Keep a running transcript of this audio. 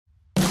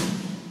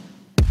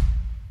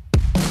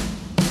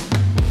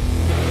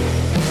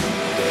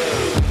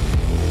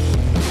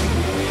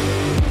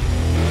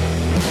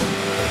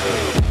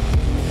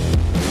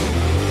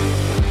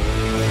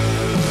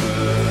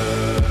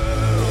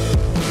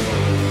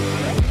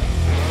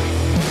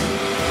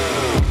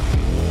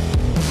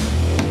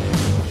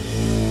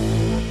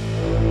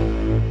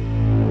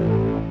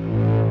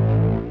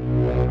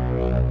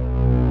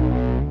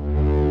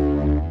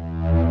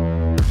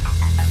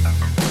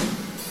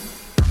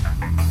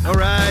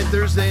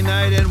Thursday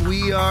night, and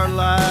we are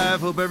live.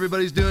 Hope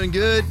everybody's doing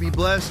good. Be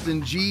blessed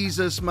in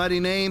Jesus'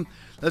 mighty name.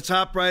 Let's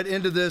hop right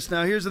into this.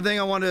 Now, here's the thing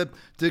I wanted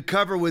to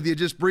cover with you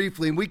just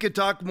briefly. And we could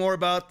talk more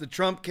about the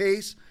Trump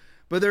case,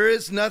 but there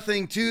is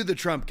nothing to the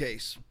Trump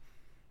case.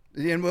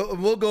 And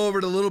we'll go over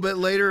it a little bit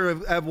later.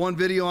 I have one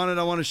video on it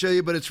I want to show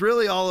you, but it's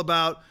really all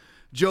about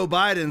Joe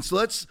Biden. So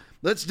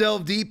let's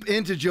delve deep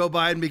into Joe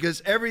Biden,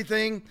 because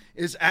everything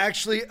is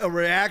actually a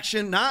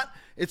reaction.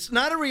 It's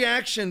not a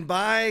reaction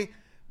by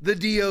the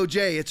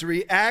DOJ. It's a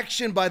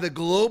reaction by the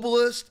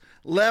globalist,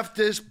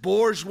 leftist,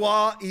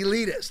 bourgeois,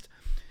 elitist.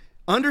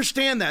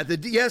 Understand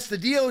that. Yes, the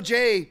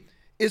DOJ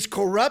is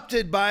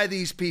corrupted by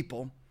these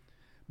people,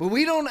 but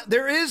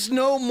there is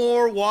no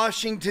more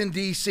Washington,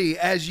 D.C.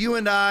 As you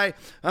and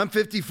I'm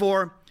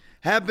 54,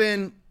 have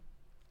been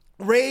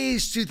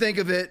raised to think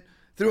of it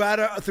throughout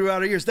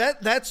our years.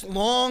 That's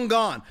long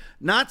gone.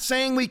 Not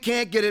saying we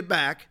can't get it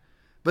back,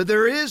 but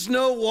there is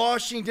no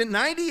Washington.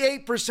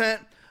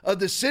 98% of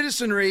the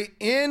citizenry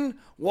in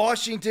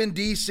Washington,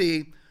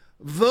 D.C.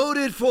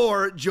 voted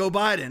for Joe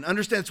Biden.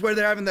 Understand, it's where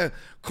they're having the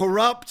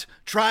corrupt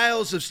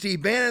trials of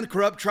Steve Bannon,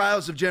 corrupt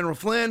trials of General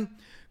Flynn,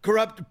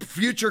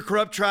 future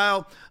corrupt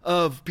trial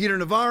of Peter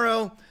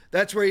Navarro.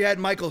 That's where you had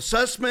Michael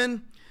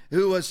Sussman,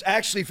 who was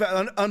actually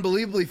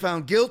unbelievably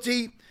found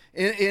guilty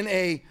in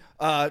a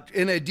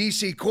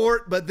D.C.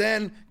 court, but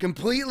then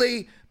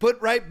completely put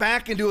right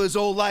back into his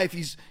old life.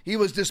 He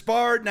was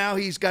disbarred. Now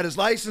he's got his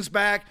license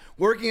back,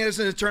 working as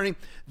an attorney.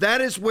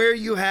 That is where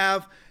you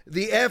have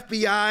the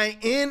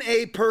FBI in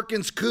a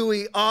Perkins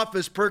Coie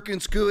office,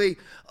 Perkins Coie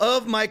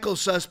of Michael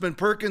Sussman,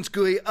 Perkins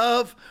Coie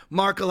of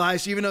Mark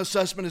Elias. Even though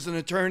Sussman is an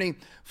attorney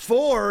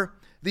for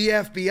the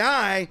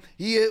FBI,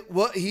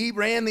 he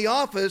ran the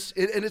office,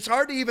 and it's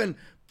hard to even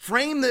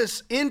frame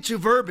this into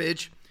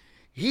verbiage.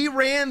 He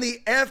ran the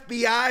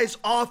FBI's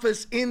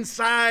office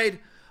inside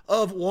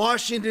of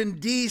Washington,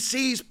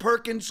 D.C.'s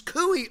Perkins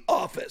Coie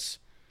office.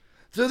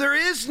 So there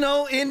is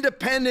no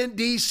independent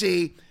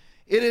D.C.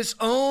 It is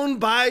owned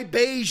by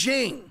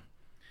Beijing.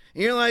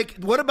 And you're like,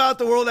 what about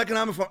the World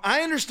Economic Forum?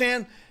 I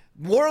understand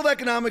World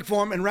Economic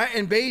Forum and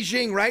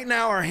Beijing right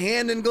now are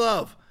hand in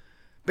glove.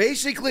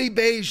 Basically,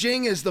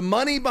 Beijing is the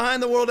money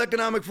behind the World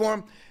Economic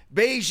Forum.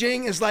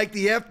 Beijing is like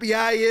the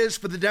FBI is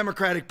for the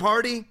Democratic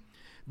Party.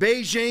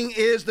 Beijing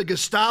is the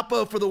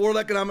Gestapo for the World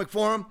Economic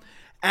Forum,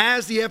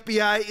 as the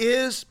FBI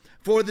is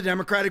for the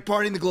Democratic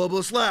Party and the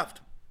globalist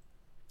left.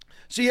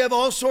 So you have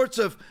all sorts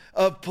of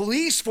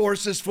police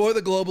forces for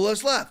the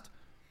globalist left.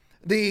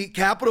 The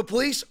Capitol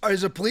Police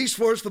is a police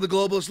force for the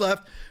globalist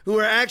left, who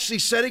are actually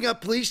setting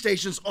up police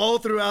stations all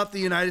throughout the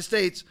United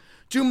States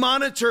to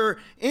monitor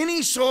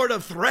any sort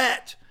of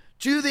threat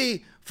to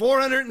the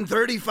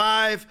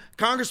 435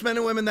 congressmen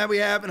and women that we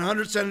have and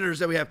 100 senators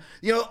that we have.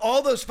 You know,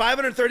 all those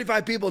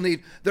 535 people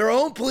need their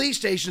own police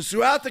stations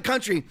throughout the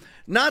country,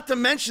 not to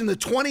mention the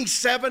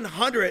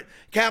 2,700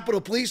 Capitol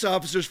Police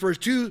officers for a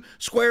 2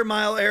 square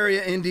mile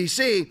area in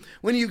D.C.,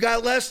 when you've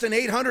got less than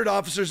 800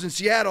 officers in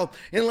Seattle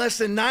and less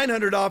than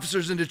 900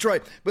 officers in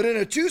Detroit. But in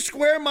a 2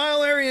 square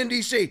mile area in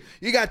D.C.,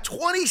 you got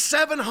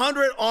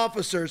 2,700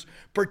 officers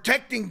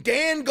protecting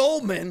Dan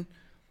Goldman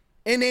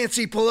and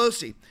Nancy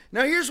Pelosi.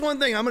 Now, here's one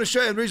thing I'm going to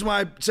show you. The reason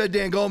why I said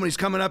Dan Goldman, he's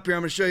coming up here.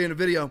 I'm going to show you in a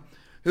video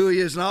who he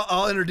is, and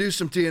I'll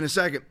introduce him to you in a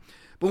second.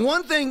 But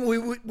one thing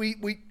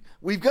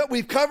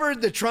we've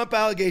covered the Trump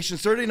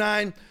allegations,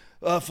 39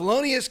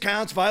 felonious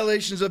counts,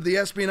 violations of the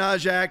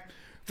Espionage Act,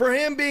 for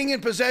him being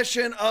in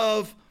possession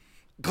of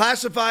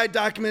classified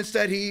documents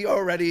that he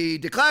already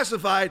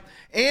declassified,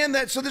 and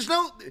that, so there's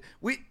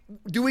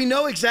do we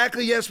know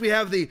exactly? Yes, we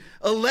have the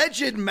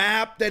alleged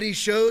map that he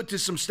showed to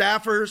some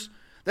staffers.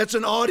 That's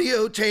an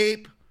audio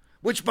tape,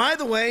 which, by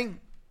the way,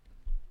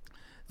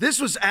 this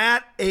was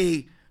at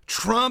a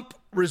Trump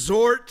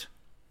resort.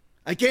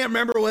 I can't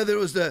remember whether it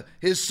was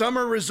his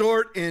summer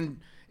resort in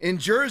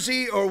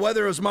Jersey or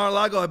whether it was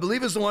Mar-a-Lago. I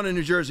believe it's the one in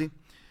New Jersey,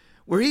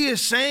 where he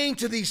is saying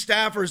to these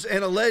staffers,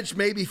 an alleged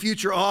maybe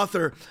future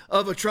author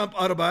of a Trump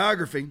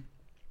autobiography,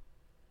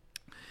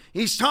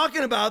 he's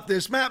talking about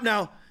this map.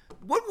 Now,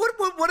 what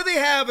do they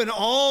have in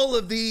all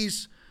of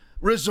these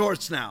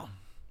resorts now?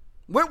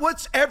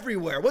 What's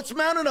everywhere? What's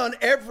mounted on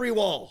every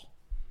wall?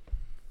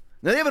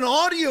 Now, they have an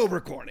audio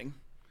recording,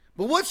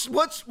 but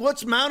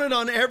what's mounted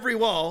on every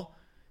wall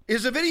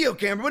is a video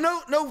camera, but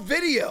no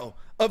video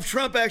of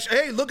Trump actually.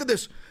 Hey, look at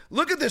this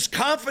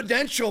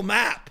confidential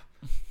map.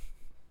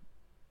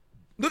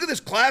 Look at this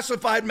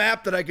classified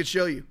map that I could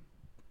show you.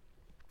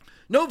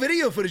 No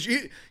video footage.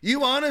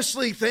 You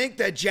honestly think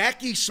that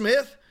Jackie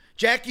Smith,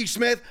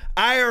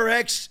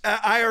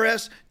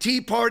 IRS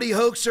Tea Party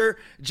hoaxer,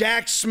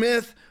 Jack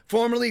Smith,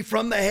 formerly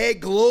from The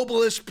Hague,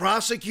 globalist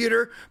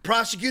prosecutor,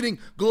 prosecuting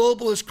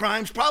globalist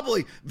crimes,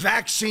 probably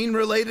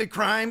vaccine-related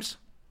crimes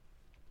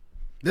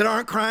that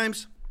aren't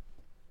crimes?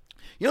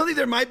 You don't think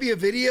there might be a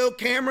video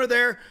camera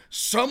there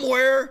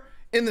somewhere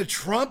in the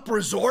Trump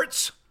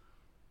resorts?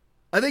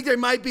 I think there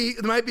might be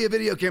a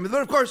video camera.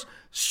 But of course,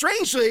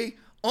 strangely,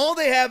 all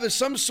they have is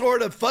some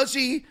sort of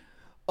fuzzy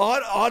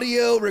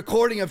audio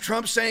recording of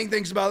Trump saying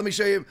things about, let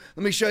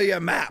me show you a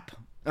map.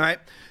 All right.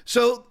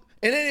 So,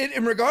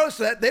 and regardless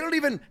of that, they don't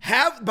even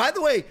have, by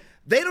the way,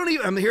 they don't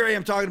even, here I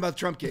am talking about the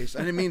Trump case. I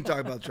didn't mean to talk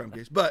about the Trump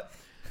case, but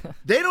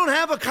they don't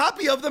have a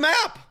copy of the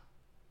map.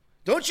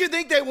 Don't you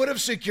think they would have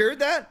secured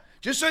that?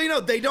 Just so you know,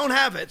 they don't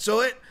have it.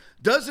 So it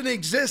doesn't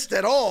exist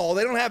at all.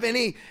 They don't have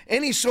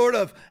any sort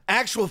of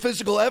actual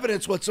physical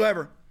evidence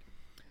whatsoever.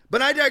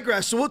 But I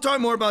digress. So we'll talk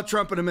more about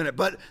Trump in a minute.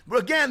 But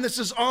again, this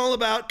is all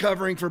about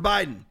covering for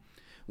Biden.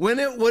 When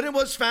it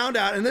was found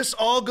out, and this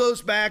all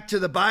goes back to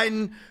the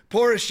Biden,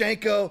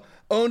 Poroshenko,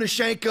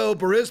 Onushenko,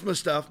 Burisma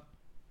stuff,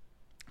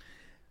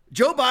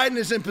 Joe Biden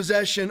is in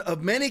possession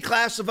of many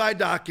classified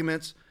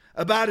documents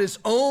about his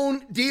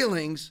own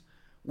dealings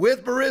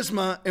with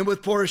Burisma and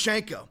with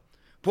Poroshenko.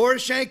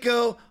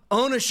 Poroshenko,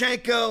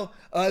 Onushenko,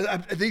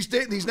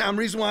 these now, the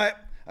reason why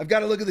I've got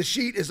to look at the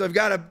sheet is I've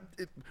got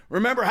to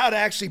remember how to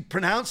actually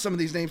pronounce some of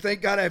these names.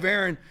 Thank God I have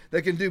Aaron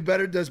that can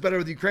does better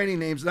with Ukrainian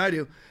names than I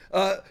do.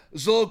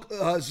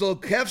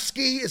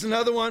 Zolkevsky is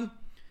another one,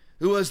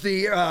 who was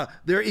their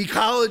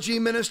ecology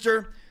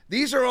minister.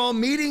 These are all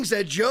meetings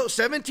that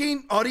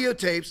 17 audio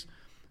tapes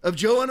of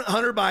Joe and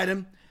Hunter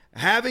Biden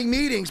having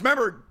meetings.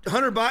 Remember,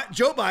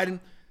 Joe Biden,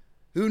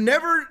 who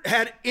never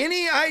had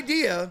any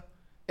idea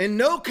and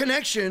no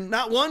connection,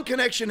 not one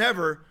connection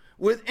ever,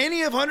 with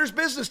any of Hunter's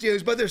business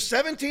dealings, but there's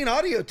 17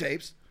 audio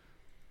tapes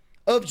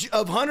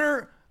of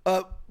Hunter,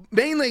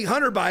 mainly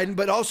Hunter Biden,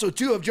 but also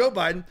 2 of Joe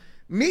Biden,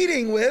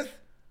 meeting with,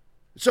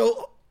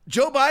 so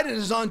Joe Biden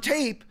is on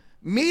tape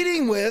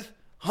meeting with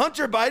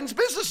Hunter Biden's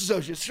business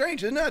associates.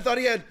 Strange, isn't it? I thought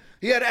he had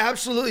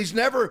he's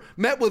never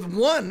met with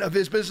one of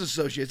his business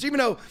associates, even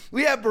though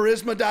we have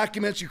Burisma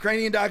documents,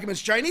 Ukrainian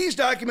documents, Chinese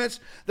documents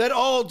that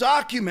all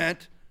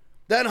document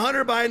that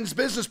Hunter Biden's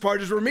business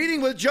partners were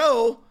meeting with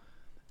Joe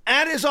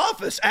at his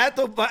office, at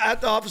the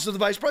office of the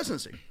vice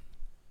presidency,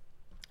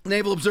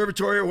 Naval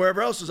Observatory, or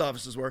wherever else his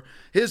offices were.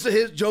 Hunter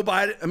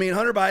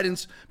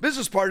Biden's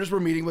business partners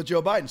were meeting with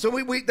Joe Biden. So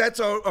we that's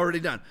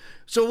already done.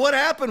 So what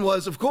happened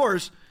was, of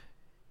course,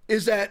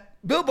 is that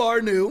Bill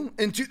Barr knew,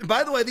 and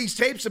by the way, these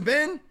tapes have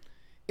been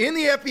in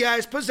the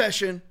FBI's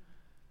possession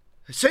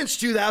since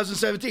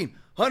 2017.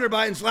 Hunter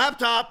Biden's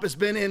laptop has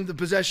been in the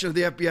possession of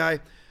the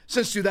FBI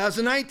since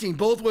 2019.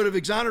 Both would have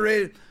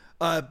exonerated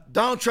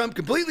Donald Trump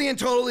completely and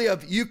totally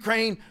of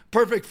Ukraine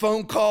perfect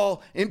phone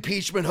call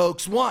impeachment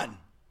hoax 1.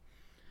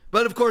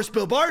 But of course,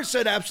 Bill Barr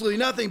said absolutely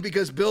nothing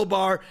because Bill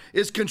Barr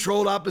is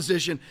controlled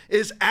opposition,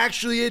 is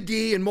actually a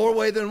D in more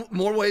ways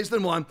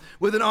than one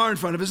with an R in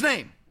front of his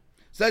name.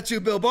 So that's who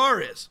Bill Barr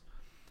is.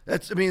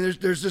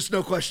 There's just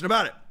no question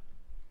about it.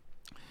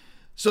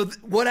 So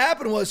what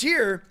happened was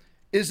here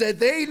is that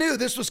they knew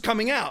this was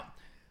coming out.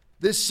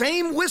 This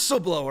same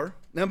whistleblower,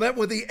 now met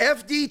with the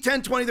FD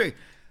 1023.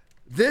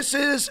 This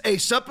is a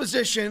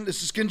supposition,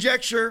 this is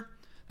conjecture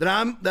that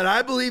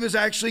I believe is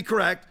actually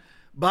correct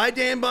by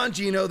Dan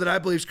Bongino that I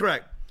believe is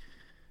correct.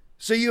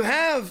 So you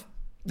have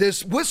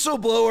this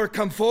whistleblower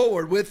come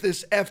forward with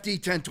this FD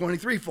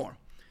 1023 form.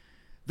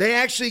 They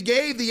actually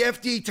gave the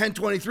FD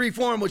 1023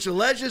 form, which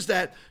alleges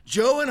that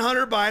Joe and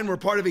Hunter Biden were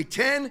part of a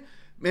 10,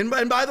 and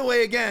by the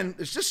way, again,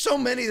 there's so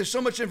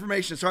much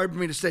information, it's hard for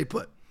me to stay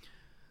put.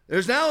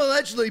 There's now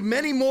allegedly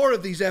many more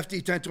of these FD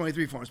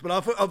 1023 forms, but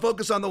I'll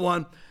focus on the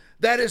one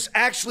that is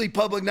actually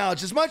public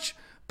knowledge, as much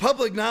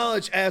public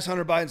knowledge as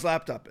Hunter Biden's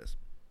laptop is.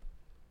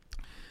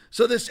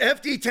 So this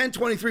FD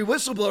 1023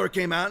 whistleblower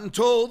came out and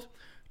told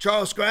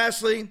Charles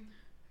Grassley,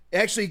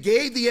 actually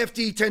gave the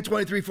FD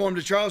 1023 form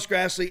to Charles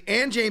Grassley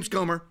and James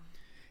Comer.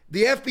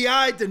 The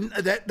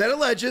FBI that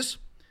alleges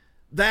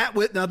that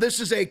now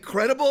this is a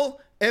credible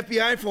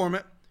FBI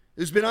informant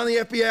who's been on the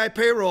FBI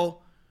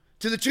payroll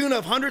to the tune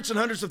of hundreds and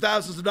hundreds of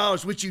thousands of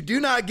dollars, which you do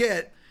not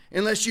get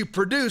unless you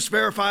produce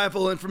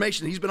verifiable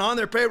information. He's been on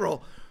their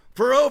payroll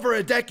for over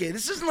a decade.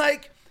 This isn't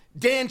like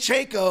Dan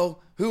Chayko,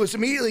 who was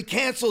immediately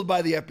canceled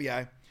by the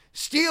FBI,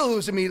 Steele, who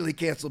was immediately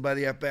canceled by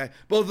the FBI,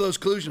 both of those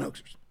collusion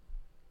hoaxers.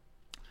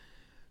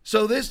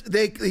 So this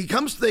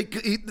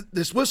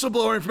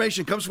whistleblower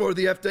information comes forward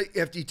with the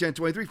FD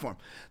 1023 form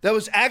that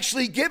was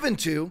actually given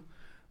to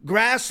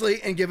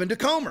Grassley and given to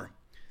Comer.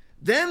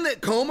 Then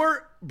that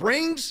Comer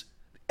brings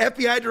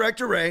FBI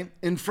Director Wray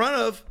in front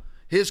of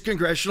his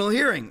congressional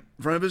hearing,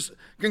 in front of his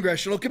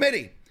congressional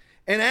committee,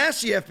 and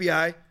asks the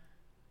FBI,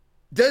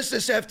 does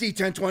this FD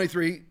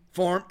 1023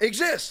 form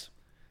exist?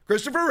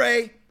 Christopher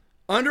Wray,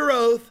 under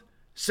oath,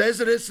 says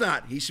that it's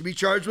not. He should be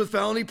charged with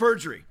felony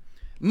perjury.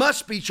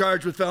 Must be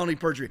charged with felony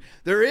perjury.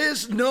 There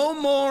is no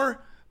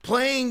more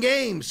playing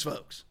games,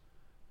 folks.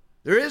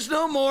 There is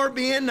no more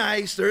being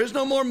nice. There is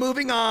no more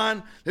moving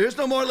on. There is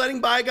no more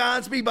letting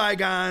bygones be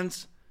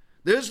bygones.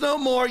 There's no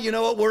more, you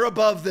know what, we're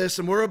above this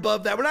and we're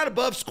above that. We're not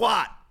above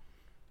squat.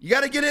 You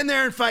got to get in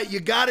there and fight.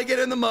 You got to get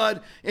in the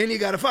mud and you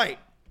got to fight.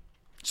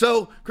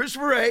 So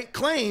Christopher Wray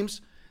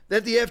claims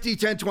that the FD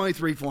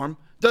 1023 form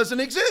doesn't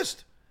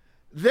exist.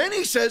 Then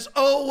he says,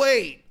 oh,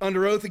 wait,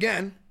 under oath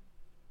again,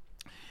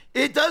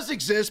 it does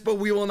exist, but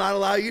we will not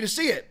allow you to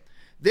see it.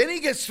 Then he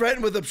gets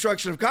threatened with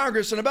obstruction of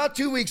Congress, and about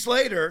 2 weeks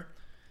later,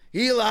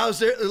 he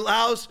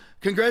allows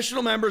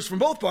congressional members from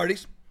both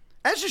parties,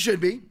 as it should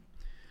be,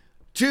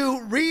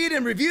 to read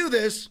and review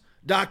this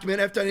document,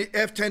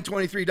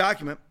 F1023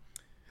 document.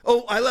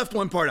 Oh, I left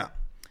one part out.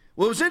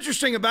 What was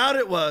interesting about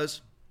it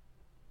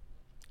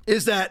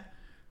is that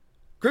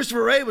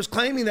Christopher Wray was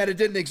claiming that it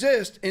didn't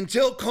exist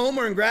until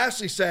Comer and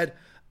Grassley said,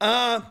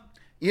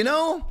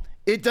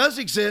 it does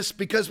exist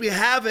because we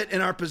have it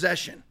in our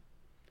possession.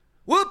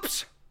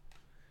 Whoops.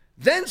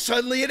 Then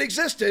suddenly it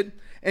existed.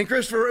 And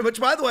Christopher,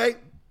 which by the way,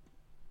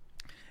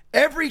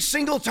 every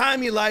single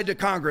time he lied to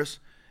Congress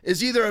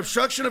is either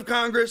obstruction of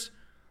Congress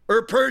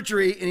or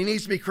perjury, and he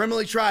needs to be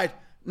criminally tried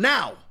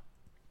now.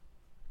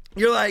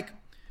 You're like,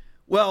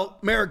 well,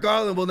 Merrick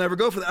Garland will never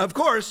go for that. Of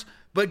course,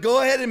 but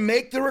go ahead and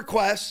make the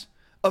request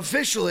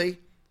officially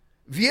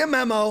via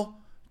memo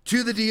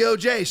to the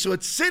DOJ. So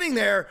it's sitting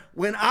there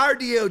when our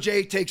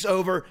DOJ takes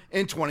over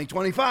in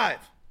 2025.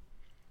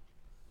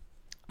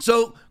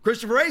 So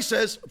Christopher Wray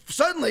says,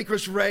 suddenly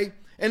Christopher Wray,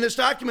 in this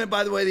document,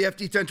 by the way, the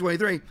FD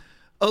 1023,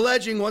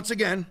 alleging once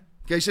again,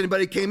 in case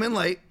anybody came in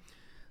late,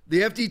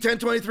 the FD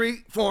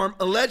 1023 form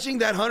alleging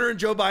that Hunter and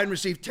Joe Biden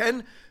received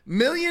 $10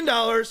 million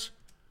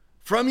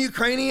from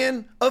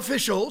Ukrainian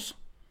officials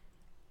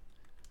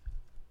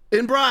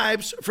in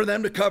bribes for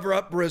them to cover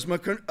up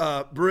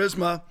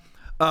Burisma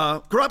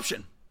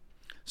corruption.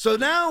 So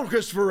now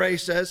Christopher Wray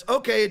says,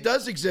 okay, it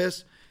does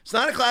exist. It's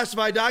not a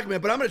classified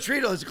document, but I'm going to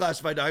treat it as a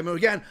classified document.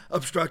 Again,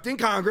 obstructing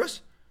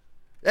Congress.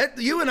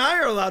 You and I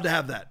are allowed to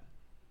have that.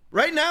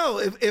 Right now,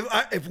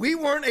 if we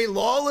weren't a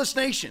lawless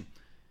nation,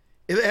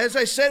 as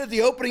I said at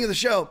the opening of the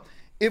show,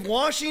 if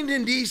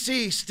Washington,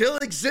 D.C. still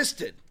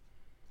existed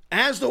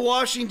as the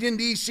Washington,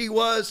 D.C.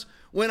 was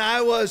when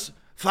I was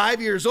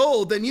 5 years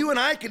old, then you and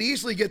I could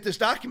easily get this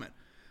document.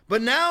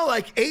 But now,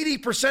 like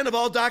 80% of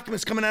all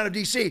documents coming out of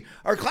D.C.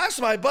 are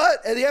classified,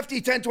 but the FD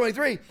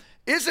 1023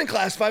 isn't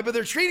classified, but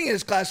they're treating it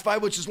as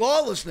classified, which is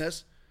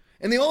lawlessness.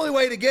 And the only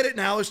way to get it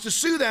now is to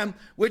sue them,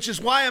 which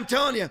is why I'm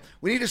telling you,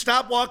 we need to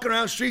stop walking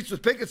around streets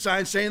with picket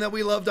signs saying that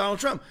we love Donald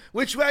Trump,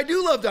 which I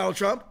do love Donald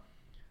Trump,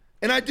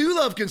 and I do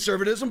love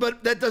conservatism,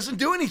 but that doesn't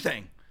do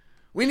anything.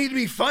 We need to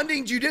be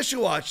funding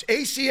Judicial Watch,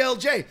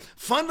 ACLJ,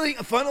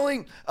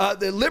 funneling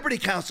the Liberty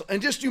Council,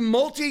 and just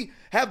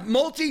have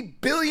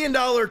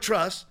multi-billion-dollar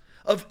trusts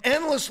of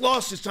endless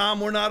lawsuits.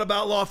 Tom, we're not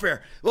about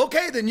lawfare.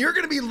 Okay, then you're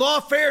going to be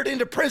lawfared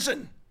into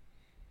prison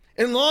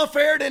and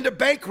lawfared into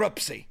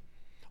bankruptcy.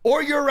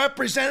 Or your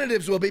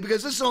representatives will be,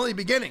 because this is only the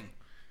beginning.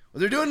 What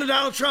they're doing to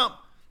Donald Trump,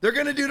 they're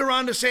going to do to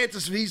Ron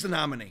DeSantis if he's the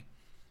nominee.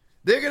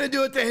 They're going to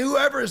do it to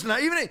whoever is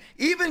not,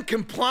 even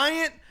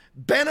compliant,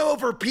 bent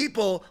over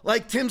people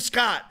like Tim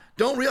Scott.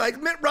 Don't realize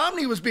Mitt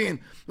Romney was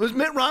being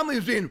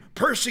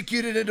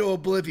persecuted into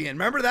oblivion.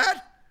 Remember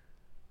that?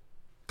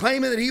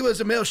 Claiming that he was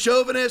a male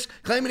chauvinist,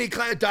 claiming he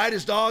tied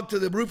his dog to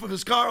the roof of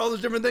his car, all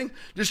those different things,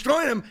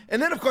 destroying him.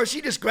 And then, of course, he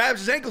just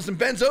grabs his ankles and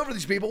bends over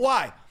these people.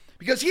 Why?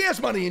 Because he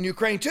has money in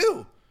Ukraine,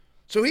 too.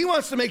 So he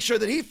wants to make sure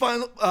that he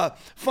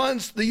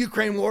funds the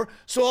Ukraine war,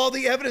 so all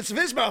the evidence of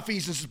his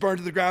malfeasance is burned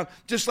to the ground,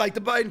 just like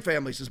the Biden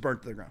family's is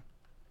burned to the ground.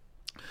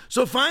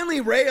 So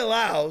finally, Wray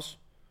allows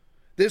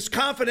this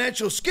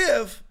confidential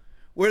SCIF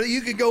where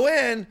you can go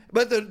in,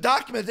 but the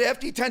document, the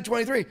FD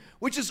 1023,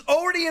 which is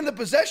already in the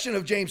possession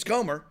of James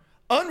Comer,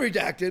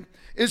 unredacted,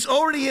 is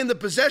already in the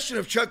possession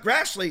of Chuck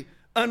Grassley,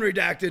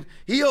 unredacted.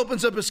 He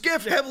opens up a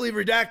SCIF, heavily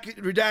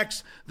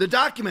redacts the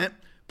document.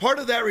 Part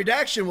of that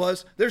redaction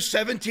was there's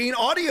 17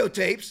 audio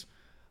tapes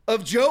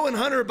of Joe and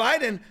Hunter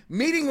Biden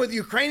meeting with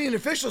Ukrainian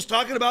officials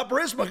talking about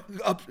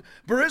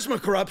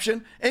Burisma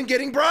corruption and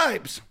getting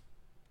bribes.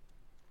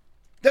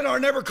 That are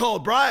never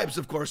called bribes,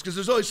 of course, because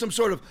there's always some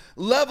sort of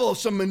level,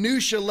 some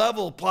minutia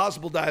level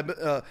plausible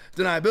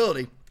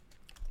deniability.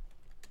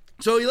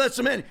 So he lets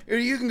them in.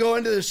 You can go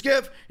into the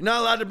SCIF. You're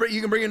not allowed to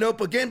you can bring a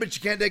notebook in, but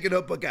you can't take a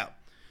notebook out.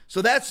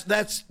 So that's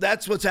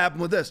what's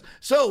happened with this.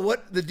 So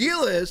what the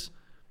deal is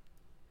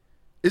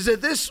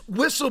that this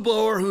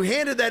whistleblower who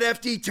handed that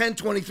FD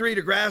 1023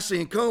 to Grassley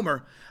and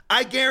Comer,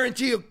 I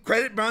guarantee you,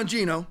 credit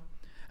Bongino,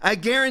 I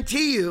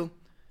guarantee you,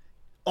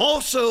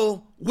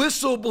 also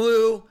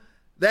whistleblew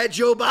that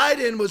Joe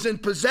Biden was in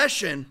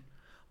possession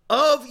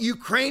of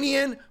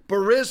Ukrainian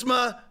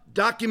Burisma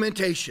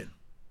documentation,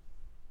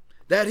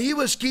 that he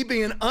was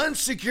keeping an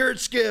unsecured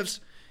SCIFs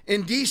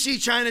in D.C.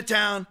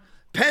 Chinatown,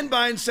 Penn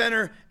Biden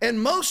Center,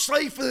 and most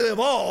safely of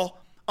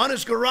all, on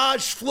his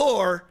garage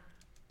floor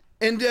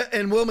in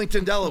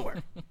Wilmington,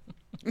 Delaware,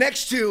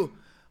 next to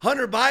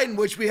Hunter Biden,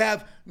 which we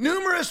have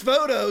numerous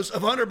photos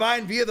of Hunter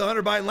Biden via the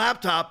Hunter Biden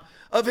laptop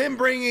of him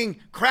bringing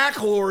crack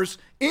whores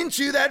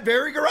into that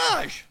very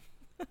garage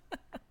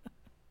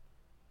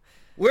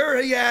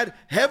where he had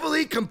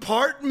heavily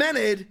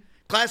compartmented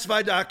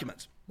classified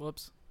documents.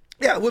 Whoops.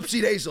 Yeah,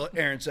 whoopsie daisy,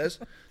 Aaron says.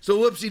 So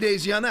whoopsie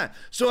daisy on that.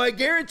 So I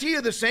guarantee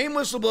you the same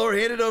whistleblower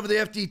handed over the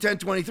FD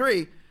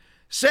 1023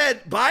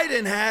 said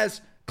Biden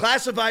has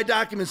classified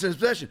documents in his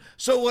possession.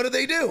 So what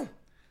do?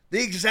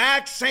 The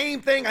exact same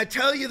thing. I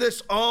tell you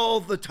this all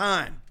the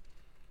time.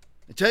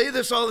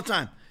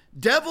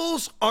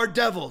 Devils are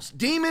devils.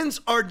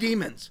 Demons are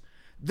demons.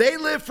 They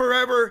live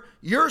forever.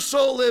 Your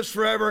soul lives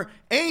forever.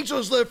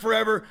 Angels live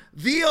forever.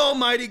 The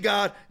Almighty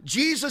God,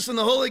 Jesus and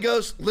the Holy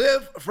Ghost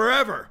live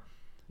forever.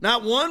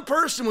 Not one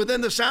person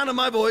within the sound of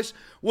my voice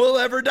will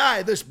ever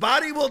die. This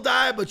body will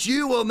die, but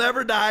you will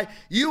never die.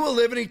 You will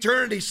live in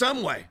eternity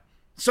somewhere.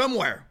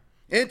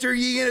 Enter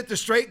ye in at the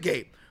strait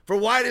gate. For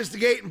wide is the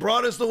gate and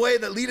broad is the way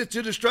that leadeth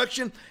to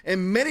destruction,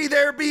 and many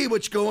there be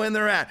which go in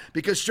thereat.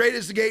 Because strait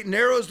is the gate and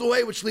narrow is the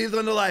way which leadeth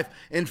unto life,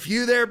 and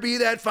few there be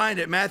that find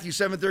it. Matthew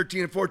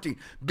 7:13 and 14.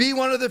 Be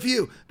one of the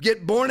few.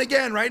 Get born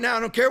again right now. I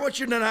don't care what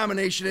your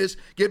denomination is.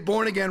 Get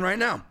born again right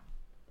now.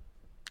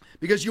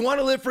 Because you want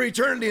to live for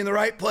eternity in the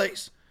right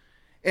place.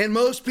 And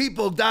most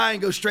people die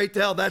and go straight to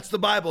hell. That's the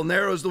Bible.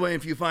 Narrow is the way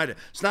and few find it.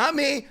 It's not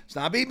me. It's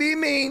not me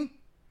being mean.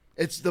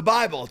 It's the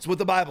Bible. It's what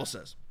the Bible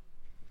says.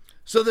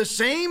 So the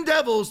same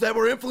devils that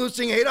were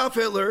influencing Adolf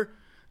Hitler,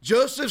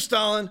 Joseph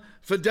Stalin,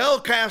 Fidel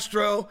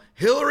Castro,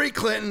 Hillary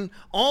Clinton,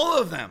 all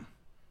of them,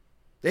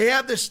 they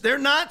have this, they're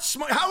not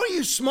smart. How are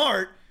you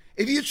smart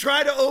if you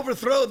try to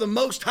overthrow the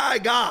Most High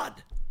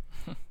God?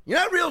 You're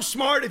not real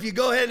smart if you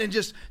go ahead and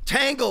just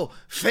tangle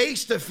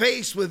face to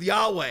face with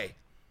Yahweh,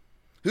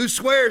 who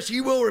swears he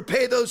will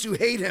repay those who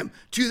hate him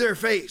to their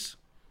face.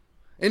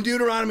 In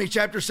Deuteronomy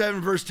chapter 7,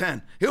 verse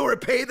 10, he'll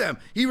repay them.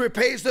 He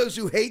repays those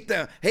who hate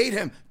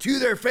him to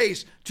their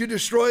face to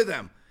destroy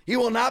them. He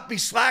will not be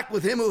slack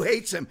with him who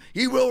hates him.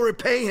 He will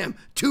repay him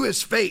to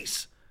his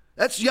face.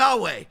 That's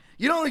Yahweh.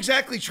 You don't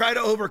exactly try to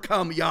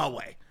overcome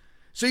Yahweh.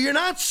 So you're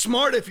not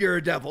smart if you're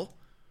a devil.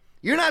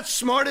 You're not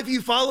smart if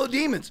you follow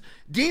demons.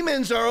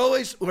 Demons are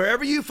always,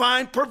 wherever you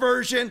find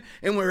perversion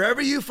and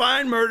wherever you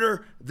find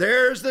murder,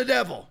 there's the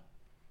devil.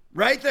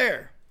 Right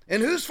there.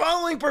 And who's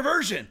following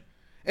perversion?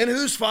 And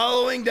who's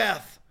following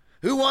death?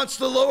 Who wants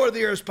to lower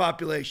the earth's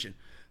population?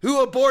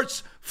 Who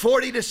aborts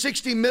 40 to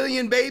 60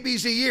 million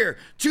babies a year?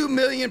 2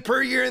 million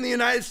per year in the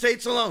United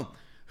States alone.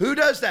 Who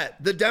does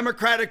that? The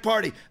Democratic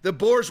Party, the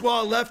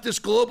bourgeois, leftist,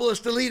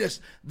 globalist,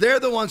 elitists. They're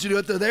the ones who do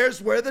it.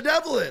 There's where the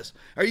devil is.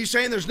 Are you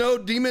saying there's no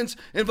demons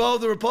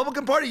involved in the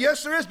Republican Party?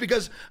 Yes, there is,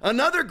 because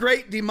another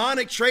great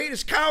demonic trait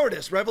is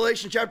cowardice.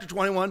 Revelation chapter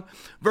 21,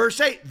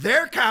 verse 8.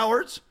 They're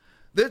cowards.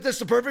 That's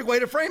the perfect way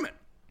to frame it.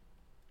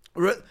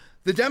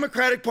 The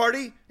Democratic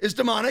Party is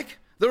demonic.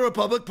 The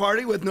Republican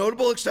Party, with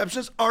notable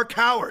exceptions, are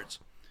cowards.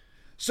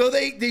 So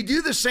they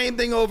do the same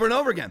thing over and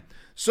over again.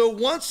 So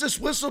once this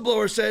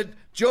whistleblower said,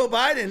 Joe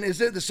Biden, is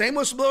it the same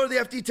whistleblower, the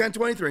FD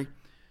 1023,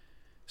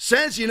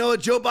 says, you know,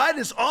 Joe Biden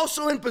is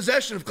also in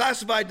possession of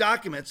classified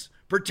documents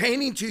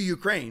pertaining to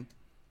Ukraine.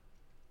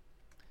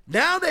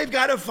 Now they've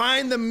got to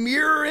find the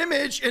mirror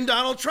image in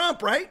Donald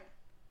Trump, right?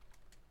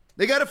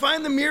 They got to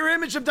find the mirror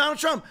image of Donald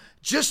Trump,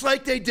 just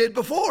like they did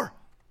before,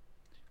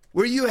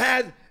 where you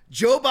had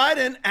Joe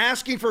Biden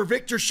asking for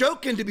Victor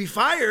Shokin to be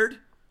fired,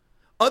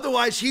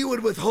 otherwise he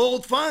would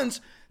withhold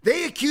funds.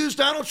 They accused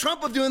Donald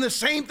Trump of doing the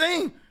same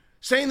thing,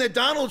 saying that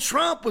Donald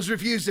Trump was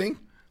refusing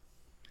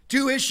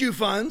to issue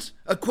funds,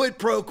 a quid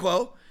pro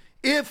quo,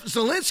 if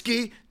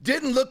Zelensky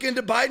didn't look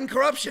into Biden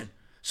corruption.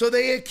 So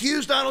they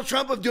accused Donald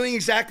Trump of doing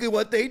exactly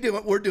what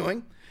we're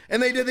doing,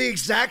 and they did the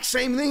exact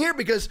same thing here,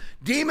 because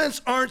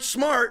demons aren't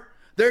smart,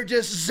 they're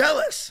just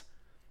zealous.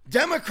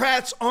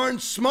 Democrats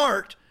aren't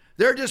smart,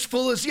 they're just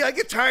full of zeal. I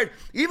get tired.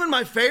 Even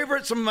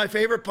some of my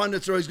favorite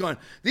pundits are always going,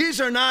 these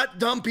are not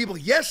dumb people.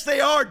 Yes,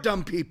 they are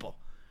dumb people.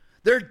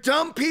 They're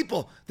dumb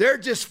people. They're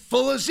just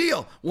full of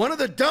zeal. One of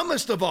the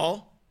dumbest of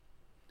all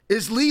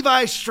is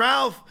Levi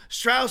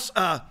Strauss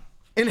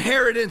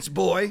inheritance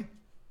boy,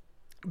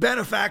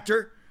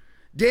 benefactor,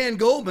 Dan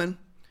Goldman.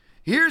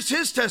 Here's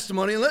his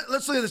testimony.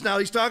 Let's look at this now.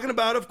 He's talking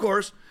about, of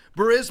course,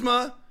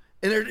 Burisma,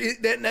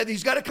 and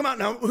he's got to come out.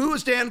 Now, who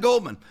is Dan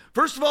Goldman?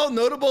 First of all,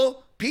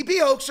 notable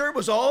PP hoaxer,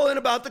 was all in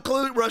about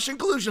the Russian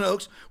collusion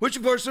hoax, which,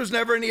 of course, there's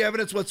never any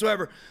evidence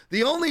whatsoever.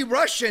 The only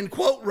Russian,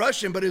 quote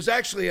Russian, but is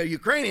actually a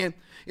Ukrainian,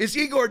 is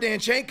Igor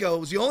Danchenko,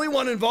 was the only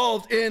one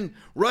involved in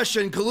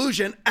Russian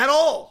collusion at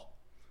all.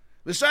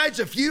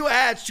 Besides a few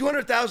ads,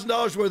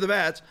 $200,000 worth of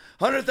ads,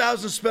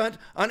 $100,000 spent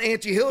on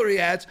anti-Hillary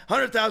ads,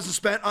 $100,000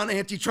 spent on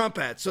anti-Trump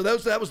ads. So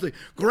that was the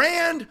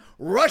grand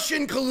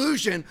Russian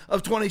collusion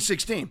of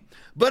 2016.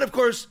 But of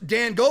course,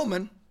 Dan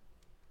Goldman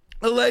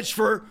alleged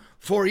for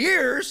 4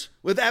 years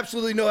with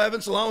absolutely no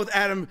evidence, along with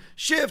Adam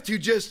Schiff,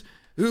 Anna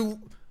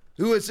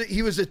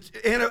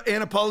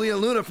Paulina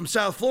Luna from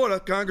South Florida,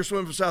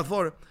 Congresswoman from South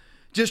Florida,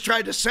 just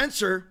tried to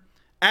censor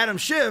Adam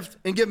Schiff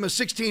and give him a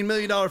 $16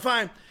 million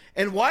fine.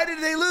 And why did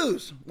they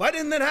lose? Why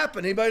didn't that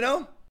happen? Anybody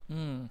know?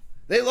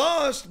 They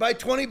lost by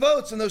 20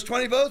 votes, and those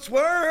 20 votes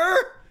were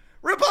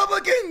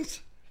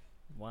Republicans.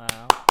 Wow.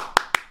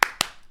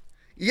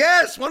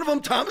 Yes, one of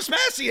them, Thomas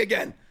Massey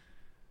again,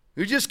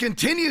 who just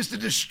continues to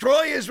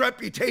destroy his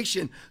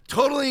reputation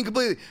totally and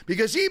completely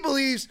because he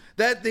believes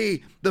that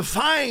the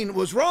fine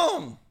was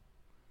wrong.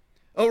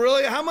 Oh,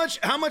 really? How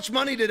much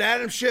money did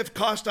Adam Schiff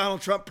cost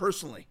Donald Trump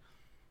personally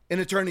in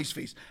attorney's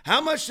fees?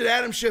 How much did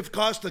Adam Schiff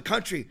cost the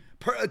country?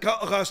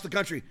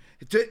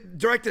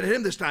 Directed at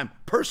him this time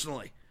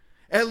personally?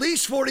 At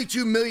least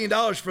 $42 million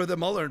for the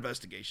Mueller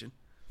investigation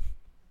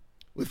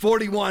with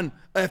 41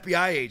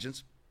 FBI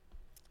agents.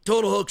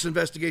 total hoax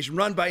investigation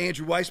run by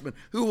Andrew Weissman,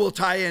 who will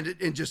tie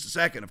in just a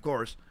second, of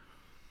course.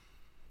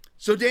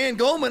 So Dan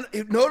Goldman,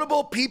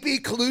 notable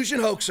PP collusion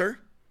hoaxer,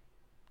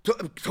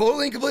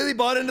 totally and completely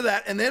bought into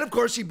that. And then, of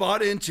course, he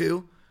bought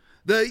into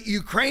the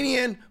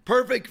Ukrainian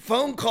perfect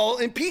phone call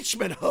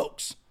impeachment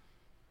hoax.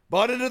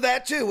 Bought into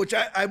that too, which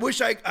I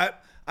wish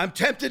I'm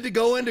tempted to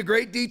go into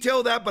great detail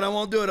with that, but I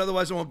won't do it.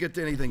 Otherwise, I won't get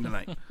to anything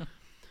tonight.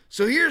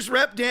 So here's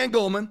Rep. Dan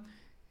Goldman.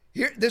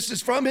 Here, this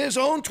is from his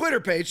own Twitter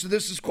page, so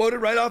this is quoted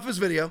right off his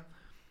video.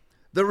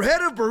 The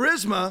head of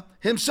Burisma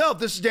himself,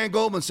 this is Dan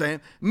Goldman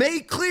saying,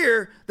 made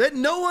clear that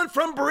no one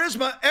from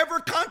Burisma ever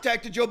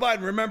contacted Joe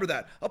Biden. Remember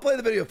that. I'll play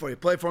the video for you.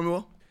 Play it for me,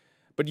 Will.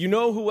 But you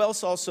know who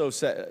else also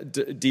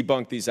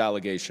debunked these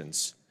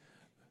allegations?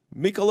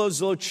 Mykola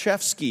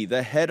Zlochevsky,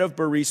 the head of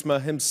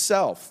Burisma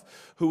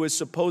himself, who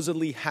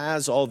supposedly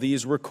has all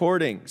these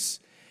recordings.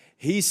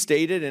 He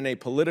stated in a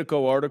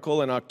Politico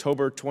article in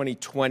October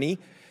 2020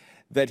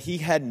 that he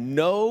had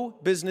no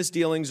business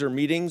dealings or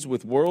meetings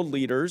with world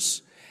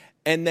leaders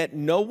and that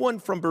no one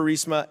from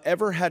Burisma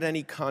ever had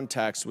any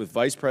contacts with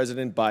Vice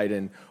President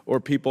Biden or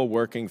people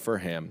working for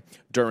him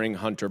during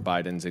Hunter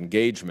Biden's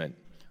engagement.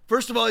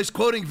 First of all, he's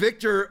quoting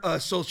Viktor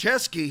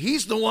Solchevsky.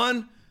 He's the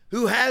one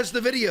who has the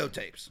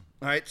videotapes.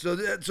 All right, so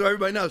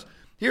everybody knows.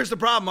 Here's the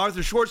problem,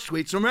 Arthur Schwartz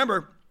tweets. So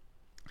remember,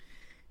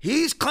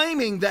 he's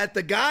claiming that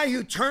the guy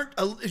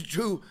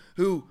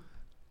who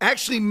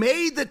actually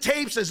made the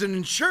tapes as an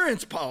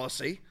insurance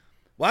policy.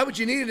 Why would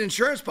you need an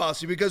insurance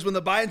policy? Because when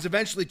the Bidens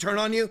eventually turn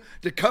on you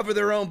to cover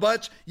their own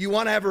butts, you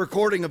want to have a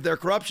recording of their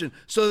corruption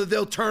so that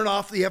they'll turn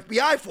off the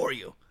FBI for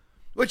you,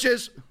 which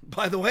is,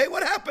 by the way,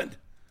 what happened.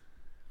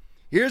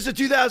 Here's a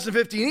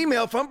 2015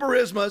 email from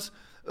Burisma's,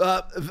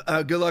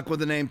 good luck with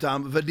the name,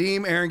 Tom.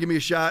 Vadim, Aaron, give me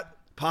a shot.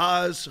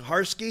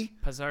 Pozharsky,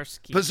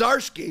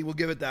 we'll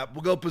give it that.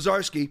 We'll go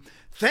Pozharsky.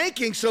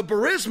 So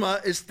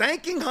Burisma is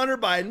thanking Hunter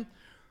Biden.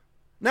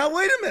 Now,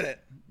 wait a minute.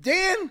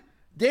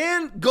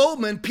 Dan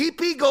Goldman,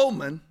 PP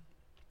Goldman,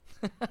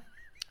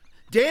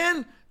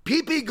 Dan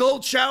PP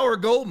Gold Shower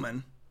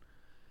Goldman,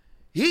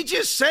 he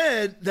just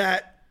said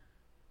that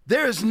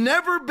there has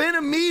never been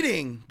a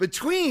meeting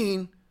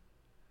between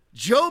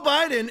Joe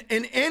Biden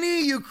and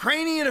any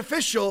Ukrainian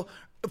official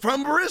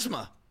from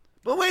Burisma.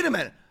 But wait a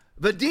minute.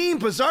 Vadim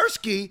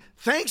Pozharsky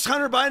thanks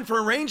Hunter Biden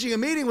for arranging a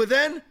meeting with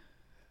then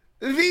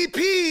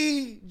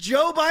VP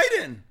Joe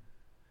Biden.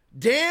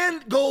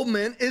 Dan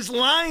Goldman is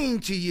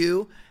lying to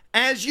you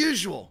as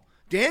usual.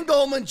 Dan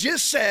Goldman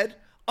just said,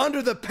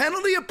 under the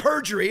penalty of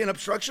perjury and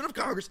obstruction of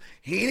Congress,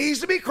 he needs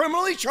to be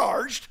criminally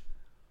charged.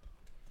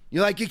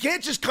 You're like, you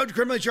can't just come to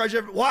criminally charge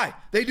everyone. Why?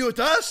 They do it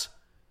to us?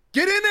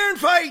 Get in there and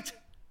fight.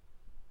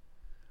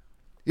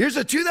 Here's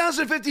a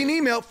 2015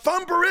 email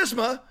from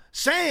Burisma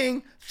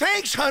saying,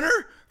 thanks,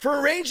 Hunter,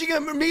 for arranging a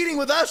meeting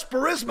with us,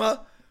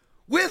 Burisma,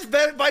 with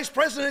Vice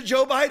President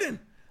Joe Biden,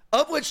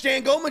 of which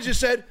Dan Goldman just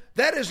said,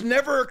 that has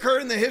never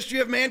occurred in the history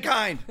of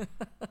mankind.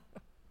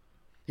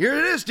 Here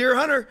it is, dear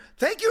Hunter.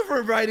 Thank you for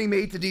inviting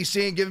me to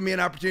D.C. and giving me an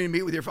opportunity to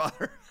meet with your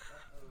father.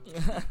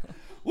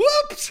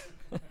 Whoops!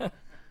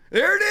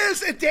 There it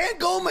is. And Dan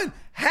Goldman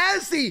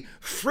has the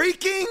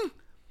freaking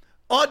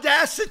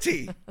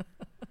audacity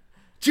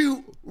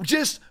to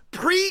just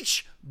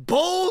preach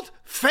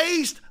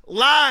bold-faced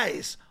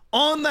lies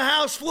on the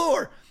House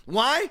floor.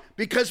 Why?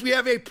 Because we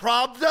have a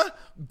Pravda,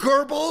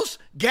 Goebbels,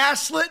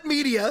 gaslit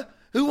media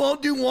who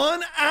won't do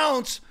 1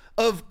 ounce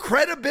of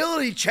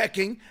credibility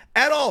checking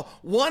at all.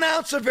 1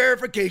 ounce of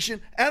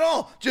verification at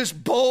all.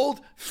 Just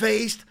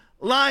bold-faced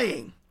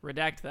lying.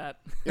 Redact that.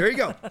 There you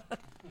go.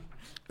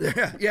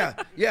 Yeah.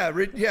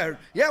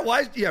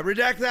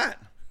 Redact that.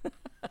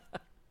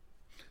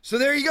 So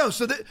there you go.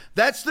 So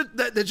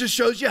that just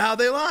shows you how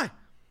they lie.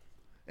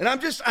 And I'm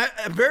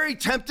very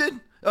tempted.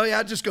 Oh yeah,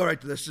 I'll just go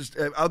right to this.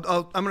 I'm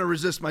going to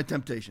resist my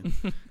temptation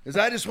because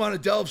I just want to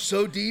delve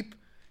so deep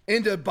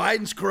into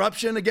Biden's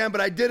corruption again. But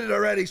I did it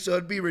already, so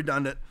it'd be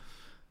redundant.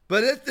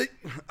 But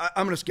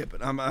I'm going to skip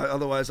it.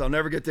 Otherwise, I'll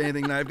never get to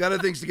anything. And I've got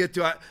other things to get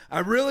to. I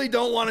really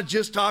don't want to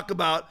just talk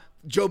about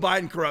Joe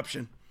Biden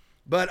corruption,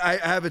 but I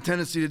have a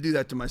tendency to do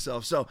that to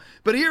myself. So,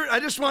 but here I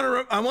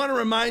want to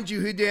remind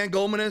you who Dan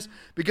Goldman is,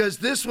 because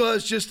this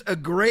was just a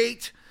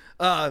great,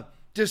 I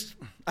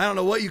don't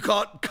know what you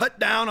call it, cut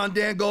down on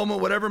Dan Goldman,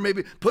 whatever,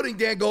 maybe putting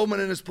Dan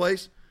Goldman in his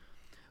place.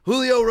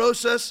 Julio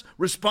Rosas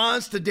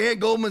responds to Dan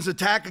Goldman's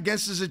attack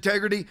against his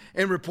integrity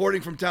and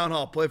reporting from town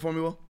hall. Play for me,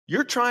 Will.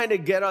 You're trying to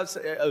get us,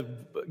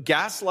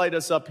 gaslight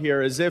us up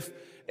here as if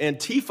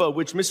Antifa,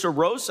 which Mr.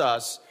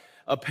 Rosas,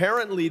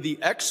 apparently the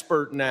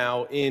expert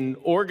now in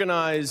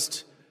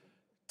organized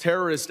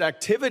terrorist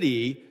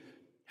activity,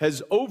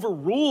 has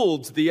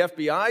overruled the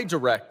FBI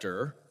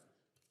director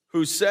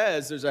who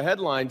says, there's a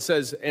headline,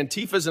 says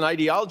Antifa is an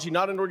ideology,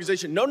 not an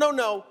organization.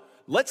 No.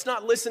 Let's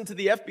not listen to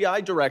the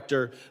FBI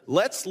director.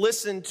 Let's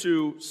listen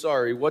to,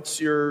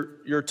 what's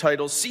your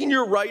title?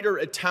 Senior writer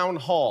at Town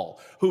Hall,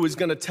 who is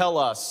going to tell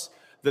us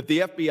that the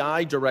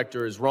FBI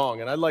director is wrong.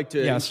 And I'd like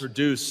to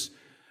introduce,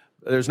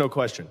 there's no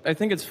question. I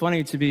think it's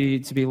funny to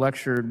be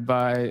lectured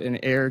by an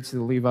heir to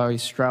the Levi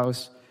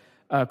Strauss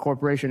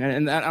corporation.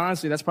 And that,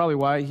 honestly, that's probably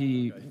why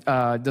he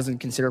doesn't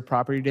consider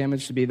property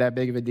damage to be that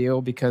big of a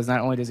deal, because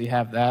not only does he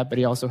have that, but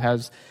he also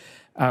has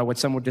what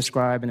some would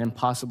describe an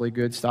impossibly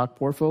good stock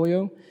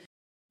portfolio.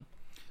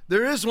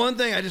 There is one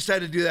thing, I just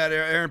had to do that,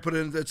 Aaron put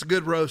in, it's a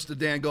good roast to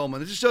Dan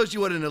Goldman. It just shows you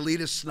what an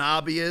elitist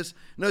snob he is.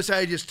 Notice how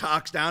he just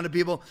talks down to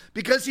people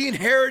because he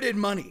inherited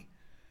money.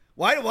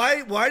 Why is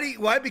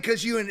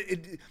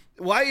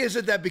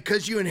it that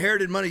because you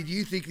inherited money, do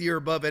you think you're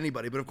above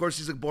anybody? But of course,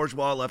 he's a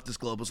bourgeois, leftist,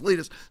 globalist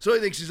elitist, so he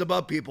thinks he's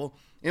above people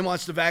and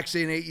wants to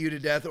vaccinate you to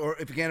death, or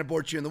if he can't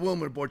abort you in the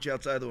womb, abort you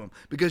outside the womb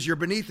because you're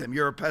beneath him.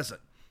 You're a peasant.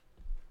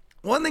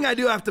 One thing I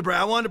do have to,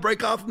 I wanted to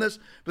break off from this,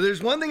 but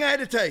there's one thing I had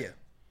to tell you.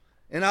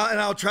 And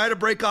I'll try to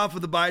break off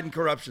with the Biden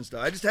corruption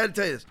stuff. I just had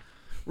to tell you this.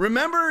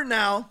 Remember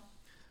now,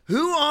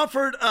 who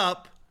offered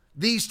up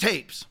these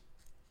tapes?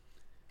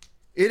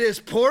 It is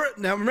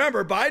Now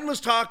remember, Biden was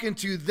talking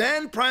to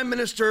then Prime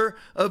Minister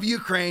of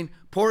Ukraine,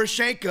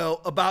 Poroshenko,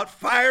 about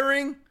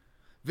firing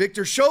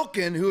Viktor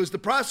Shulkin, who is the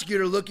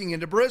prosecutor looking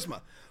into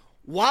Burisma.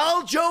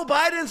 While Joe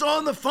Biden's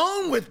on the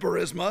phone with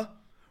Burisma,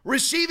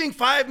 receiving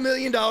 $5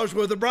 million worth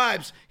of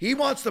bribes, he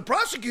wants the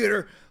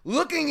prosecutor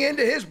looking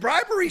into his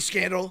bribery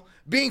scandal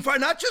being fired,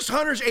 not just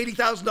Hunter's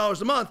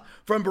 $80,000 a month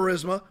from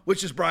Burisma,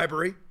 which is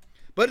bribery,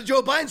 but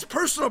Joe Biden's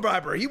personal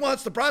bribery. He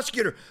wants the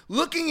prosecutor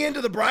looking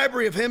into the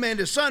bribery of him and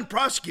his son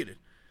prosecuted.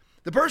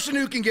 The person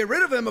who can get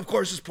rid of him, of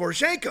course, is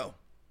Poroshenko.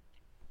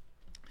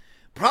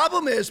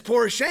 Problem is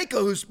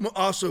Poroshenko, who's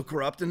also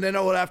corrupt, and then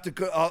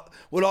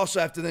would also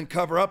have to then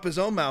cover up his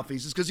own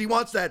malfeasance because he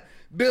wants that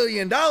 $1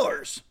 billion,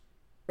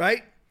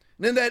 right?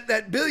 And then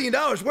that $1 billion,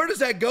 where does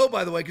that go,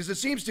 by the way? Because it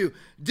seems to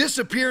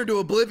disappear into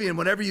oblivion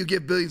whenever you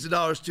give billions of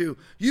dollars to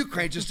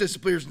Ukraine. It just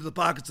disappears into the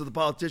pockets of the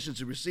politicians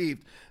who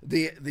received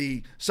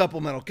the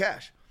supplemental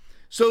cash.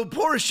 So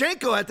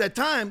Poroshenko at that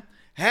time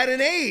had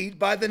an aide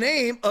by the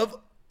name of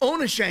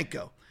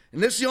Onushenko.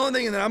 And this is the only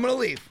thing, and then I'm going to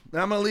leave.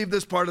 Then I'm going to leave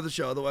this part of the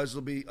show. Otherwise, this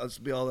will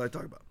be all that I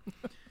talk about.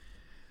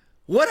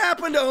 What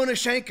happened to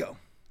Onushenko?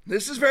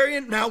 This is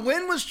now,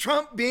 when was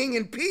Trump being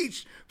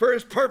impeached for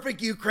his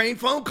perfect Ukraine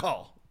phone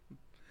call?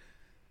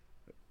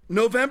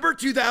 November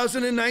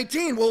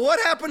 2019. Well, what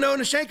happened to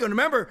Onushenko?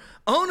 Remember,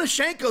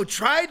 Onushenko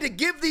tried to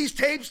give these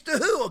tapes to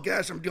who? Oh,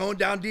 gosh, I'm going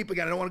down deep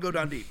again. I don't want to go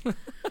down deep.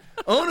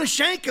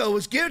 Onushenko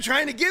was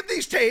trying to give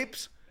these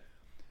tapes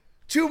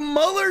to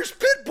Mueller's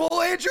pit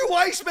bull, Andrew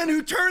Weissman,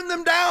 who turned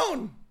them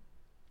down.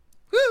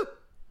 Woo!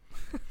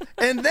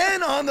 And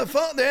then on the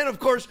phone, of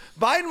course,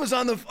 Biden was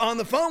on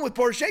the phone with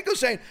Poroshenko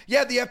saying,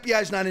 yeah, the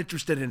FBI is not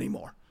interested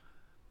anymore.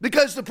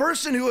 Because the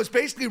person who was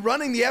basically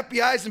running the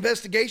FBI's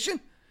investigation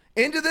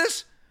into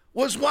this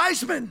was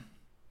Weissman.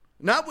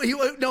 He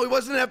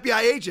wasn't an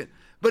FBI agent,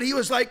 but he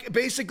was like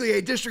basically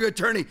a district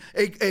attorney,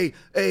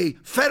 a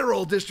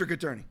federal district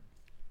attorney.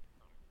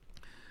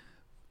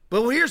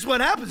 But here's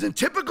what happens. In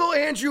typical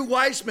Andrew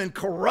Weissman,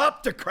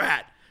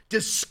 corruptocrat,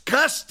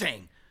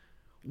 disgusting,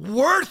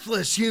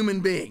 worthless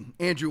human being,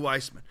 Andrew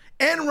Weissman,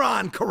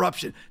 Enron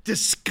corruption,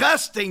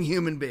 disgusting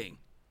human being,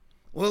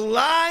 will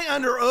lie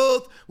under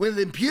oath with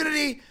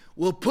impunity,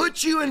 will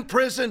put you in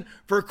prison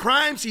for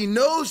crimes he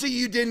knows that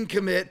you didn't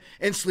commit,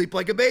 and sleep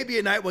like a baby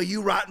at night while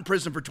you rot in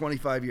prison for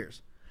 25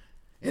 years.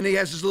 And he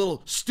has his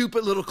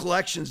stupid little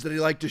collections that he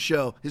likes to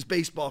show, his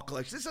baseball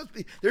collection.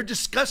 They're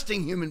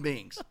disgusting human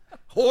beings.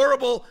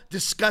 Horrible,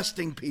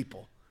 disgusting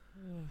people.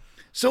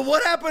 So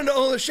what happened to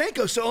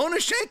Onushenko? So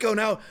Onushenko,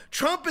 now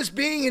Trump is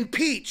being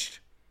impeached.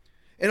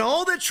 And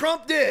all that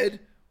Trump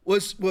did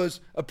was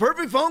a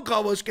perfect phone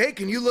call was, hey,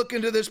 can you look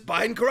into this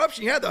Biden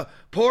corruption? Yeah, the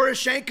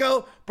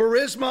Poroshenko,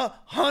 Burisma,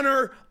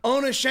 Hunter,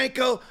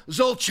 Onushenko,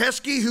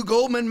 Zolchevsky, who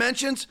Goldman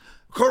mentions,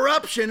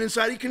 corruption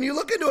inside. Can you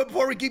look into it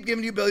before we keep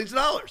giving you billions of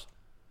dollars?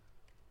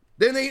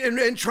 Then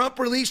and Trump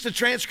released a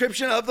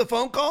transcription of the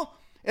phone call,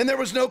 and there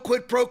was no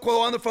quid pro quo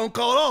on the phone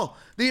call at all.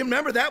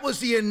 Remember, that was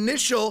the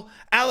initial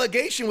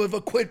allegation with a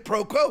quid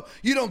pro quo.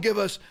 You don't give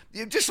us,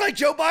 just like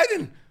Joe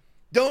Biden.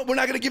 We're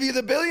not going to give you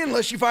the $1 billion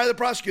unless you fire the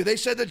prosecutor. They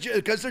said that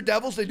because they're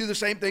devils, they do the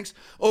same things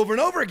over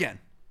and over again.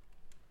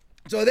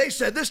 So they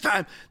said this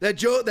time that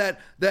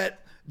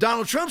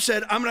Donald Trump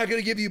said, I'm not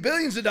going to give you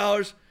billions of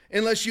dollars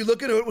unless you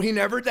look into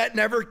it.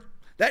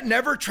 That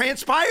never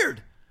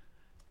transpired.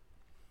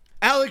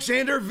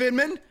 Alexander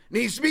Vindman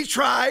needs to be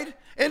tried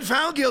and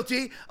found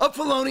guilty of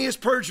felonious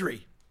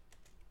perjury.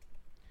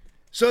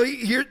 So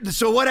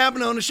what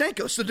happened to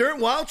Onushenko? So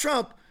while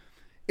Trump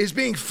is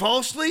being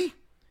falsely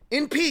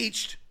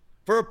impeached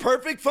for a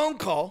perfect phone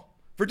call,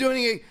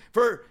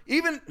 for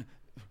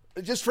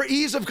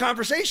ease of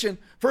conversation,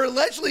 for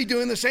allegedly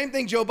doing the same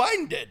thing Joe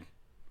Biden did.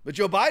 But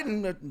Joe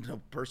Biden,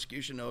 no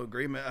persecution, no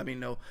agreement. I mean,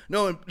 no,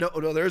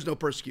 there is no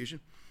persecution.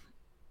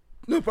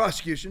 No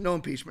prosecution, no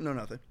impeachment, no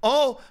nothing.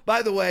 All,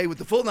 by the way, with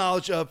the full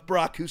knowledge of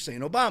Barack Hussein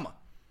Obama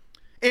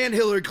and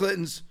Hillary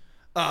Clinton's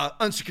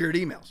unsecured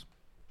emails,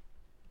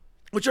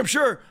 which I'm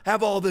sure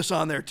have all this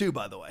on there too,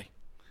 by the way.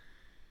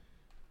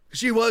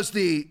 She was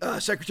the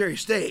Secretary of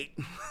State.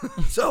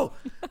 So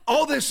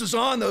all this is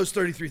on those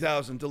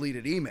 33,000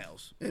 deleted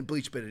emails and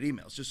bleach-bitted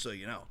emails, just so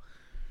you know.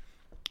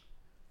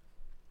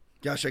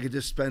 Gosh, I could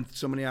just spend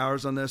so many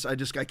hours on this. I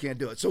can't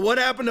do it. So what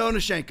happened to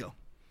Onushenko?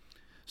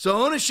 So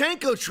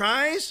Onushenko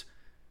tries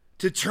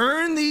to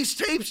turn these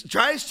tapes,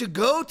 tries to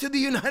go to the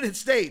United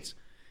States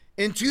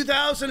in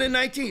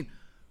 2019.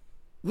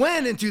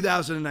 When in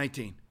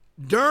 2019?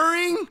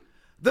 During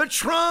the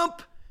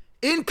Trump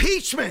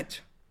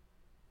impeachment.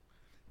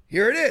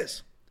 Here it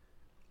is.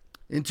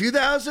 In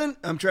 2000,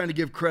 I'm trying to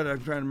give credit.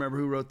 I'm trying to remember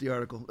who wrote the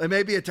article. It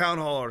may be a town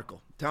hall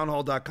article,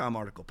 townhall.com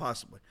article,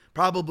 possibly.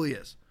 Probably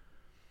is.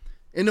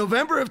 In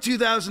November of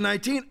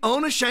 2019,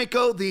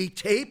 Onushenko, the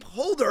tape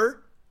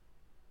holder,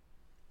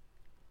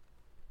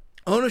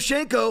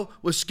 Onushenko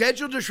was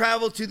scheduled to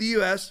travel to the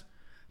U.S.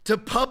 to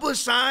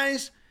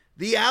publicize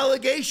the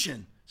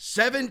allegation,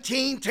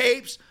 17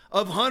 tapes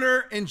of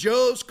Hunter and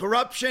Joe's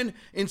corruption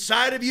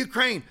inside of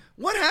Ukraine.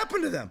 What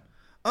happened to them?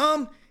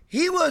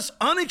 He was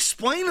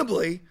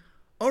unexplainably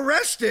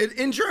arrested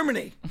in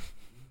Germany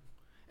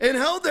and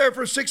held there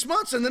for 6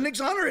 months and then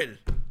exonerated.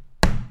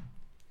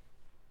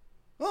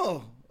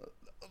 Oh,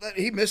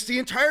 he missed the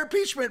entire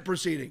impeachment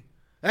proceeding.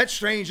 That's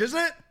strange, isn't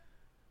it?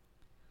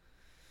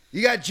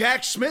 You got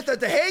Jack Smith at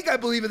The Hague, I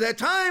believe, at that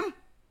time.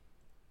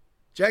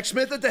 Jack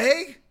Smith at The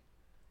Hague.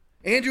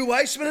 Andrew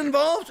Weissman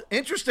involved.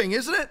 Interesting,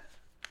 isn't it?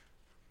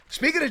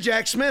 Speaking of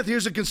Jack Smith,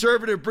 here's a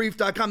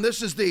conservativebrief.com.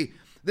 This is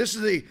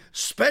the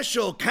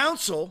special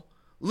counsel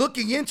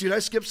looking into. Did I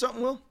skip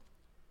something, Will?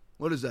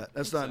 What is that?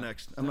 That's not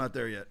next. I'm not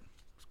there yet.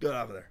 Let's go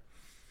over there.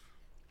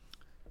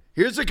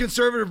 Here's the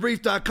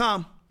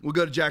conservativebrief.com. We'll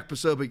go to Jack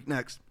Posobiec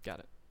next. Got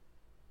it.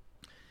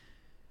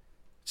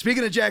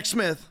 Speaking of Jack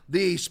Smith,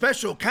 the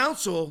special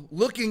counsel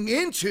looking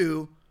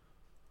into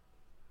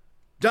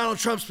Donald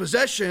Trump's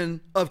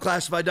possession of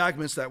classified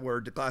documents that were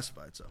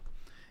declassified. So,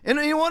 and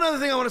one other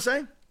thing I want to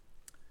say.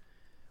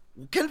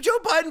 Can Joe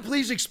Biden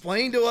please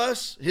explain to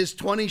us his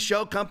 20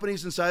 shell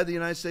companies inside the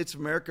United States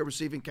of America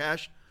receiving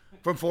cash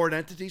from foreign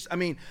entities? I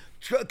mean,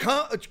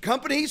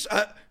 companies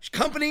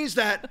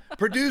that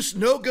produce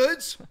no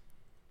goods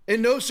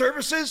and no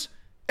services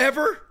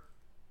ever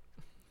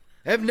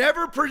have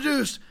never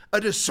produced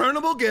a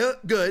discernible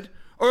good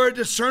or a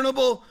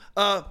discernible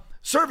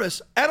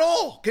service at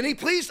all. Can he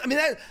please? I mean,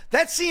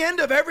 that's the end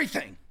of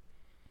everything.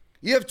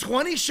 You have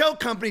 20 shell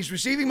companies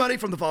receiving money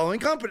from the following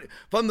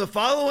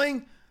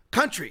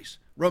countries: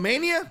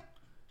 Romania,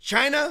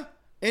 China,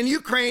 and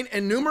Ukraine,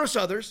 and numerous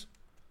others.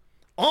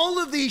 All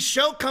of these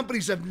shell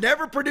companies have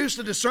never produced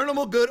a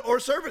discernible good or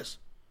service.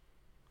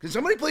 Can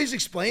somebody please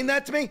explain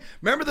that to me?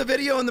 Remember the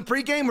video in the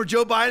pregame where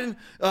Joe Biden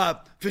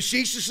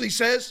facetiously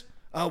says,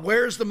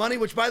 where's the money?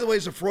 Which, by the way,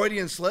 is a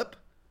Freudian slip.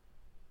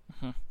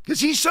 Because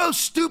he's so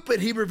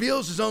stupid, he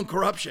reveals his own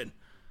corruption,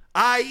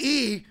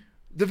 i.e.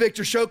 the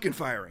Victor Shokin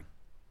firing.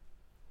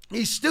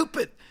 He's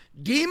stupid.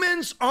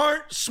 Demons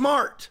aren't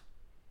smart.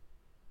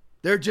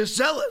 They're just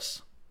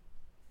zealous.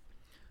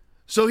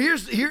 So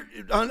here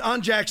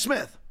on Jack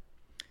Smith.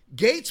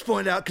 Gates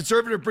pointed out,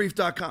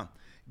 conservativebrief.com,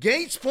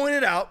 Gates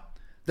pointed out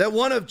that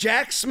one of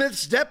Jack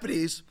Smith's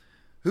deputies,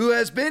 who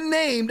has been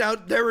named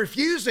out, they're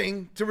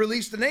refusing to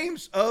release the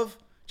names of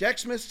Jack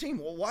Smith's team.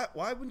 Well,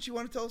 why wouldn't you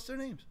want to tell us their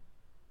names?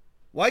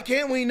 Why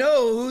can't we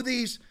know who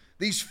these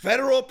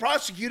federal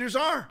prosecutors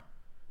are?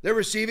 They're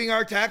receiving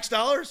our tax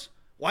dollars.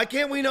 Why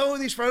can't we know who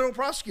these federal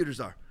prosecutors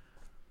are?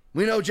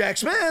 We know Jack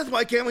Smith.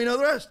 Why can't we know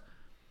the rest?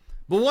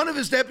 But one of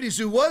his deputies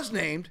who was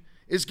named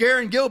is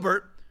Garen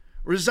Gilbert,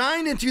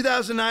 resigned in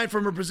 2009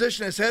 from her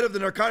position as head of the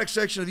narcotics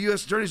section of the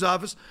U.S. Attorney's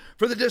Office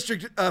for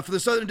the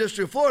Southern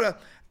District of Florida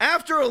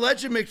after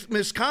alleged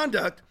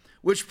misconduct,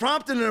 which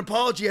prompted an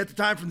apology at the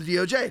time from the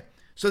DOJ.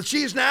 So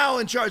she is now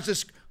in charge.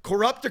 This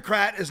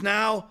corruptocrat is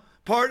now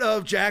part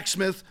of Jack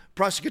Smith's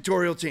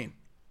prosecutorial team.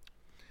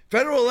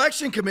 Federal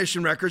Election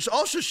Commission records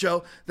also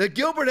show that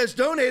Gilbert has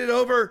donated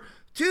over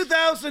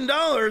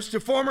 $2,000 to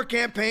former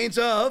campaigns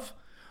of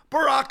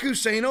Barack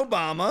Hussein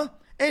Obama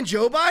and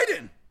Joe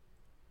Biden.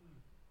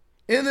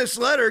 In this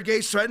letter,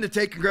 Gates threatened to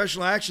take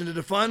congressional action to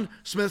defund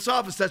Smith's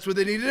office. That's what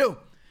they need to do.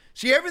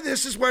 See,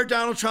 this is where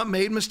Donald Trump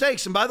made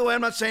mistakes. And by the way,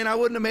 I'm not saying I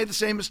wouldn't have made the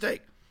same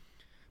mistake.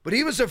 But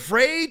he was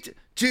afraid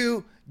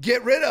to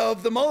get rid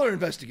of the Mueller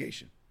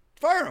investigation.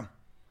 Fire him.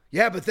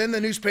 Yeah, but then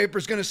the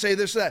newspaper's going to say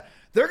this or that.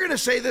 They're going to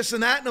say this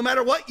and that no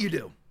matter what you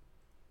do.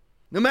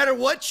 No matter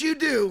what you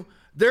do,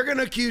 they're going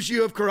to accuse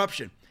you of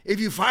corruption. If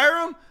you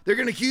fire him, they're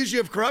going to accuse you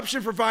of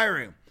corruption for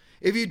firing him.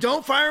 If you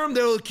don't fire him,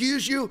 they'll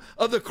accuse you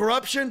of the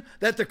corruption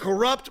that the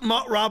corrupt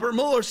Robert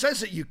Mueller says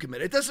that you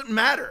commit. It doesn't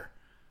matter.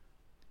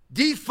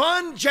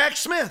 Defund Jack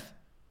Smith.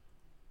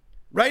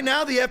 Right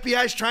now, the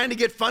FBI is trying to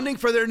get funding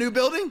for their new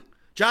building.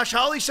 Josh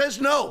Hawley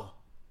says no.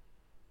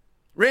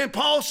 Rand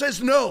Paul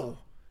says no.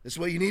 That's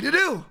what you need to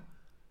do.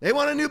 They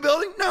want a new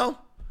building? No.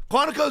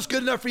 Quantico's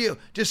good enough for you.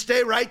 Just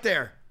stay right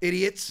there,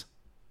 idiots.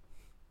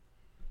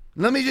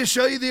 Let me just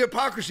show you the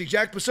hypocrisy.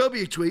 Jack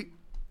Posobiec tweet.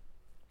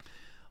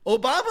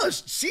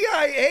 Obama's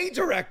CIA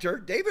director,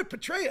 David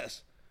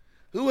Petraeus,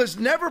 who was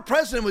never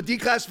president with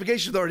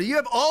declassification authority. You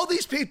have all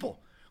these people.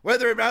 I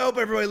hope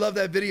everybody loved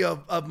that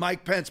video of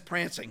Mike Pence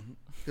prancing,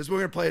 because we're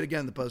going to play it again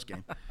in the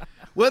postgame.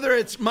 Whether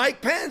it's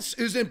Mike Pence,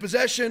 who's in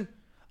possession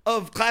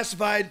of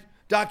classified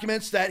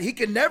documents that he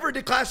can never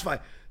declassify.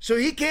 So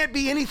he can't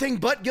be anything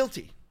but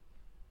guilty.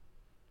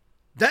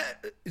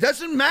 That it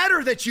doesn't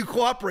matter that you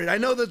cooperate. I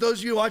know that those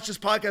of you who watch this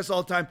podcast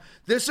all the time,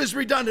 this is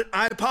redundant.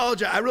 I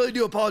apologize. I really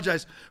do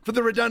apologize for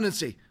the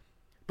redundancy.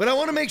 But I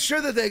want to make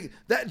sure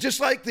that just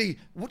like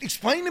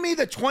explain to me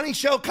the 20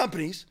 shell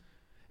companies,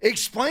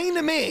 explain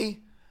to me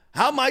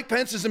how Mike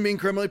Pence isn't being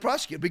criminally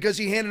prosecuted because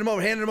he handed him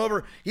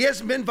over. He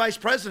hasn't been vice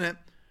president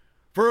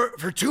for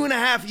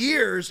 2.5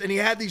 years, and he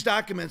had these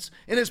documents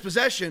in his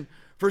possession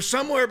for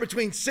somewhere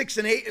between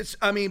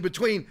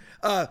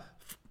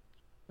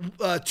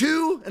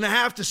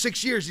 2.5 to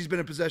 6 years he's been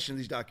in possession of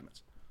these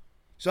documents.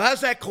 So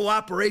how's that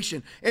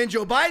cooperation? And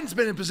Joe Biden's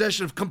been in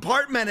possession of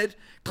compartmented,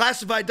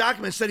 classified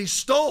documents that he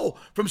stole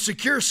from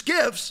secure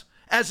SCIFs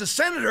as a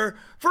senator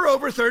for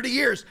over 30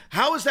 years.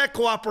 How is that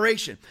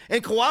cooperation?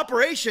 And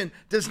cooperation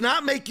does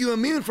not make you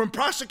immune from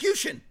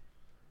prosecution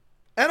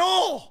at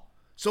all.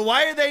 So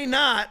why are they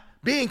not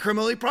being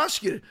criminally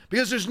prosecuted?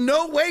 Because there's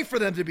no way for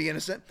them to be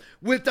innocent.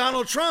 With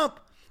Donald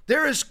Trump,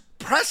 there is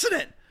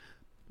precedent.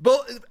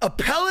 Both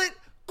appellate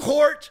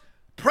court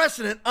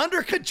precedent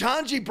under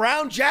Ketanji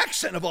Brown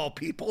Jackson, of all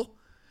people,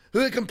 who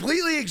had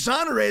completely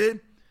exonerated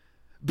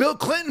Bill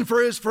Clinton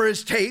for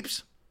his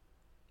tapes.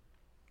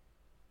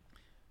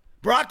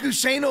 Barack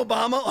Hussein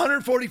Obama,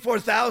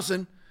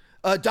 144,000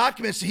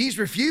 documents he's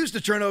refused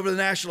to turn over to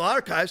the National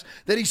Archives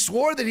that he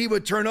swore that he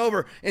would turn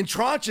over in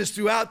tranches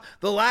throughout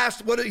the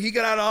last, he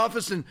got out of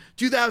office in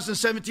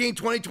 2017,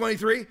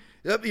 2023.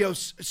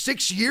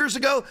 6 years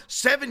ago,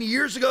 7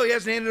 years ago, he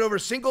hasn't handed over a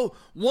single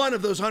one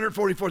of those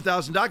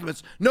 144,000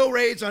 documents. No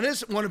raids on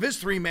one of his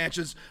 3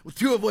 mansions,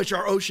 2 of which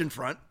are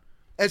oceanfront,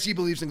 as he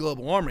believes in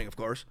global warming, of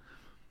course.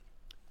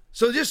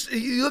 So just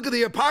you look at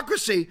the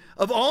hypocrisy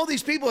of all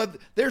these people.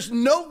 There's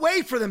no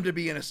way for them to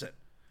be innocent.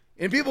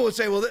 And people would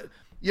say, well,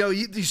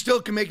 you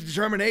still can make a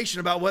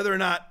determination about whether or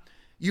not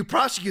you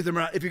prosecute them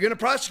or not. If you're going to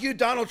prosecute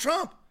Donald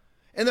Trump,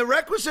 and the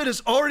requisite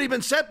has already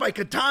been set by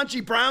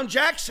Ketanji Brown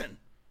Jackson,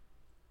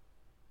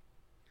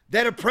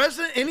 that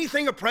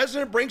anything a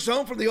president brings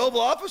home from the Oval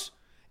Office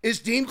is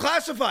deemed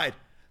classified.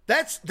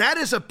 That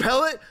is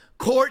appellate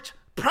court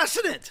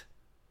precedent.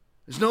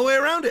 There's no way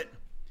around it.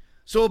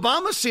 So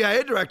Obama's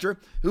CIA director,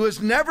 who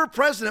was never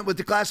president with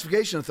the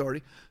Classification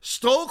Authority,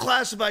 stole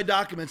classified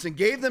documents and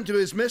gave them to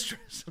his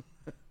mistress.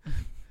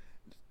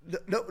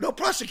 No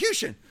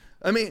prosecution.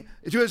 I mean,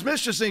 to his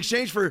mistress in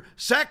exchange for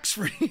sex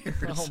for years.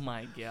 Oh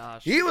my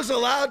gosh. He was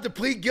allowed to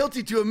plead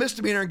guilty to a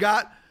misdemeanor and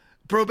got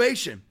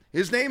probation.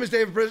 His name is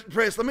David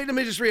Petraeus. Let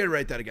me just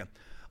reiterate that again.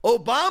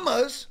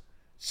 Obama's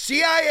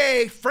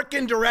CIA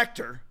frickin'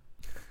 director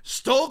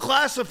stole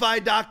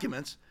classified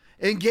documents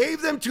and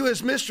gave them to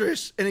his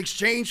mistress in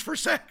exchange for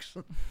sex.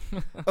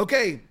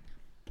 Okay,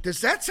 does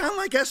that sound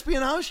like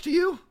espionage to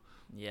you?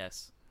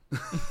 Yes.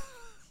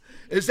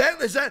 Is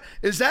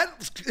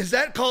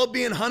that called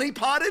being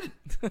honeypotted?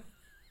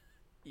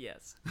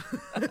 Yes.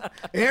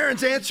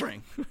 Aaron's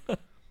answering.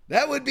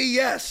 That would be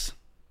yes.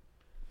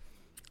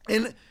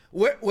 And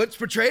what's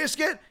Petraeus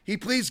get? He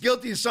pleads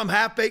guilty to some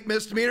half-baked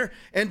misdemeanor.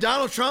 And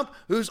Donald Trump,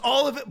 who's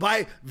all of it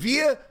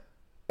via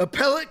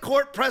appellate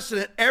court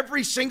precedent,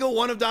 every single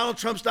one of Donald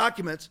Trump's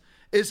documents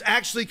is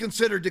actually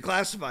considered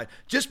declassified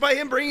just by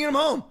him bringing them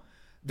home.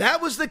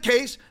 That was the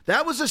case.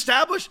 That was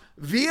established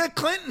via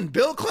Clinton,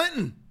 Bill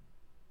Clinton,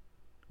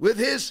 with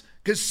his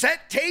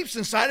cassette tapes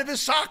inside of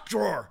his sock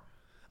drawer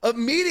of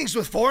meetings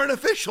with foreign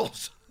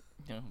officials.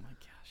 Oh my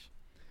gosh.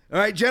 All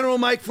right, General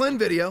Mike Flynn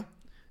video.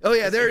 Oh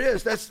yeah, there it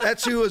is.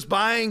 That's who was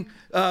buying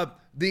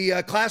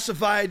the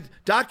classified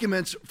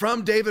documents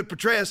from David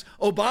Petraeus,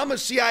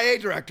 Obama's CIA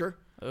director.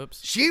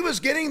 Oops. She was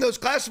getting those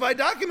classified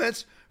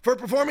documents for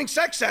performing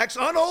sex acts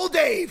on old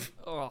Dave.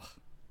 Oh.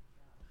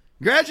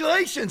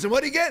 Congratulations. And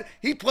what did he get?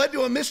 He pled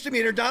to a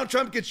misdemeanor. Donald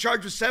Trump gets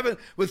charged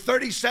with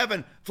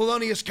 37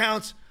 felonious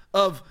counts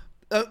of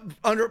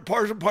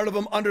part of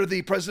them under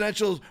the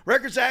Presidential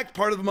Records Act,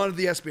 part of them under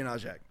the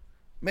Espionage Act.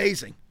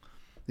 Amazing.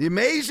 The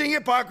amazing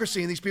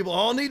hypocrisy, and these people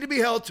all need to be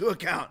held to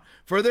account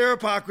for their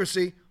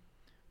hypocrisy.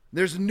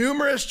 There's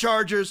numerous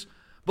charges,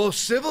 both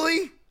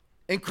civilly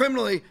and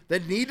criminally,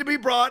 that need to be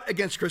brought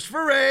against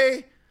Christopher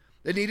Wray,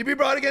 that need to be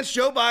brought against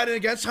Joe Biden,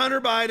 against Hunter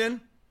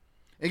Biden,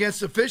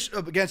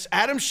 against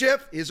Adam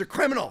Schiff. He's a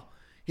criminal.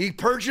 He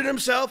perjured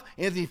himself.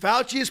 Anthony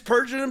Fauci has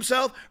perjured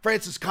himself.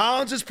 Francis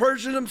Collins has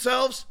perjured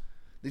themselves.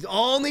 These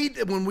all need,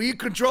 when we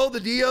control the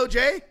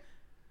DOJ,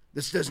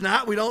 this does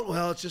not,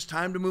 it's just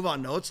time to move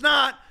on. No, it's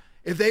not.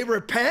 If they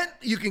repent,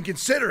 you can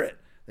consider it.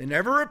 They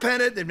never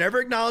repented. They've never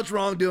acknowledged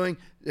wrongdoing.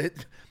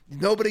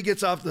 Nobody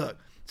gets off the hook.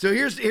 So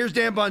here's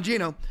Dan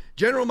Bongino,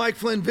 General Mike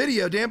Flynn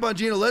video. Dan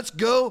Bongino, let's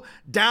go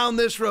down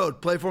this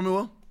road. Play for me,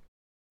 Will.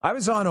 I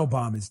was on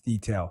Obama's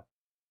detail.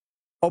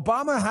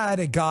 Obama had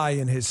a guy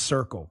in his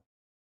circle,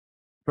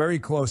 very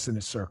close in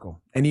his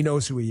circle, and he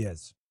knows who he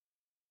is.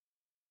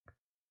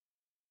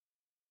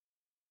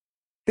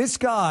 This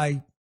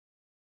guy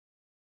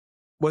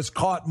was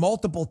caught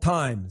multiple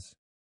times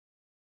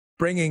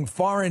bringing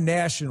foreign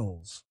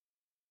nationals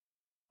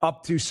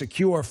up to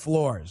secure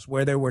floors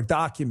where there were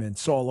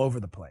documents all over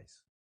the place.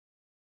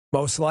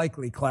 most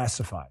likely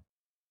classified.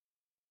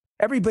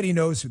 Everybody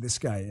knows who this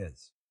guy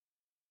is.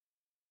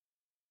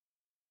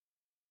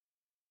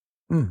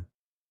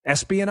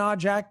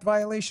 Espionage Act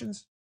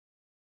violations?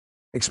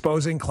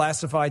 Exposing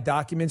classified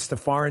documents to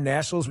foreign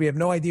nationals? We have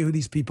no idea who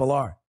these people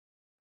are.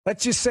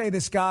 Let's just say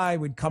this guy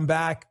would come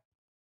back,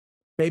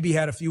 maybe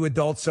had a few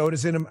adult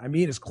sodas in him. I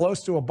mean, as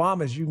close to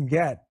Obama as you can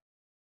get.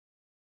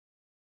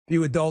 A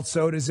few adult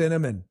sodas in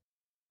him and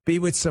be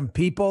with some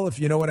people, if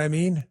you know what I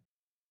mean,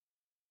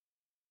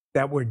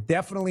 that were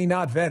definitely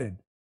not vetted.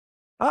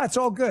 It's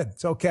all good.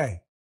 It's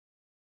okay.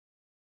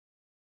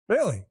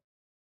 Really?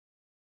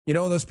 You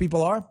know who those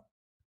people are?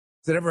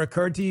 Has it ever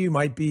occurred to you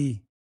might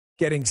be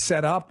getting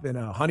set up in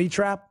a honey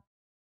trap?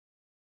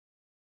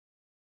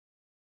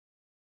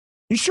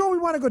 You sure we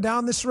want to go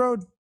down this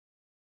road?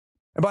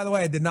 And by the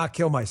way, I did not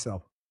kill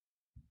myself.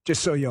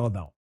 Just so you all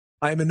know.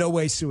 I am in no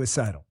way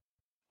suicidal.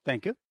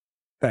 Thank you.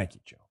 Thank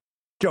you, Joe.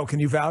 Joe, can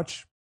you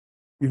vouch?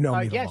 You've known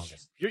me the yes,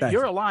 longest.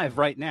 You're alive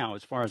right now,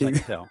 as far as I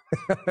can tell.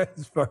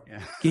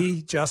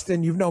 Guy,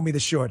 Justin, you've known me the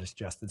shortest,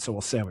 Justin, so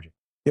we'll sandwich it.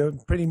 You're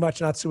pretty much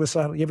not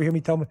suicidal. You ever hear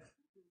me tell me?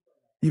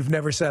 You've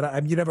never said,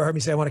 you never heard me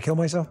say I want to kill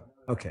myself?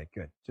 Okay,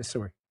 good. Just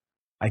so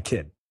I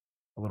kid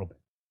a little bit.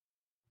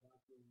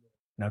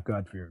 Not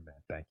God for your man.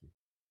 Thank you.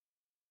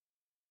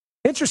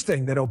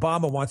 Interesting that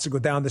Obama wants to go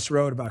down this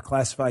road about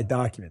classified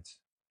documents.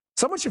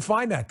 Someone should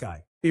find that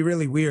guy. Be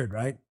really weird,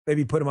 right?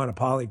 Maybe put him on a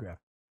polygraph.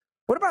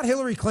 What about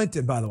Hillary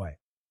Clinton, by the way,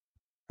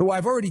 who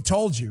I've already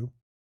told you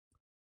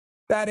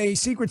that a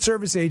Secret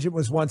Service agent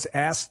was once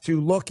asked to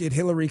look at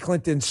Hillary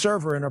Clinton's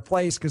server in her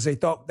place because they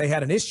thought they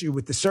had an issue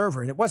with the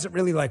server. And it wasn't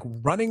really like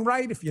running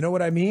right, if you know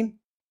what I mean.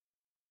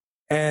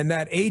 And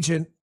that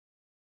agent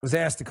was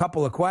asked a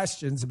couple of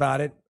questions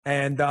about it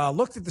and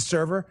looked at the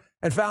server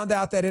and found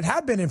out that it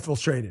had been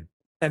infiltrated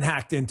and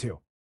hacked into.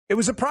 It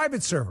was a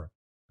private server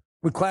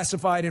with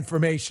classified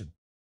information.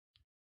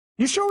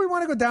 You sure we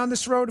want to go down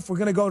this road if we're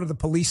going to go to the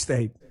police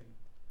state?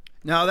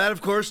 Now that,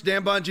 of course,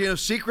 Dan Bongino,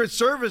 Secret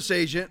Service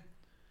agent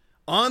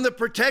on the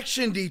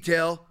protection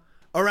detail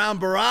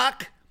around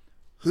Barack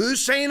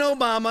Hussein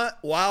Obama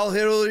while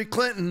Hillary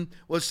Clinton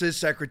was his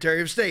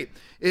Secretary of State.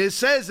 It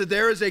says that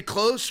there is a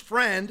close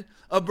friend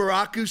of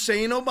Barack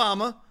Hussein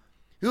Obama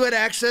who had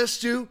access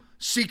to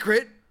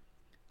secret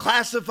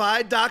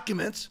classified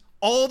documents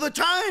all the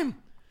time,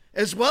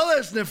 as well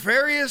as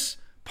nefarious,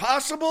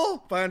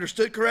 possible, if I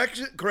understood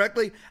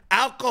correctly,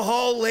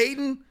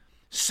 alcohol-laden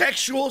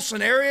sexual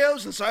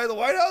scenarios inside of the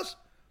White House.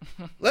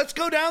 Let's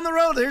go down the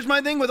road. Here's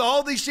my thing with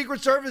all these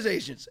Secret Service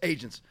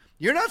agents.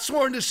 You're not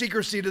sworn to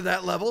secrecy to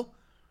that level.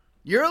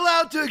 You're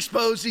allowed to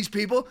expose these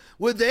people.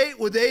 Would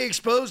they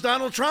expose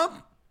Donald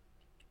Trump?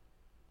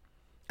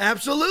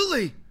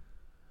 Absolutely.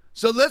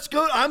 So let's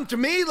go. To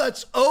me,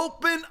 let's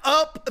open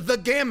up the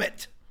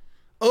gamut.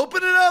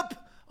 Open it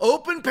up.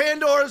 Open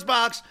Pandora's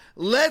box.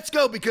 Let's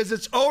go, because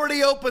it's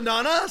already opened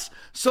on us.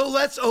 So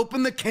let's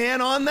open the can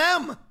on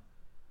them.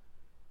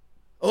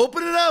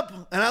 Open it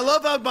up. And I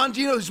love how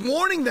Bongino is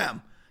warning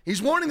them.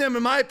 He's warning them,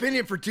 in my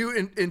opinion,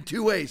 in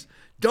two ways.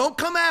 Don't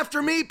come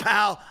after me,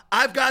 pal.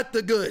 I've got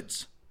the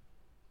goods.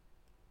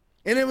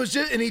 And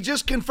he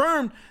just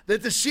confirmed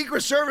that the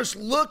Secret Service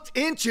looked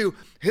into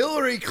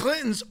Hillary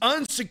Clinton's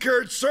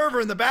unsecured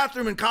server in the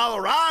bathroom in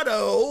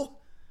Colorado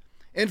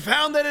and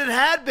found that it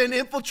had been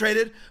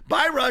infiltrated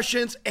by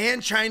Russians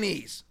and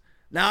Chinese.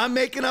 Now, I'm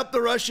making up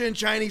the Russian and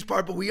Chinese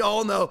part, but we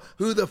all know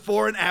who the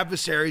foreign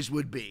adversaries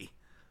would be.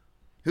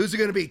 Who's it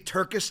going to be?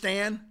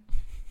 Turkestan?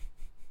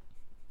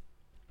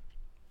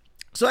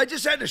 So I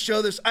just had to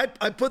show this. I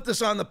put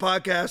this on the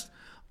podcast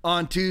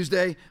on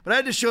Tuesday, but I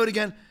had to show it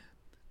again.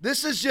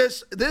 This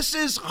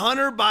is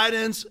Hunter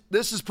Biden's.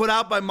 This is put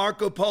out by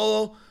Marco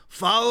Polo.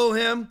 Follow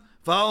him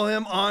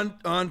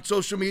on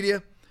social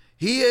media.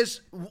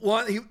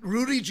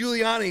 Rudy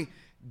Giuliani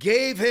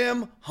gave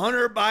him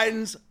Hunter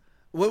Biden's,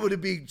 what would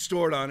it be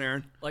stored on,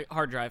 Aaron? Like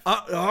hard drive.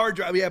 A hard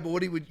drive, yeah,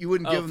 but you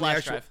wouldn't give him the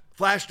actual drive.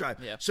 Flash drive.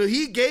 Yeah. So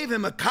he gave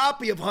him a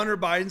copy of Hunter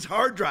Biden's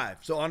hard drive,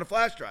 so on a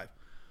flash drive,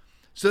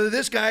 so that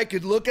this guy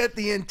could look at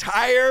the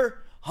entire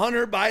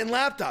Hunter Biden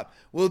laptop.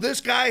 Well,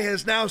 this guy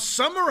has now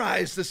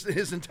summarized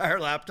his entire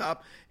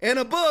laptop in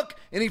a book,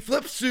 and he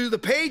flips through the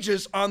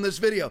pages on this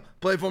video.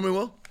 Play for me,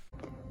 Will.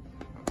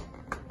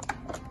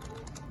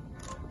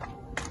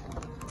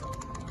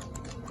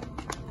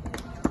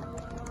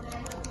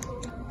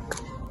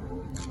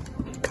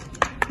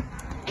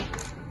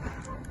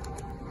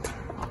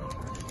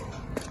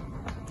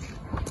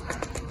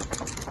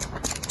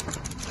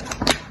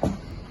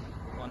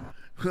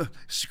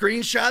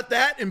 Screenshot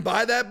that and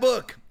buy that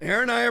book.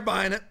 Aaron and I are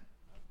buying it.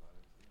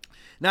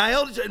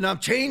 Now, I'm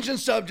changing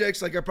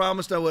subjects like I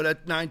promised I would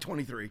at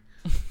 9:23.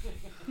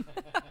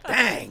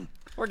 Dang.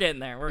 We're getting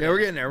there. We're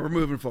getting there. We're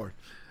moving forward.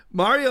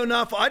 Mario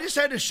Naffel, I just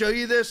had to show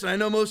you this, and I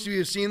know most of you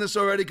have seen this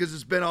already because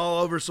it's been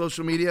all over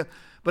social media,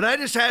 but I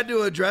just had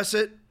to address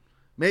it,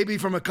 maybe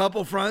from a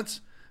couple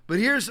fronts. But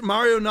here's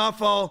Mario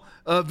Naffel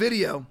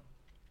video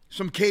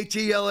from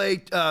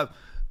KTLA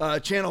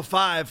Channel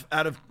 5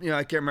 out of,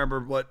 I can't remember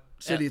what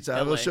city it's out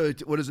of. I'll show you.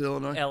 What is it,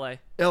 Illinois? LA.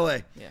 LA.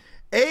 Yeah.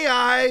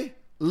 AI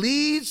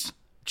leads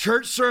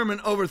church sermon.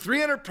 Over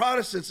 300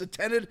 Protestants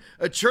attended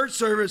a church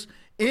service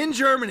in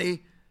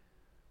Germany.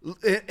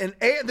 And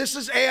this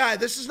is AI.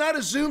 This is not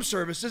a Zoom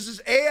service. This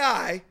is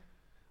AI,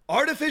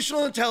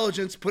 artificial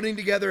intelligence, putting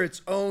together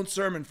its own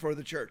sermon for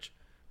the church.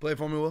 Play it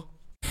for me, Will.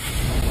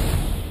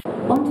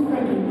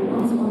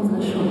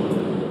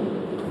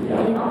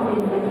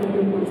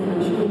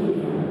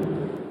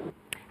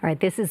 All right,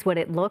 this is what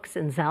it looks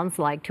and sounds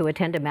like to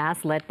attend a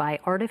mass led by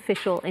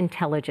artificial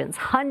intelligence.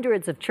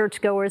 Hundreds of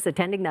churchgoers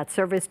attending that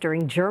service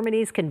during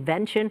Germany's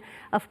Convention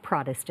of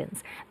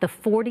Protestants. The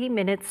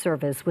 40-minute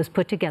service was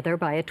put together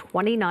by a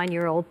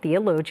 29-year-old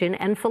theologian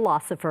and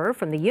philosopher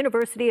from the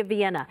University of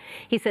Vienna.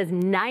 He says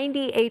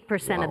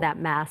 98% of that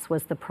mass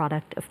was the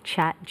product of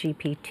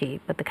ChatGPT,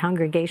 but the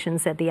congregation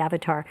said the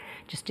avatar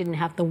just didn't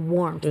have the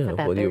warmth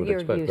that you're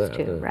used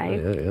to, right?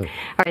 All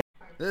right.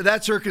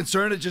 That's her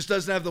concern. It just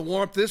doesn't have the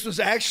warmth. This was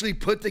actually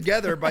put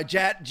together by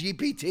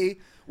ChatGPT,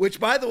 which,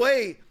 by the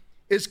way,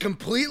 is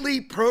completely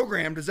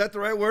programmed. Is that the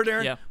right word,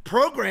 Aaron? Yeah.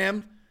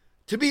 Programmed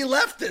to be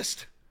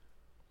leftist.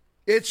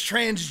 It's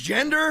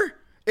transgender.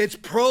 It's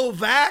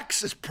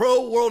pro-vax. It's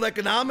pro-World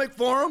Economic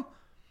Forum.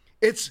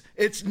 It's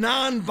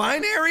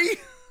non-binary.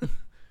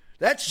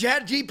 That's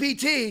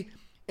ChatGPT.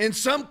 And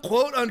some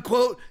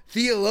quote-unquote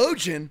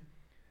theologian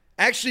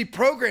actually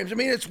programs. I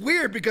mean, it's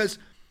weird because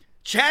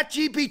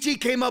ChatGPT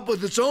came up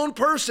with its own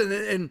person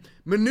and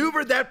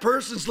maneuvered that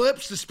person's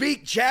lips to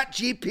speak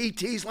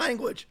ChatGPT's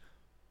language.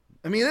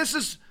 I mean, this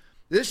is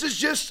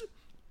just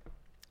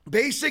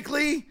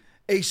basically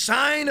a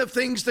sign of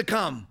things to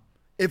come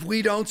if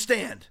we don't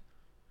stand.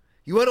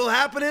 What will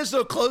happen is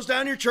they'll close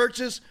down your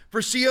churches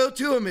for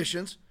CO2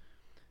 emissions,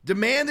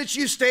 demand that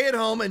you stay at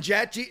home, and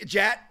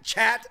ChatGPT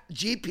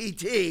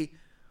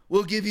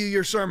will give you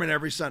your sermon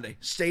every Sunday.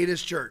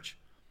 Status church.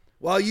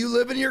 While you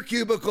live in your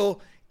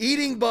cubicle,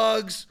 eating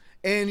bugs,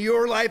 and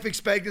your life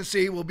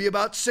expectancy will be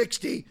about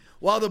 60,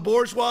 while the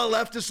bourgeois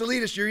leftist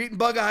elitists, you're eating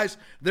bug eyes,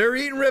 they're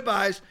eating rib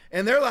eyes,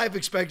 and their life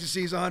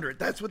expectancy is 100.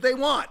 That's what they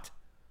want.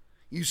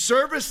 You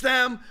service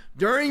them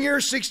during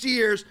your 60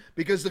 years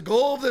because the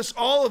goal of this,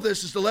 all of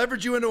this, is to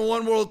leverage you into a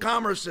one world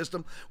commerce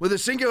system with a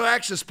singular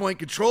access point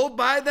controlled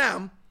by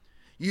them.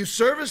 You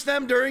service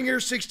them during your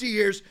 60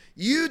 years.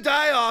 You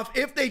die off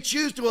if they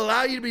choose to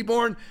allow you to be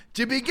born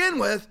to begin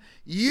with.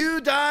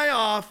 You die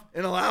off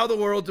and allow the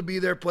world to be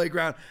their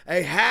playground.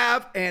 A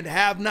have and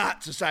have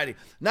not society.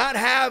 Not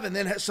have and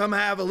then some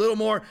have a little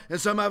more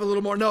and some have a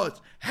little more. No, it's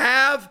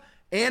have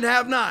and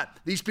have not.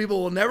 These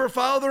people will never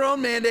follow their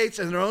own mandates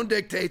and their own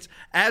dictates,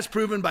 as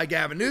proven by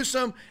Gavin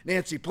Newsom,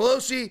 Nancy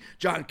Pelosi,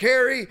 John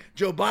Kerry,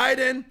 Joe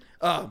Biden,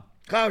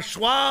 Klaus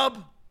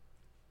Schwab,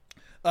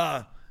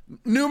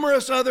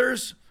 numerous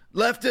others,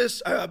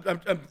 leftists,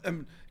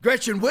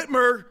 Gretchen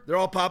Whitmer. They're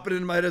all popping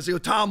into my head as they go.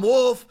 Tom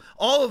Wolfe,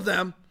 all of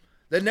them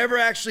that never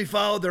actually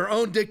followed their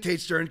own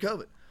dictates during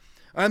COVID.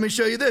 Let me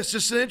show you this.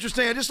 Just an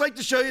interesting, I just like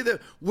to show you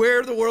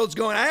where the world's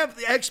going. I have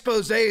the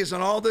exposés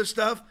on all this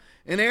stuff,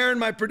 and Aaron,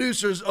 my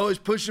producer, is always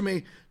pushing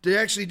me to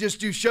actually just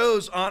do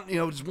shows on,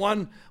 just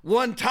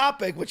one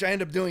topic, which I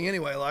end up doing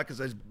anyway a lot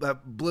because I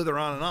blither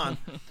on and on.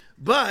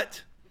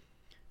 But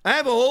I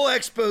have a whole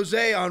expose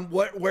on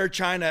where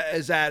China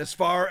is at as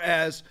far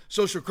as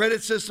social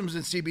credit systems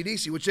and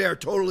CBDC, which they are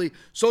totally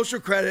social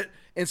credit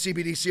and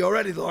CBDC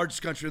already, the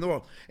largest country in the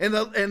world.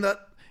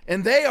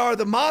 And they are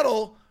the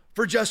model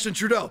for Justin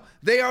Trudeau.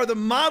 They are the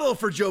model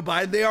for Joe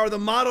Biden. They are the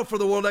model for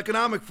the World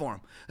Economic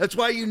Forum. That's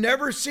why you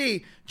never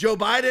see Joe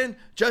Biden,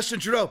 Justin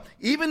Trudeau,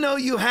 even though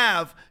you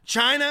have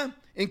China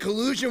in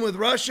collusion with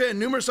Russia and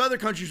numerous other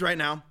countries right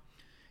now.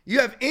 You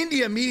have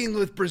India meeting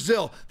with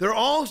Brazil. They're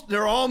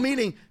all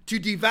meeting to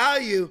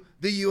devalue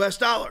the U.S.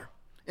 dollar.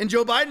 And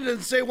Joe Biden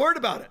doesn't say a word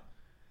about it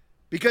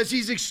because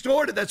he's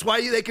extorted. That's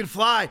why they can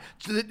fly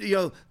to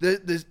the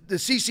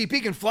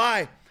CCP can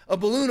fly a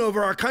balloon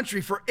over our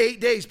country for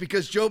 8 days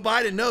because Joe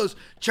Biden knows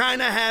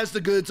China has the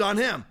goods on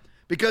him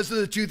because of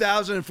the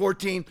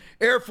 2014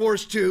 Air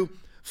Force 2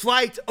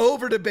 flight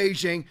over to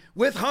Beijing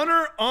with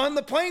Hunter on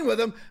the plane with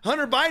him.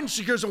 Hunter Biden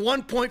secures a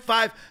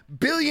 $1.5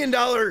 billion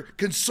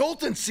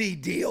consultancy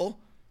deal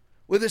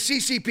with a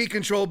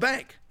CCP-controlled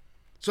bank.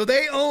 So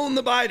they own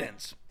the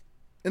Bidens,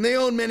 and they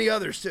own many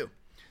others too.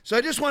 So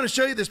I just want to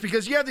show you this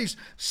because you have these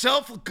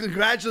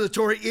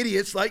self-congratulatory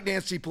idiots like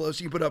Nancy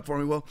Pelosi. You put up for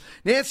me, Will.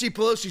 Nancy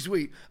Pelosi's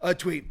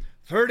tweet.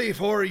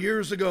 34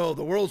 years ago,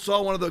 the world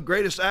saw one of the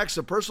greatest acts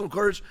of personal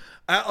courage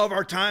of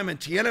our time in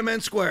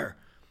Tiananmen Square.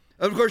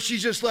 Of course,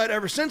 she's just let,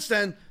 ever since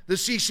then, the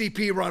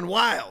CCP run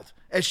wild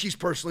as she's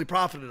personally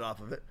profited off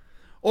of it.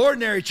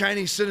 Ordinary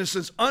Chinese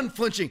citizens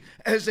unflinching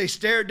as they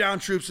stared down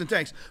troops and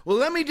tanks. Well,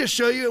 let me just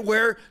show you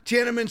where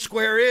Tiananmen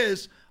Square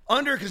is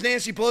because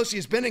Nancy Pelosi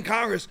has been in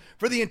Congress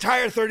for the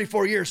entire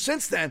 34 years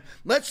since then.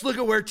 Let's look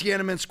at where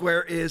Tiananmen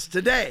Square is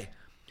today.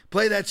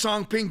 Play that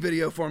Song Ping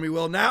video for me,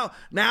 Will. Now,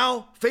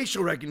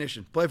 facial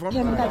recognition. Play for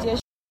me. 大街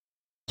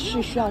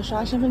是需要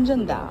刷身份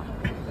证的，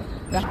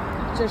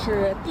这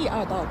是第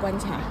二道关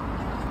卡，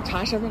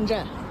查身份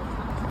证。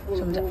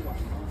身份证。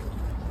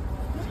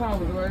差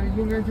不多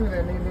应该就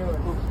在那个。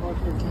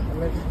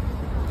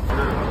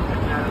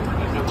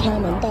天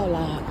安门到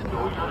了。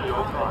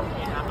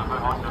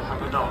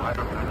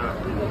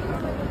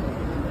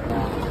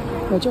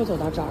我就走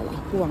到这儿了，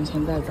不往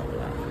前再走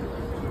了，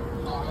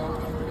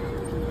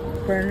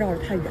不然绕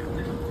着太远了。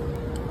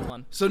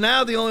 So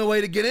now the only way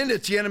to get into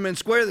Tiananmen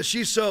Square that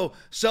she's so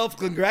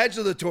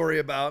self-congratulatory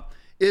about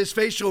is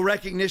facial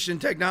recognition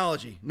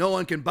technology. No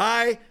one can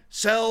buy,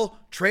 sell,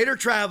 trade, or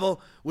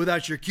travel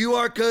without your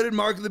QR-coded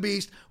mark of the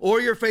beast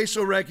or your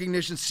facial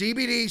recognition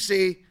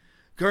CBDC,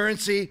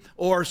 currency,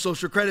 or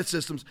social credit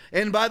systems.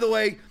 And by the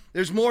way,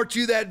 there's more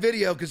to that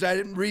video because I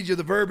didn't read you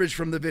the verbiage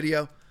from the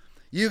video.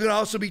 You can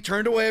also be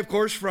turned away, of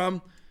course,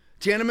 from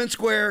Tiananmen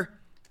Square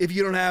if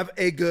you don't have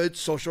a good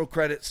social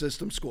credit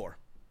system score.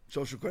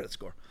 Social credit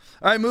score.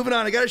 All right, moving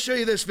on. I got to show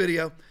you this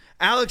video.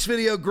 Alex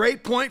video,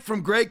 great point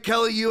from Greg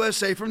Kelly,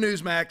 USA from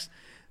Newsmax.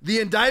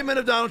 The indictment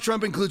of Donald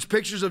Trump includes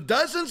pictures of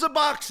dozens of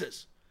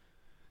boxes.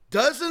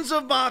 Dozens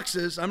of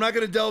boxes. I'm not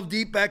going to delve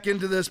deep back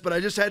into this, but I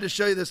just had to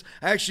show you this.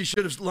 I actually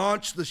should have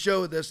launched the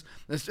show with this.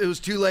 It was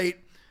too late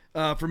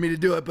for me to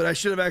do it, but I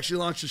should have actually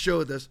launched the show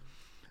with this.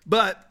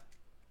 But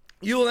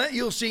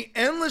you'll see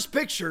endless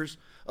pictures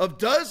of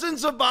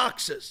dozens of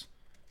boxes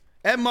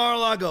at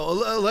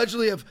Mar-a-Lago,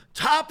 allegedly of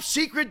top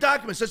secret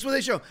documents. That's what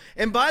they show.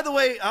 And by the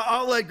way,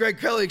 I'll let Greg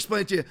Kelly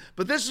explain to you,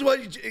 but this is what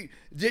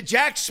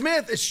Jack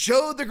Smith has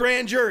showed the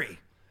grand jury.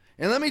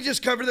 And let me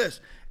just cover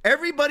this.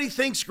 Everybody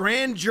thinks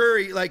grand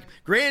jury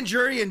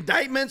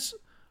indictments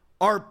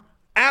are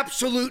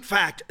absolute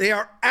fact. They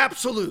are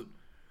absolute.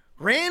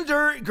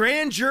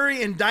 Grand jury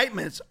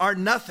indictments are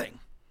nothing.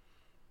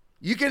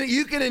 You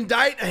can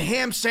indict a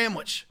ham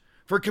sandwich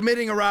for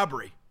committing a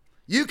robbery.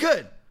 You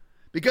could.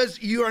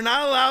 Because you are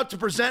not allowed to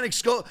present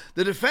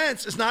the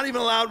defense is not even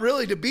allowed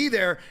really to be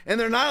there, and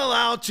they're not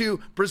allowed to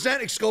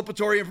present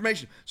exculpatory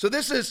information. So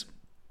this is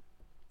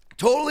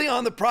totally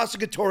on the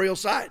prosecutorial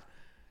side.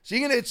 So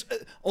it's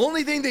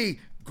only thing the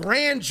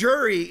grand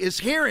jury is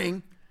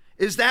hearing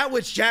is that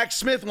which Jack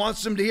Smith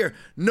wants them to hear.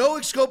 No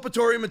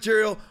exculpatory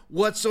material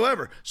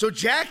whatsoever. So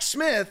Jack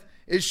Smith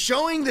is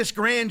showing this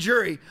grand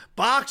jury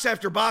box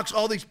after box,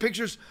 all these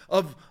pictures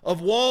of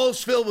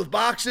walls filled with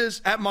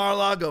boxes at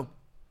Mar-a-Lago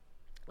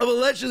of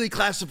allegedly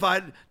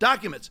classified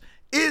documents.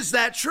 Is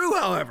that true,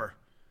 however?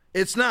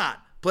 It's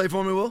not. Play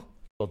for me, Will.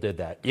 Did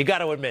that. You got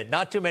to admit,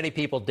 not too many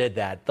people did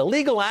that. The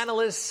legal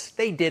analysts,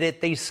 they did it.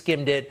 They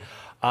skimmed it.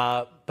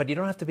 But you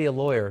don't have to be a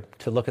lawyer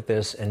to look at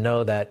this and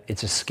know that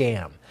it's a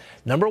scam.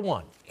 Number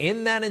one,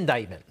 in that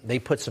indictment, they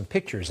put some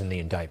pictures in the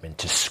indictment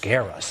to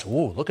scare us.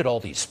 Ooh, look at all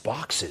these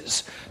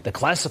boxes. The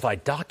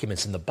classified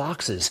documents in the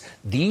boxes.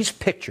 These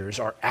pictures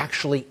are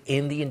actually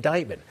in the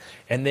indictment.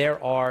 And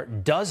there are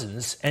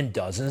dozens and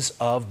dozens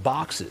of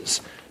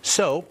boxes.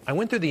 So I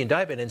went through the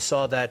indictment and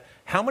saw that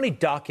how many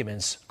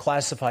documents,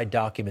 classified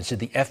documents, did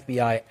the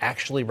FBI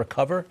actually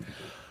recover?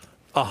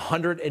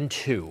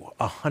 102.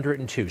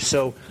 102.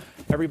 So,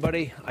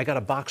 everybody, I got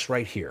a box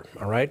right here,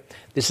 all right?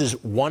 This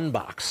is one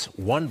box.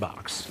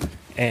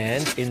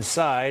 And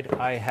inside,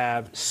 I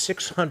have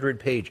 600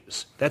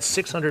 pages. That's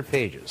 600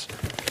 pages.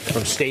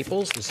 From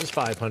Staples, this is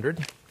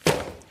 500.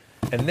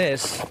 And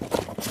this,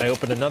 I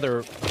opened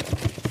another,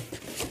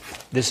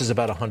 this is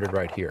about 100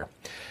 right here.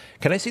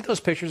 Can I see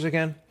those pictures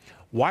again?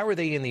 Why were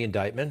they in the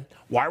indictment?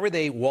 Why were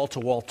they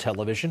wall-to-wall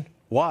television?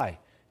 Why?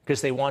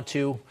 Because they want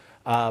to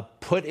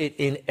put it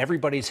in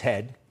everybody's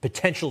head,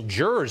 potential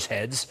jurors'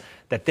 heads,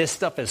 that this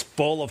stuff is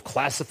full of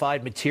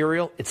classified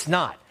material. It's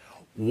not.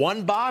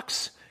 One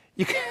box,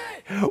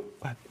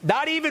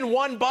 not even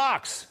one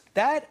box.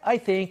 That, I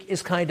think,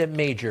 is kind of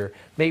major.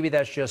 Maybe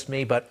that's just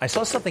me, but I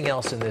saw something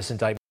else in this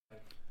indictment.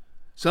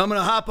 So I'm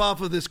going to hop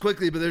off of this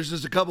quickly, but there's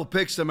just a couple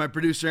pics that my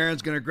producer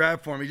Aaron's going to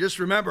grab for me. Just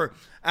remember,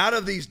 out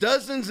of these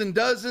dozens and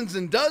dozens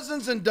and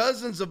dozens and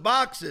dozens of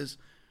boxes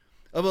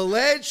of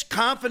alleged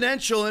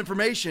confidential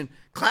information,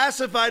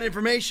 classified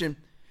information.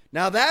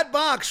 Now that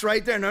box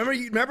right there,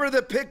 remember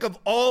the pic of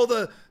all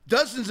the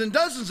dozens and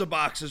dozens of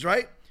boxes,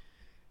 right?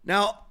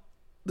 Now,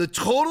 the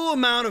total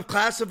amount of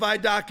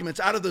classified documents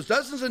out of those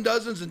dozens and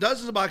dozens and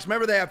dozens of boxes,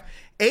 remember they have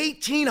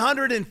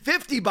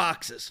 1,850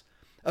 boxes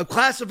of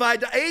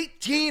classified,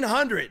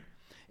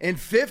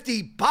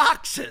 1,850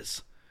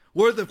 boxes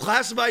worth of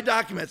classified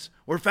documents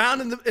were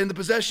found in the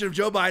possession of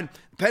Joe Biden,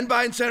 Penn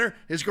Biden Center,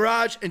 his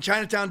garage in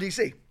Chinatown,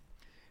 D.C.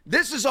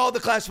 This is all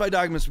the classified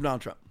documents from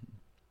Donald Trump.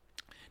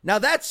 Now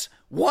that's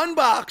one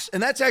box,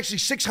 and that's actually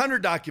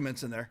 600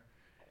 documents in there.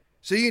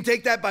 So you can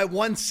take that by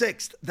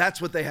 1/6.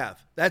 That's what they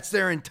have. That's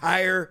their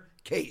entire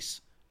case.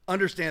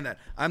 Understand that.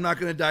 I'm not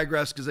going to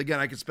digress because, again,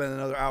 I could spend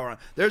another hour on it.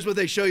 There's what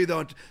they show you,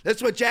 though.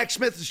 That's what Jack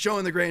Smith is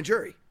showing the grand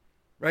jury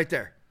right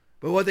there.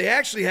 But what they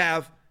actually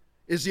have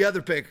is the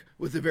other pic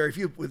with the very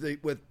few, with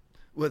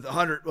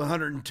 100,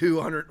 102,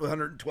 100,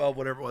 112,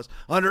 whatever it was,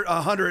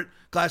 100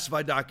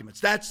 classified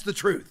documents. That's the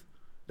truth.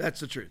 That's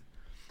the truth.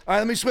 All right,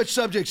 let me switch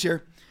subjects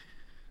here.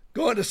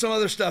 Go into some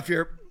other stuff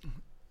here.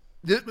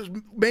 This was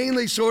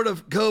mainly sort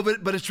of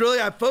COVID, but it's really,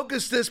 I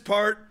focused this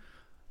part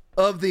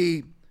of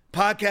the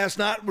podcast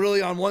not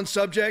really on one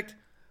subject,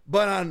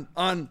 but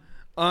on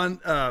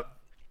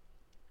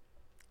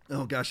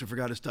Oh gosh, I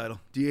forgot his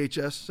title.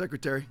 DHS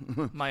secretary.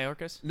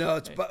 Mayorkas? No,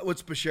 it's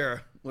what's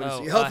Bashara? What is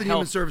Oh, he? Health and Human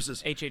Health.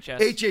 Services. HHS.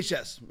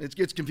 HHS. It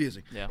gets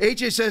confusing. Yeah.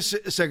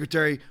 HHS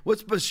secretary.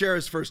 What's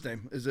Bashara's first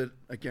name? Is it?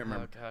 I can't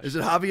remember. gosh. Is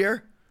it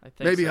Javier? I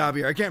think Maybe so.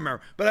 Javier. I can't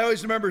remember. But I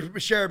always remember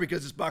Bashara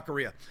because it's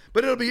Baccaria.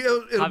 But it'll be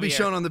Javier.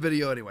 shown on the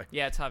video anyway.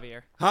 Yeah, it's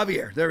Javier.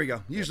 Javier. There we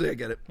go. Usually I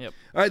get it. Yep.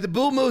 All right. The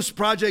Bull Moose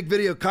Project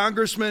video.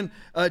 Congressman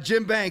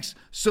Jim Banks.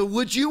 So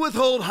would you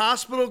withhold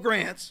hospital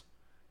grants?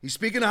 He's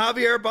speaking to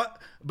Javier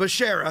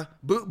Bashara,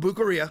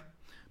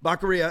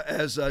 Baccaria,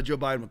 as Joe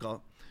Biden would call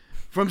it,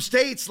 from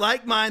states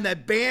like mine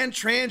that ban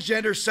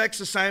transgender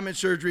sex assignment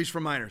surgeries for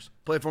minors.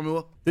 Play it for me,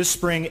 Will. This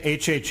spring,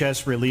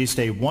 HHS released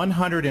a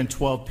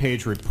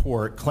 112-page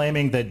report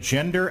claiming that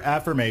gender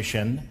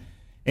affirmation,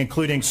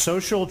 including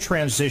social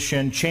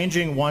transition,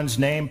 changing one's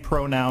name,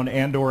 pronoun,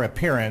 and/or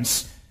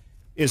appearance,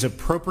 is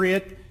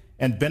appropriate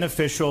and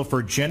beneficial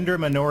for gender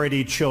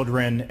minority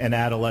children and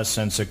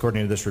adolescents,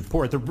 according to this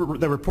report. The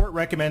report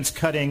recommends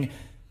cutting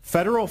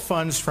federal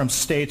funds from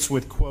states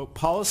with, quote,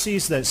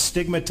 policies that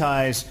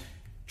stigmatize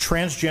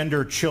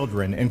transgender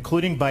children,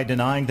 including by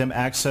denying them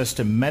access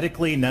to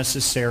medically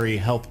necessary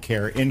health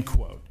care, end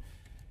quote.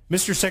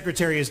 Mr.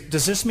 Secretary,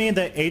 does this mean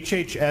that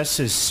HHS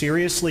is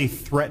seriously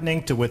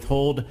threatening to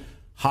withhold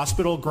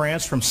hospital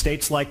grants from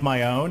states like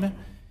my own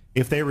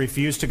if they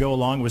refuse to go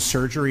along with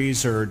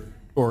surgeries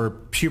or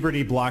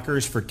puberty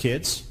blockers for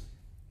kids?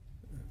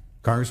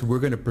 Congressman, we're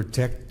going to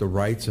protect the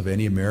rights of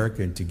any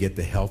American to get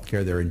the health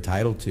care they're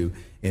entitled to.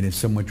 And if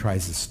someone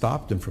tries to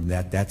stop them from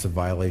that, that's a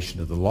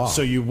violation of the law.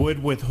 So you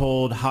would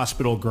withhold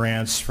hospital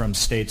grants from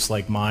states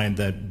like mine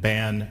that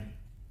ban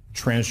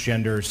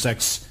transgender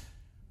sex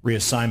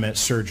reassignment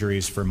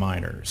surgeries for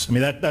minors? I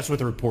mean, that's what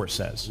the report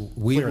says,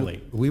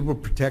 clearly. We will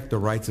protect the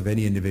rights of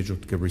any individual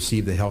to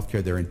receive the health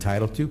care they're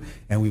entitled to,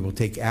 and we will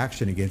take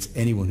action against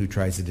anyone who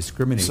tries to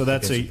discriminate. So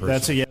that's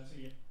a yes.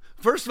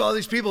 First of all,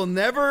 these people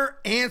never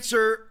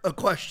answer a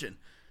question.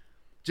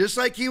 Just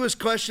like he was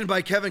questioned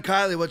by Kevin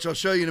Kiley, which I'll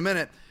show you in a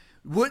minute.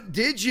 What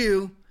did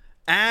you,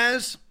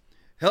 as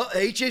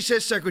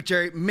HHS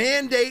secretary,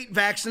 mandate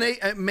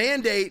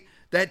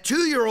that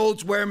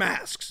 2-year-olds wear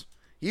masks?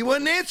 He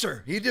wouldn't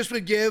answer. He just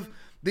would give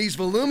these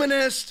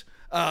voluminous,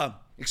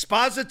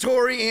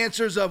 expository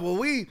answers of, well,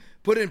 we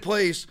put in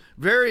place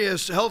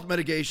various health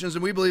medications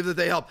and we believe that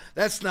they help.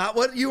 That's not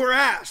what you were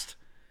asked.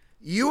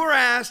 You were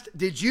asked,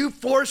 did you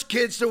force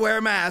kids to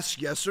wear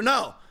masks? Yes or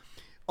no?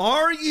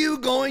 Are you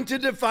going to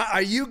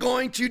defy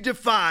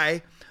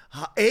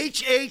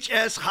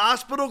HHS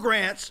hospital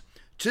grants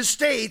to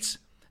states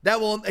that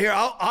will, here,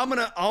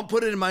 I'll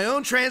put it in my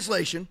own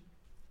translation.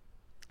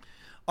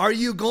 Are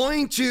you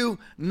going to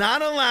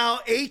not allow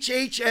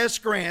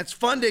HHS grants,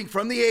 funding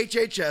from the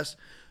HHS,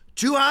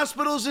 to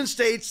hospitals in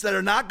states that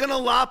are not going to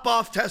lop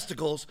off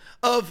testicles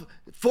of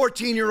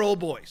 14-year-old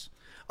boys?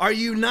 Are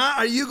you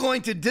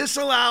going to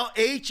disallow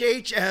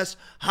HHS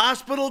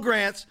hospital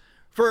grants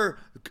for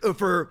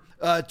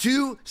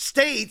 2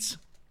 states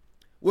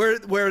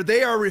where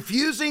they are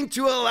refusing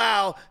to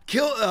allow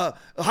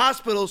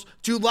hospitals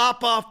to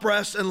lop off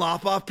breasts and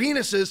lop off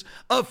penises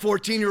of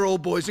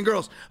 14-year-old boys and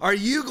girls? Are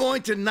you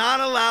going to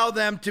not allow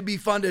them to be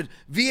funded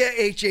via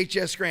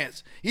HHS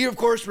grants? He, of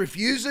course,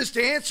 refuses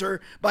to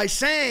answer by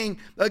saying,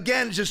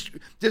 again, just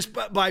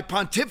by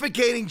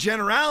pontificating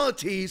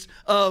generalities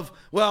of,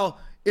 well,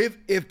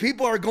 if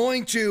people are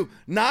going to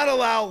not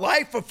allow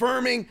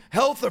life-affirming,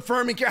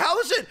 health-affirming care, how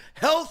is it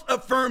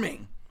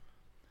health-affirming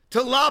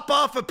to lop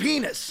off a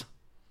penis,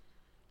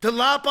 to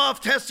lop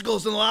off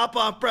testicles and lop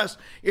off breasts?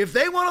 If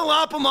they want to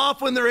lop them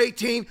off when they're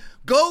 18,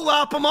 go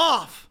lop them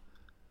off.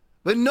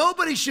 But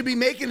nobody should be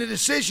making a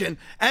decision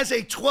as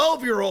a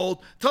 12-year-old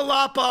to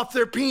lop off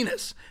their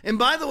penis. And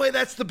by the way,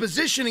 that's the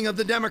positioning of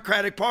the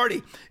Democratic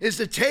Party, is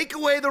to take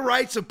away the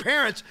rights of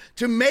parents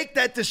to make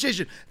that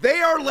decision.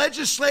 They are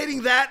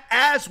legislating that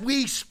as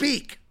we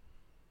speak.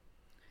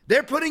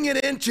 They're putting it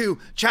into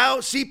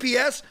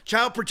CPS,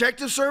 Child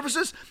Protective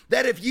Services,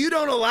 that if you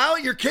don't allow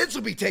it, your kids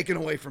will be taken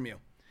away from you.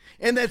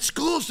 And that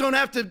schools don't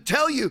have to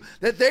tell you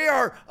that they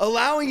are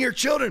allowing your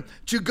children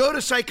to go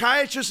to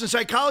psychiatrists and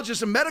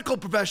psychologists and medical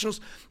professionals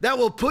that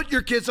will put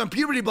your kids on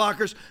puberty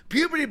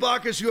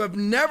blockers who have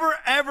never,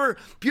 ever,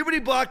 puberty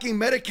blocking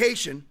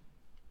medication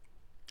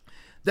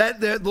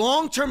that the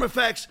long-term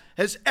effects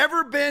has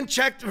ever been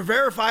checked or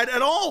verified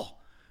at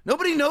all.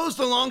 Nobody knows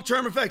the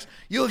long-term effects.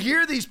 You'll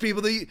hear these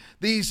people,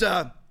 these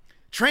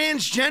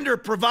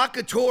transgender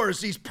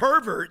provocateurs, these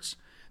perverts.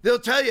 They'll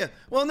tell you,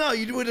 well, no,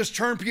 you would just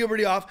turn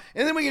puberty off,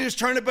 and then we can just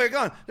turn it back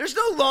on. There's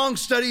no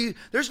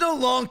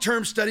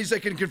long-term studies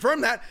that can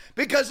confirm that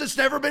because it's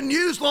never been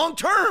used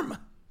long-term.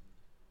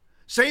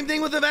 Same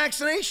thing with the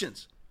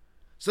vaccinations.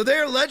 So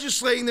they're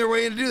legislating their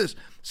way in to do this.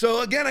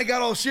 So again, I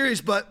got all serious,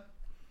 but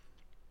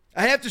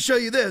I have to show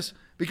you this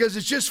because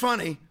it's just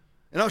funny,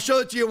 and I'll show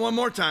it to you one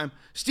more time.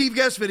 Steve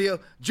Guest video,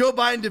 Joe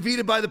Biden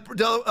defeated by the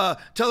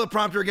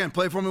teleprompter again.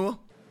 Play for me, Will.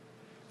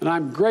 And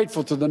I'm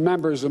grateful to the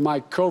members of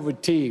my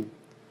COVID team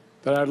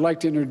that I'd like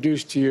to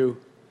introduce to you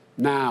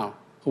now,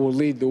 who will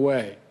lead the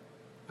way.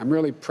 I'm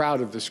really proud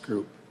of this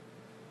group.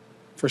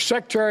 For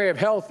Secretary of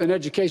Health and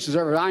Education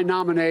Service, I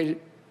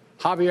nominated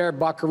Javier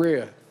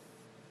Baccaria.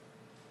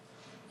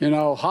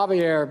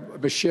 Javier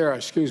Becerra,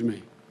 excuse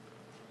me.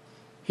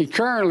 He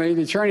currently,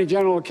 the Attorney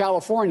General of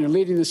California,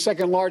 leading the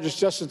second largest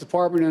Justice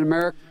Department in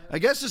America. I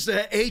guess it's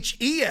the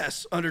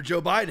HES under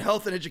Joe Biden,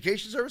 Health and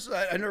Education Services.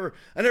 I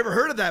never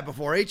heard of that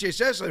before.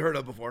 HHS I heard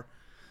of before.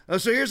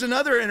 So here's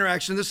another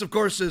interaction. This, of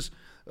course, is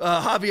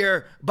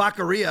Javier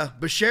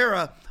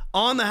Becerra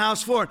on the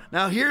House floor.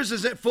 Now here's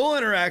his full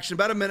interaction,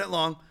 about a minute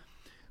long,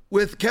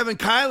 with Kevin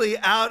Kiley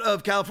out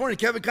of California.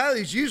 Kevin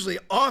Kiley is usually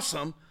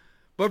awesome,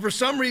 but for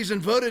some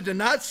reason voted to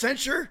not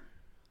censure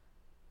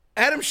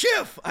Adam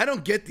Schiff. I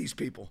don't get these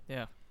people.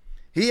 Yeah.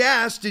 He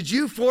asked, did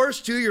you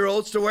force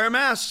 2-year-olds to wear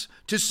masks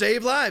to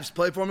save lives?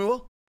 Play for me,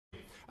 Will.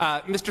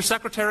 Mr.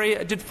 Secretary,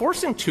 did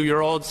forcing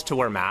 2-year-olds to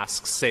wear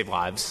masks save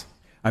lives?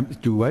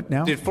 Do what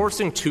now? Did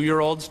forcing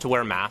 2-year-olds to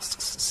wear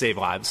masks save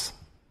lives?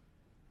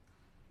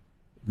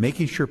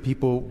 Making sure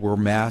people wore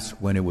masks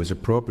when it was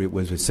appropriate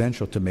was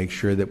essential to make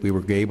sure that we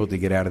were able to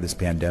get out of this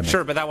pandemic.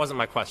 Sure, but that wasn't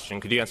my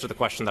question. Could you answer the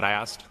question that I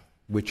asked?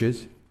 Which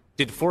is?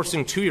 Did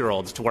forcing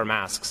 2-year-olds to wear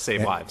masks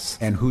save lives?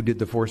 And who did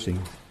the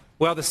forcing?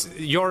 Well,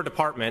 your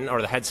department,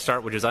 or the Head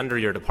Start, which is under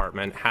your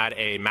department, had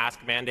a mask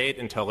mandate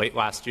until late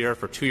last year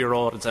for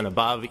 2-year-olds and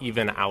above,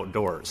 even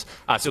outdoors.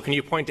 So can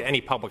you point to any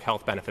public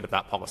health benefit of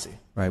that policy?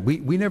 Right.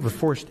 We never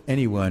forced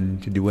anyone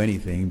to do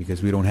anything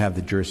because we don't have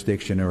the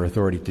jurisdiction or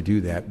authority to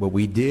do that. What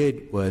we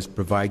did was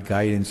provide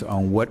guidance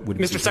on what would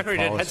be Mr.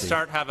 Secretary, did Head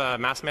Start have a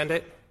mask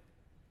mandate?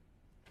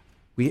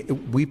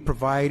 We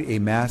provide a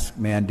mask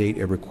mandate,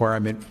 a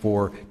requirement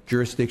for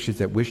jurisdictions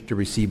that wish to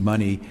receive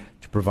money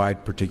to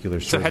provide particular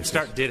services. So Head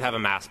Start did have a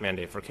mask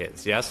mandate for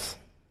kids, yes?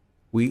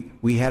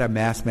 We had a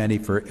mask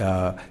mandate for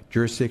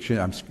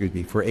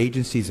for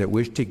agencies that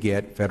wish to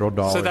get federal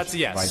dollars. So that's a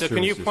yes. So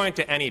can you point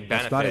to any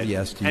benefit, that's not a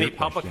yes to any your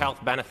public question.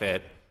 health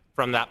benefit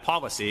from that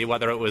policy,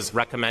 whether it was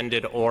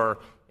recommended or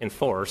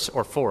enforced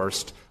or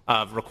forced,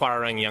 of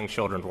requiring young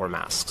children to wear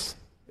masks?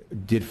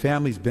 Did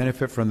families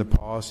benefit from the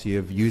policy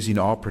of using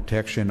all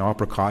protection, all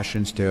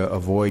precautions to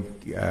avoid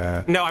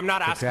No, I'm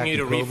not asking you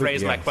to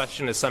rephrase my Yes.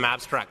 question as some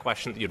abstract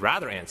question that you'd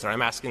rather answer.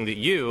 I'm asking that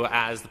you,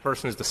 as the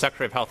person who's the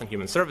Secretary of Health and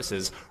Human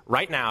Services,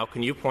 right now,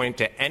 can you point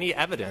to any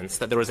evidence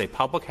that there was a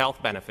public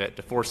health benefit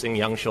to forcing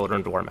young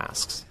children to wear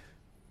masks?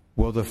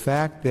 Well, the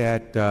fact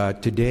that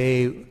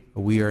today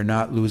we are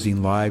not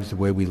losing lives the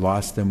way we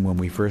lost them when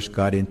we first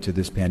got into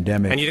this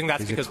pandemic. And you think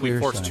that's because we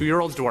forced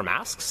 2-year-olds to wear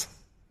masks?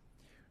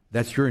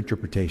 That's your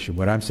interpretation.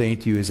 What I'm saying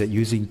to you is that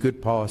using good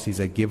policies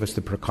that give us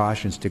the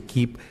precautions to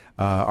keep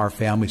our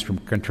families from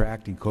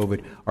contracting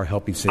COVID are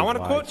helping save I want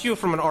to lives. quote to you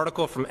from an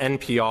article from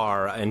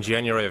NPR in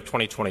January of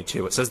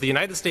 2022. It says, the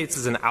United States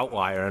is an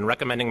outlier in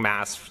recommending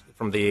masks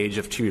from the age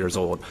of 2 years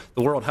old.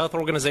 The World Health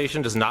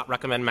Organization does not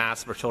recommend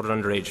masks for children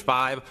under age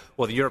 5,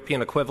 while the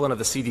European equivalent of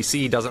the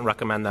CDC doesn't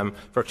recommend them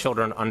for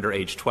children under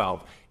age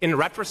 12. In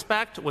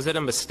retrospect, was it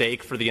a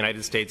mistake for the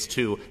United States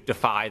to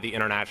defy the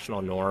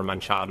international norm on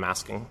child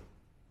masking?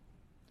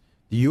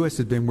 The U.S.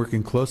 has been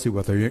working closely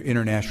with our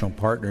international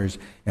partners,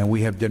 and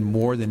we have done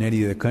more than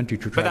any other country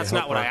to try to help. But that's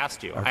not what I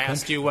asked you. I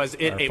asked you, was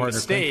it a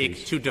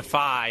mistake to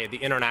defy the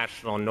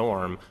international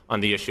norm on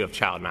the issue of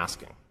child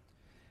masking?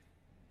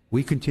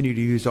 We continue to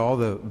use all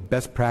the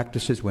best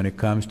practices when it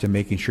comes to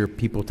making sure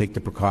people take the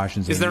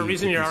precautions. Is there a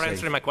reason you're not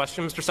answering my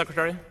question, Mr.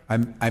 Secretary?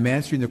 I'm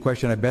answering the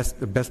question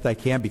the best I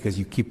can because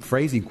you keep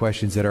phrasing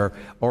questions that are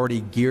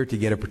already geared to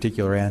get a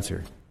particular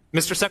answer.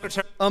 Mr.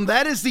 Secretary.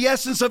 That is the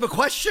essence of a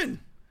question.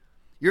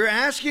 You're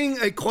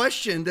asking a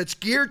question that's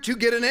geared to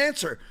get an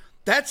answer.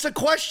 That's a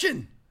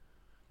question.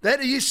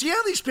 That you see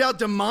how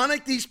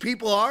demonic these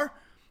people are?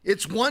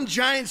 It's one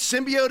giant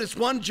symbiote. It's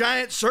one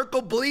giant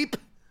circle bleep.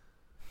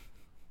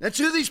 That's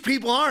who these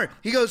people are.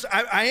 He goes,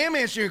 I am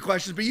answering your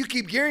questions, but you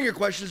keep gearing your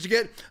questions to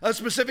get a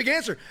specific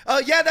answer.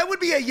 Yeah, that would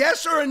be a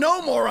yes or a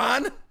no,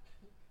 moron.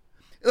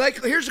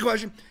 Like, here's the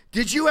question.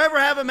 Did you ever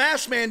have a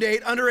mask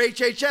mandate under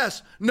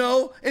HHS?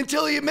 No,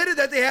 until he admitted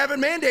that they have a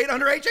mandate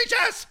under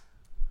HHS.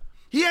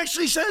 He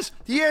actually says,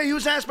 he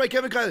was asked by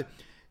Kevin Kiley,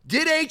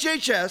 did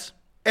HHS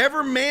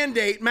ever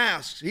mandate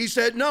masks? He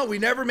said, no, we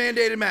never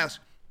mandated masks.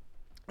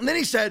 And then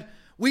he said,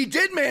 we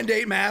did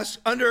mandate masks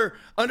under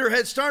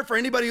Head Start for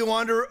anybody who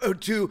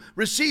wanted to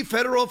receive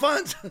federal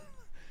funds.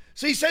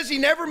 So he says he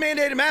never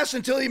mandated masks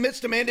until he admits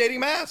to mandating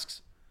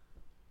masks.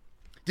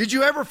 Did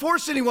you ever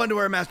force anyone to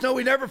wear a mask? No,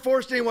 we never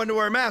forced anyone to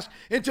wear a mask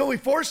until we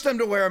forced them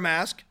to wear a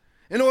mask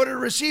in order to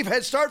receive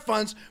Head Start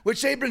funds,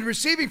 which they've been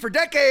receiving for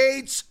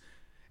decades.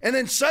 And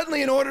then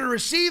suddenly, in order to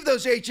receive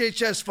those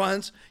HHS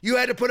funds, you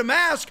had to put a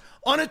mask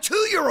on a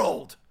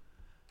 2-year-old.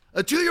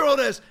 A 2-year-old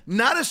has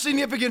not a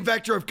significant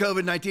vector of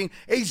COVID-19,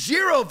 a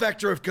 0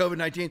 vector of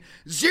COVID-19,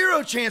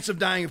 0 chance of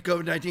dying of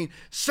COVID-19,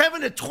 7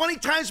 to 20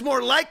 times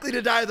more likely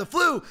to die of the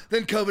flu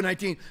than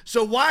COVID-19.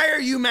 So why are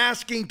you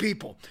masking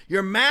people?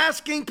 You're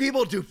masking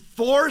people to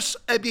force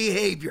a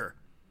behavior.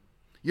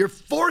 You're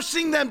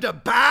forcing them to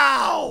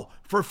bow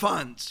for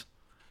funds.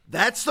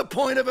 That's the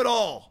point of it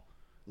all.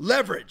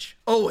 Leverage,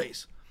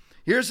 always.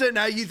 Here's it.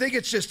 Now, you think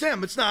it's just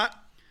him. It's not.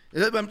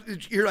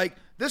 You're like,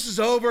 this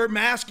is over,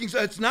 masking.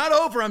 It's not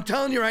over, I'm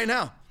telling you right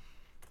now.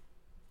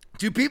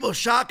 To people's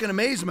shock and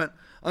amazement,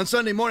 on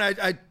Sunday morning,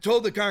 I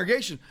told the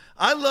congregation,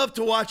 I love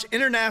to watch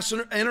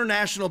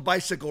international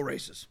bicycle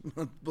races.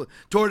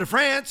 Tour de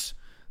France,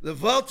 the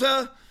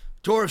Vuelta,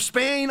 Tour of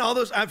Spain, all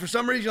those. For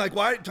some reason, you're like,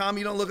 why, Tom,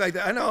 you don't look like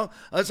that? I know.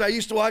 I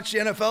used to watch the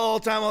NFL all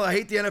the time. Well, I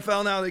hate the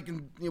NFL now. They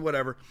can,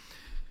 whatever.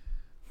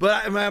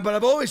 But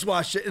I've always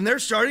watched it, and they're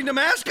starting to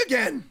mask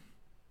again.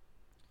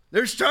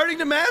 They're starting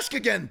to mask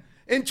again.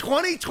 In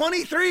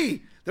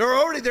 2023,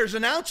 there's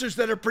announcers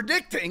that are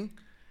predicting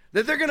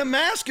that they're going to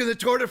mask in the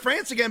Tour de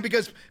France again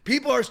because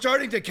people are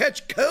starting to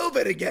catch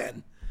COVID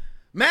again.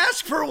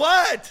 Mask for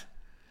what?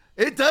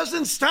 It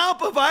doesn't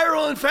stop a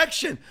viral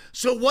infection.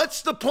 So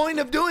what's the point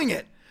of doing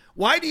it?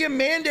 Why do you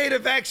mandate a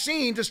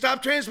vaccine to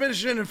stop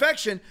transmission and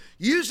infection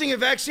using a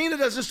vaccine that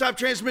doesn't stop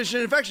transmission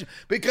and infection?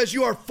 Because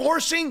you are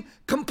forcing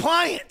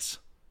compliance.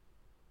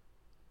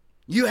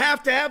 You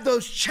have to have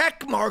those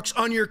check marks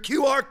on your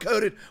QR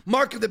coded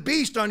mark of the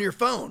beast on your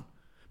phone.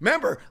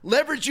 Remember,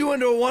 leverage you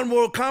into a one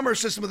world commerce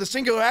system with a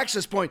singular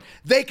access point.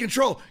 They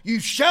control.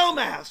 You shall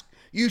mask.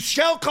 You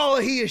shall call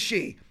a he a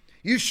she.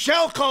 You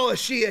shall call a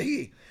she a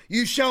he.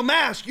 You shall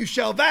mask. You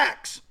shall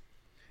vax.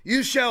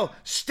 You shall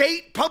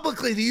state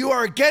publicly that you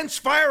are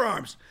against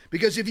firearms.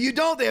 Because if you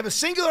don't, they have a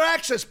singular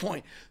access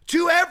point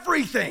to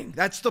everything.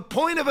 That's the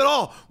point of it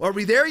all. Are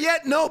we there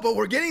yet? No, but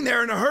we're getting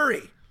there in a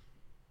hurry.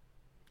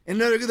 And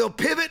they'll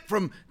pivot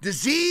from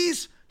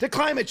disease to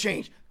climate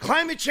change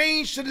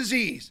to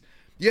disease.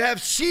 You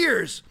have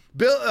Sears,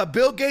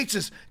 Bill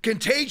Gates'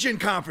 contagion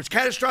conference,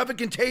 catastrophic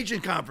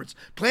contagion conference,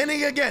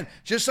 planning again,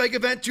 just like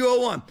Event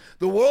 201.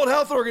 The World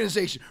Health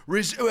Organization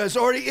has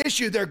already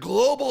issued their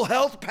global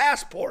health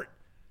passport.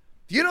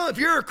 You know, if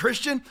you're a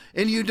Christian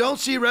and you don't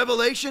see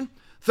Revelation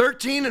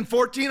 13 and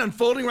 14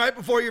 unfolding right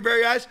before your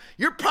very eyes,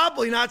 you're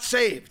probably not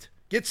saved.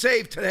 Get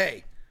saved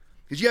today.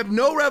 Because you have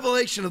no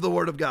revelation of the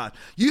Word of God.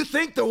 You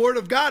think the Word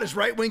of God is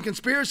right-wing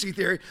conspiracy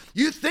theory.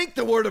 You think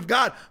the Word of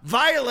God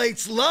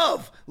violates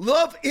love.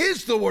 Love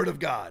is the Word of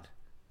God.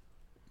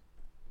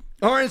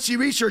 RNC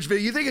research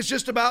video. You think it's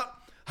just about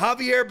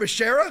Javier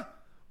Becerra?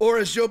 Or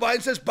as Joe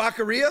Biden says,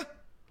 Baccaria?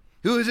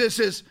 Who is this,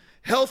 his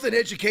health and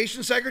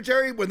education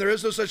secretary when there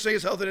is no such thing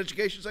as health and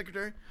education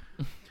secretary?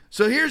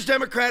 So here's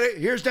Democrat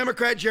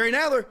Jerry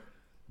Nadler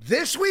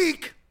this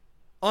week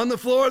on the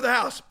floor of the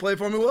House. Play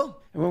for me,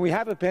 Will. And when we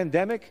have a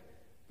pandemic,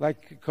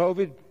 like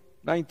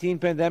COVID-19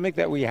 pandemic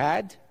that we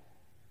had,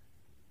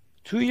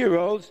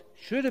 2-year-olds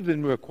should have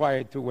been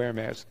required to wear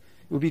masks.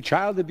 It would be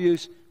child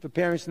abuse for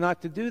parents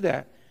not to do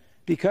that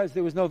because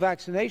there was no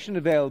vaccination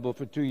available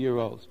for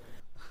 2-year-olds.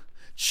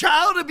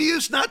 Child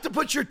abuse not to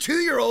put your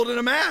 2-year-old in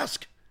a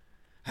mask.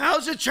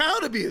 How's it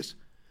child abuse?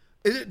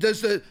 Does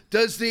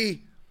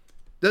the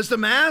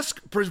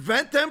mask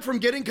prevent them from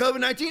getting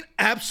COVID-19?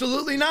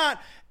 Absolutely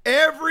not.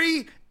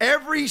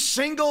 Every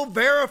single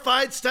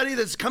verified study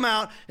that's come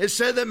out has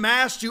said that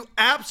masks do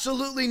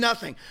absolutely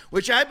nothing,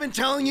 which I've been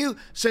telling you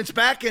since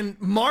back in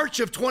March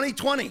of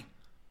 2020.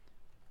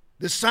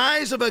 The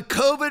size of a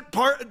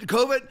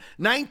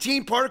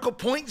COVID-19 particle,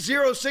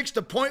 0.06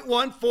 to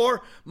 0.14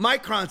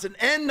 microns. An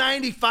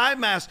N95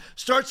 mask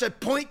starts at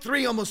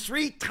 0.3, almost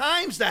 3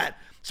 times that.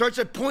 Starts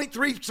at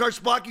 0.3, starts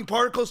blocking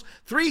particles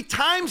 3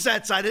 times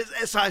that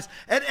size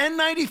at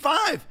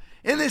N95.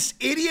 And this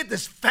idiot,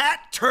 this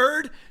fat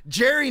turd,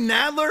 Jerry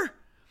Nadler,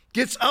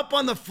 gets up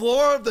on the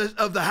floor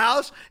of the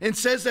House and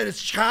says that it's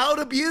child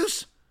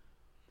abuse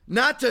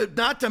not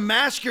to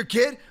mask your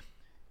kid.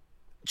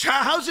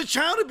 How's it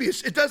child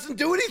abuse? It doesn't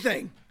do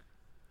anything.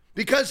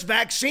 Because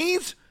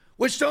vaccines,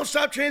 which don't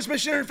stop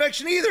transmission or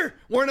infection either,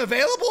 weren't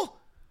available.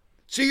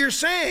 So you're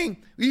saying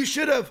you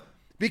should have,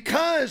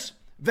 because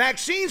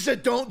vaccines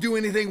that don't do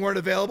anything weren't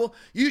available,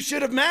 you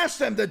should have masked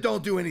them that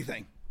don't do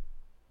anything.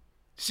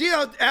 See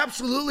how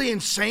absolutely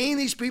insane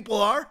these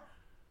people are?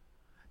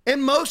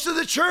 And most of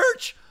the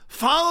church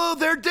followed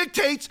their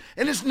dictates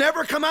and has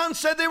never come out and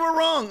said they were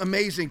wrong.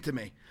 Amazing to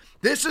me.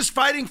 This is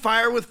fighting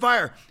fire with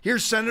fire.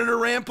 Here's Senator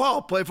Rand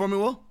Paul. Play for me,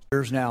 Will.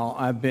 For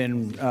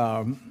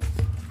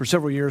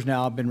several years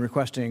now, I've been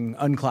requesting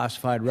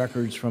unclassified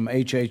records from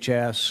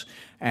HHS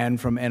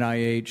and from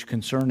NIH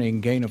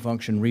concerning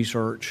gain-of-function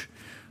research.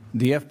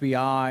 The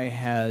FBI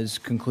has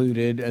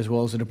concluded, as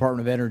well as the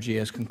Department of Energy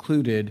has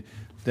concluded,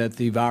 that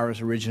the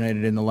virus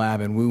originated in the lab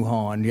in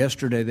Wuhan.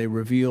 Yesterday, they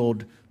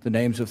revealed the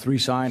names of 3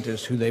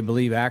 scientists who they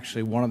believe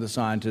actually one of the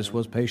scientists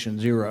was patient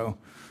 0,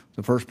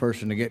 the first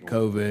person to get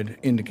COVID,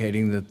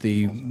 indicating that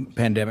the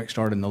pandemic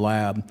started in the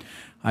lab.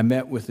 I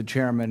met with the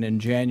chairman in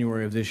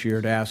January of this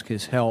year to ask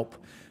his help,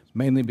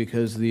 mainly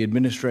because the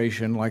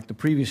administration, like the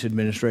previous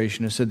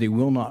administration, has said they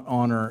will not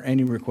honor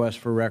any request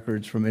for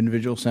records from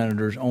individual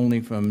senators,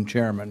 only from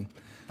chairman.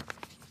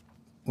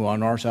 Well,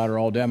 on our side are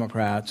all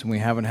Democrats, and we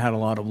haven't had a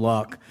lot of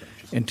luck.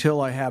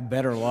 Until I have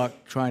better luck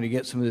trying to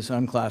get some of this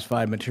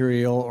unclassified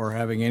material or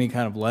having any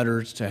kind of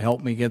letters to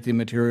help me get the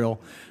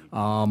material,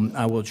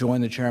 I will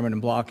join the chairman in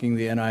blocking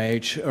the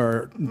NIH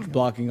or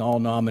blocking all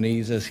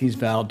nominees as he's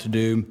vowed to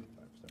do.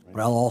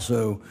 I'll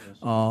also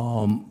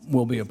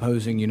will be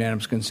opposing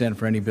unanimous consent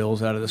for any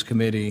bills out of this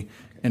committee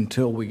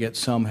until we get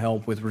some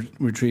help with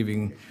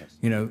retrieving,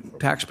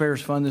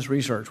 taxpayers fund this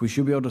research. We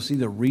should be able to see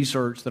the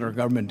research that our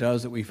government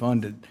does that we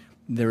funded.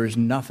 There is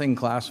nothing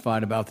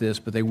classified about this,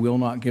 but they will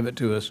not give it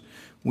to us.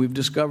 We've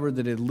discovered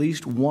that at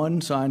least one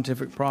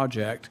scientific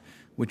project,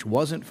 which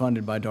wasn't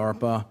funded by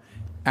DARPA,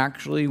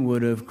 actually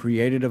would have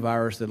created a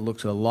virus that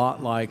looks a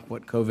lot like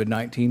what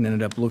COVID-19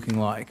 ended up looking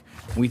like.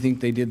 We think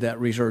they did that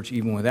research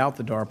even without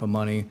the DARPA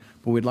money,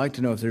 but we'd like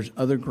to know if there's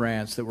other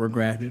grants that were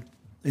granted,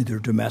 either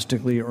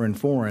domestically or in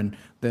foreign,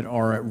 that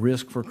are at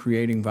risk for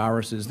creating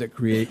viruses that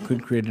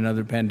could create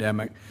another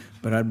pandemic.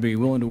 But I'd be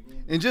willing to.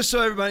 And just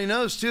so everybody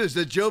knows, too, is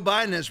that Joe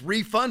Biden has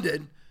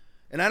refunded,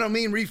 and I don't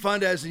mean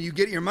refund as in you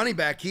get your money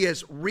back. He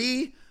has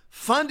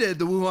refunded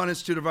the Wuhan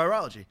Institute of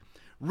Virology,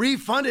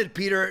 refunded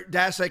Peter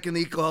Daszak and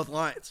the EcoHealth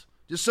Alliance.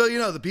 Just so you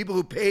know, the people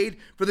who paid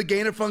for the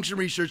gain-of-function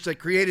research that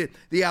created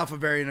the alpha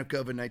variant of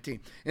COVID-19.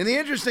 And the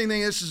interesting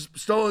thing, this is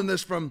stolen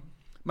this from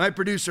my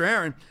producer,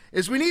 Aaron,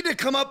 is we need to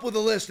come up with a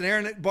list. And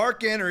Aaron,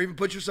 bark in or even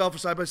put yourself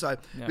side by side.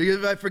 Yeah. Because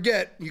if I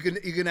forget, you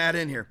can add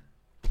in here.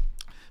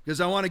 Because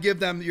I want to give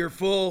them your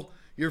full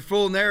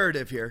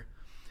narrative here.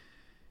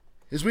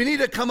 Is we need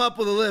to come up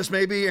with a list.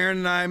 Maybe Aaron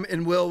and I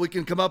and Will, we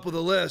can come up with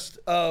a list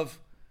of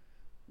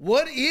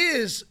what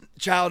is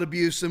child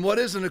abuse and what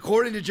isn't,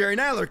 according to Jerry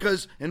Nadler.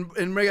 Because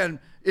and Megan,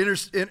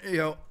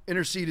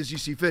 intercede as you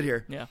see fit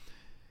here. Yeah.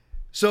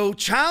 So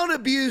child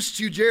abuse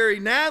to Jerry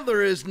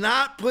Nadler is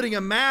not putting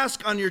a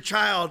mask on your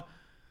child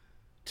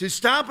to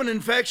stop an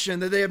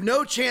infection that they have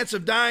no chance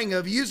of dying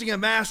of, using a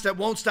mask that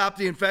won't stop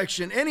the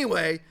infection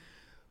anyway.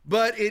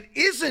 But it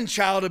isn't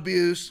child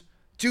abuse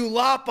to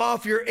lop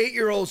off your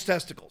 8-year-old's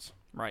testicles.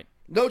 Right.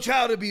 No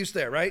child abuse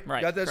there, right?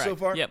 Right. Got that correct. so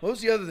far? Yep. What was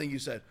the other thing you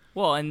said?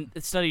 Well, and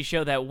studies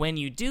show that when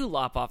you do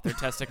lop off their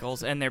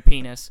testicles and their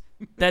penis,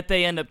 that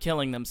they end up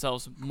killing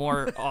themselves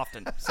more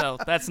often. So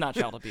that's not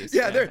child abuse.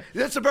 Yeah,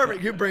 that's the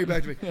perfect. You bring it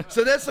back to me.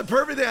 So that's the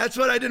perfect thing. That's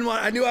what I didn't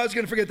want. I knew I was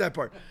going to forget that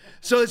part.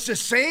 So it's the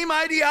same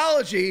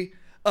ideology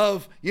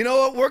of, you know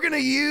what, we're going to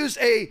use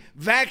a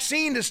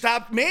vaccine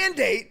to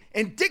mandate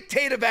and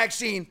dictate a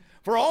vaccine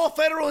for all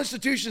federal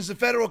institutions and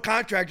federal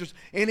contractors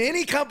in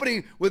any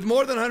company with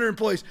more than 100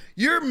 employees.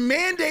 You're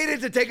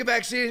mandated to take a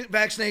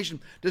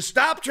vaccination to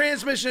stop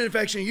transmission and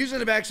infection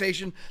using a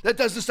vaccination that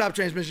doesn't stop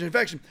transmission and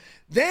infection.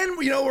 Then,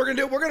 you know what we're going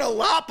to do? We're going to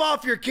lop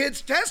off your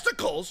kids'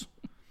 testicles,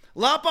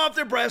 lop off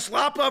their breasts,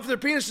 lop off their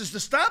penises to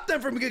stop them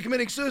from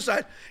committing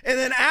suicide. And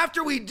then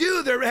after we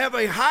do,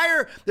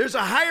 there's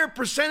a higher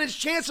percentage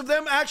chance of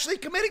them actually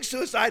committing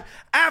suicide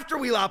after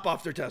we lop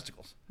off their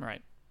testicles.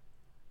 Right.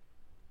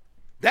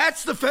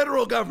 That's the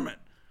federal government.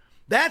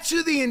 That's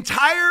who the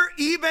entire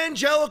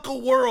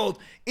evangelical world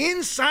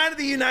inside of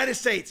the United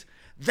States,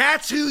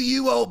 that's who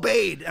you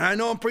obeyed. And I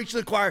know I'm preaching to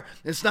the choir.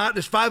 There's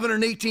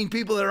 518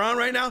 people that are on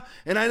right now,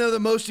 and I know that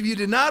most of you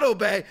did not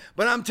obey,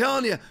 but I'm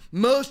telling you,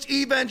 most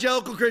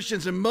evangelical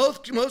Christians and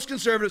most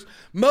conservatives,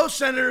 most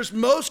senators,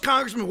 most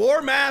congressmen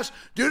wore masks,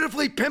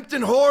 dutifully pimped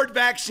and hoard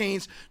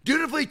vaccines,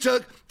 dutifully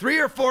took 3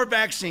 or 4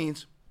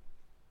 vaccines.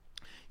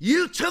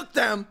 You took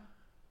them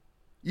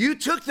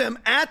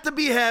at the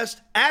behest,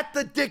 at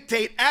the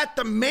dictate, at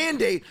the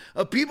mandate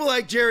of people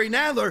like Jerry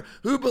Nadler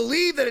who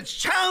believe that it's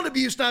child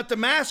abuse not to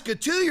mask a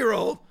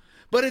 2-year-old,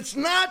 but it's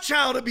not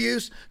child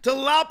abuse to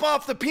lop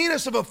off the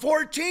penis of a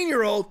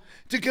 14-year-old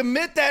to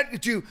commit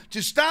that, to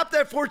stop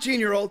that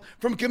 14-year-old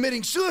from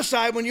committing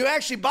suicide when you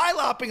actually, by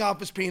lopping off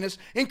his penis,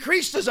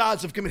 increase his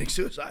odds of committing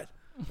suicide.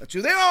 That's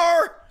who they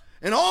are.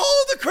 And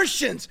all the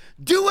Christians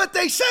do what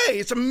they say.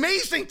 It's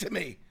amazing to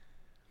me.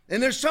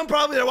 And there's some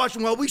probably that are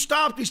watching, well, we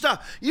stopped.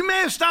 You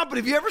may have stopped, but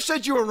have you ever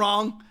said you were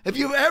wrong? Have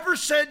you ever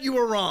said you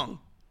were wrong?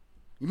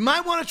 You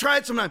might want to try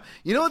it sometime.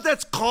 You know what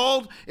that's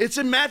called? It's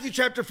in Matthew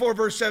chapter 4,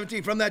 verse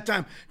 17. From that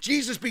time,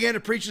 Jesus began to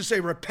preach and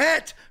say,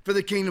 repent, for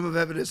the kingdom of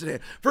heaven is at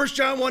hand. 1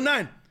 John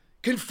 1:9,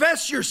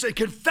 confess your sin.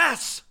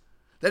 Confess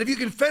that if you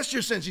confess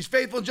your sins, he's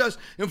faithful and just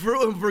and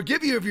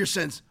forgive you of your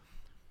sins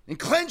and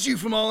cleanse you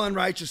from all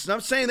unrighteousness.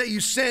 I'm saying that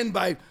you sin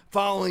by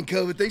following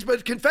COVID things,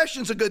 but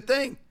confession's a good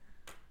thing.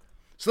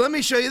 So let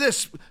me show you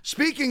this.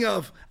 Speaking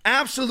of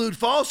absolute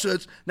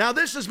falsehoods, now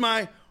this is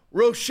my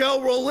Rochelle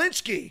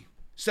Rolinski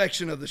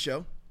section of the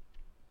show.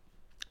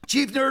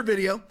 Chief Nerd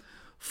video,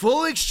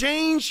 full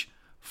exchange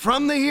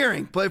from the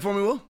hearing. Play it for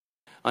me, Will.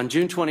 On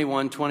June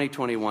 21,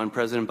 2021,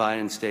 President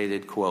Biden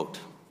stated, quote,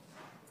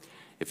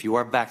 if you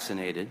are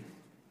vaccinated,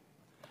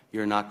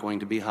 you're not going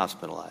to be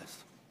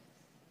hospitalized.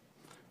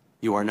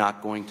 You are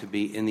not going to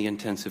be in the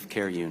intensive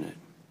care unit.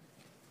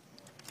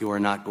 You are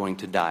not going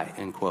to die,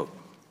 end quote.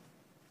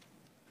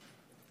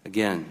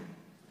 Again,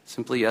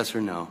 simply yes or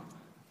no.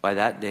 By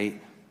that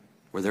date,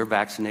 were there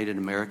vaccinated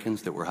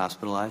Americans that were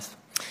hospitalized?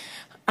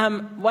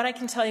 What I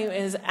can tell you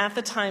is at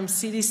the time,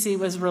 CDC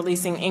was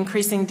releasing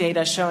increasing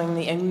data showing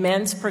the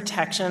immense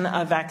protection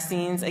of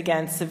vaccines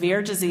against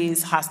severe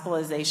disease,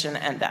 hospitalization,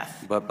 and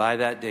death. But by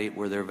that date,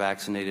 were there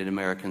vaccinated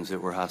Americans that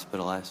were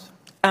hospitalized?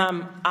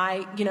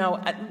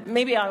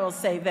 Maybe I will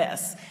say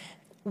this.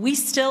 We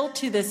still,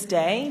 to this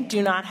day,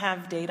 do not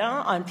have data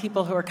on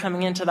people who are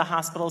coming into the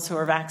hospitals who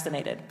are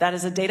vaccinated. That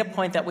is a data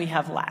point that we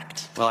have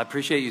lacked. Well, I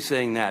appreciate you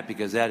saying that,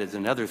 because that is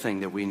another thing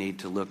that we need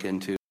to look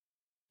into.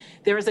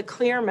 There is a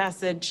clear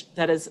message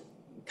that is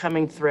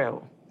coming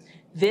through.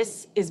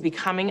 This is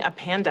becoming a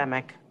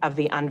pandemic of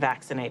the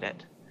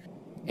unvaccinated.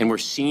 And we're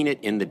seeing it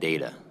in the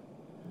data.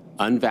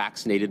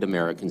 Unvaccinated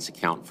Americans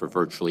account for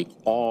virtually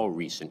all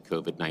recent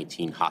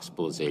COVID-19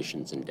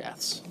 hospitalizations and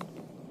deaths.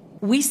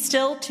 We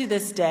still, to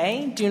this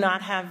day, do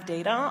not have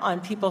data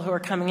on people who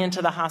are coming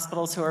into the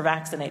hospitals who are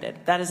vaccinated.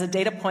 That is a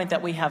data point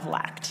that we have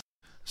lacked.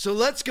 So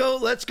let's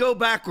go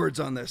backwards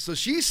on this. So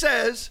she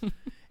says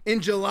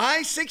in July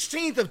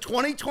 16th of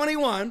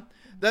 2021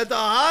 that the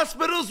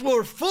hospitals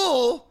were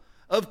full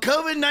of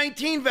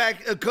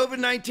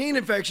COVID-19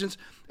 infections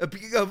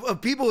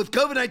of people with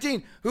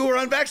COVID-19 who were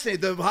unvaccinated.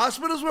 The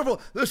hospitals were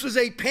full. This was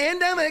a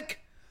pandemic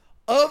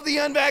of the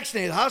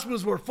unvaccinated.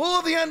 Hospitals were full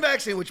of the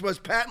unvaccinated, which was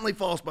patently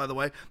false, by the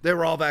way. They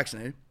were all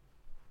vaccinated.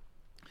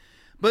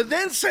 But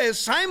then says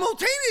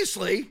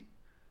simultaneously,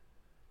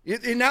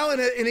 now in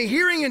a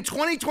hearing in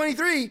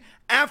 2023,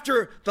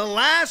 after the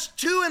last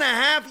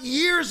 2.5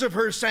 years of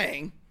her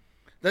saying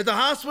that the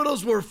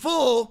hospitals were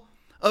full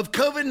of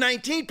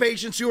COVID-19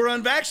 patients who were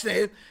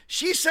unvaccinated,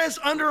 she says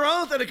under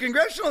oath at a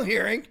congressional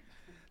hearing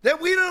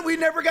that we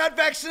never got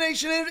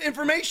vaccination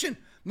information.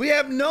 We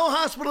have no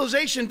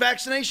hospitalization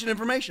vaccination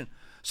information.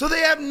 So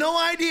they have no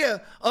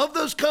idea of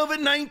those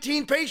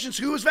COVID-19 patients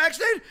who was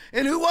vaccinated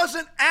and who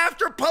wasn't,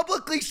 after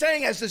publicly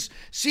saying, as this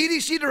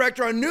CDC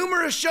director on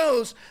numerous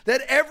shows, that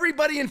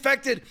everybody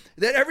infected,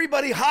 that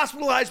everybody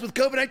hospitalized with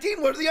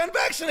COVID-19 were the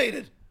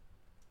unvaccinated.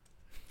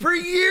 For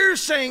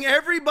years saying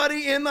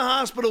everybody in the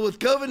hospital with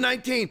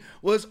COVID-19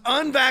 was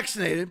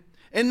unvaccinated.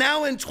 And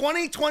now in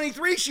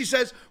 2023, she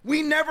says,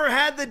 we never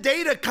had the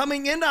data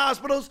coming into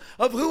hospitals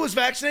of who was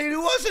vaccinated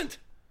and who wasn't.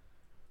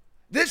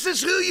 This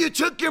is who you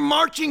took your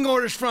marching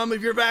orders from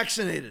if you're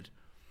vaccinated.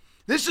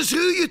 This is who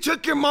you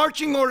took your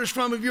marching orders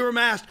from if you were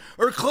masked,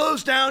 or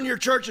closed down your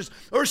churches,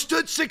 or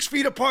stood 6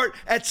 feet apart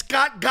at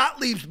Scott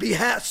Gottlieb's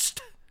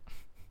behest.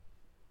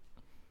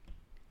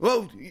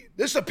 Well,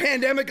 this is a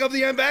pandemic of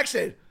the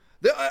unvaccinated.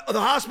 The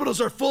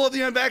hospitals are full of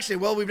the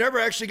unvaccinated. Well, we've never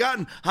actually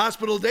gotten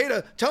hospital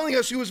data telling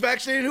us who was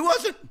vaccinated and who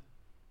wasn't.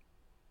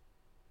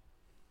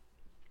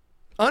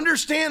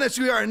 Understand that's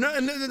who we are. And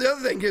the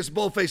other thing is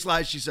bull-faced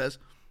lies, she says.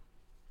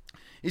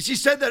 She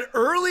said that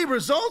early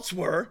results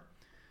were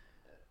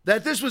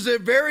that this was a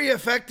very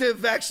effective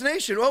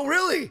vaccination. Well,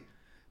 really?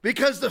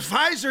 Because the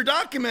Pfizer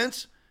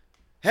documents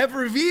have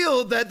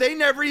revealed that they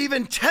never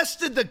even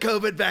tested the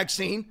COVID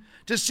vaccine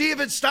to see if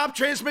it stopped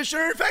transmission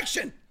or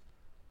infection.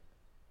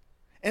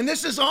 And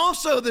this is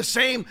also the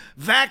same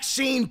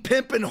vaccine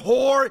pimp and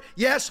whore,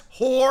 yes,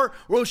 whore,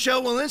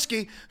 Rochelle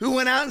Walensky, who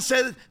went out and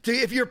said,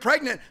 if you're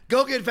pregnant,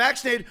 go get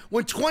vaccinated,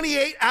 when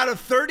 28 out of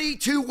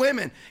 32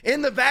 women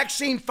in the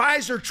vaccine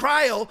Pfizer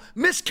trial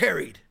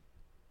miscarried.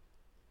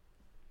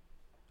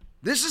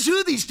 This is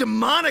who these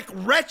demonic,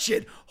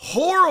 wretched,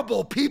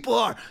 horrible people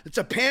are. It's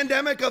a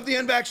pandemic of the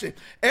unvaccinated.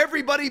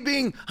 Everybody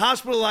being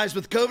hospitalized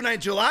with COVID-19,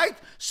 July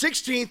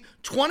 16th,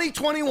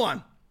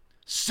 2021,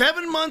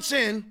 7 months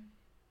in,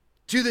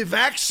 to the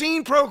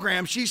vaccine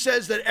program, she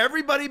says that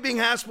everybody being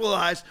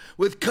hospitalized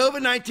with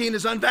COVID-19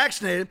 is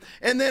unvaccinated.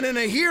 And then in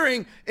a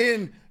hearing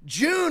in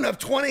June of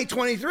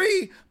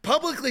 2023,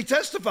 publicly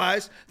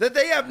testifies that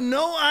they have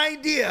no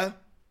idea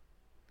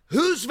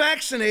who's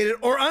vaccinated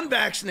or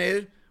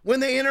unvaccinated when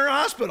they enter a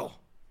hospital.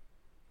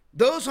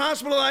 Those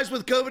hospitalized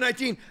with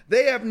COVID-19,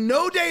 they have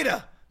no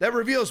data that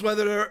reveals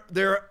whether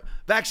they're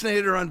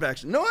vaccinated or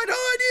unvaccinated. No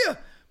idea.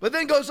 But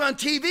then goes on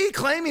TV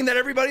claiming that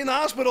everybody in the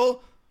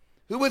hospital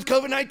who with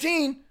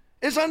COVID-19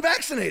 is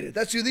unvaccinated.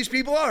 That's who these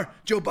people are.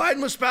 Joe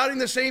Biden was spouting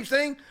the same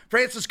thing.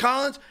 Francis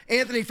Collins,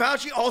 Anthony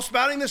Fauci, all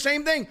spouting the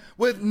same thing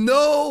with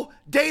no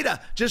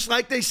data. Just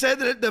like they said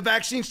that the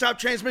vaccine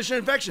stopped transmission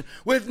and infection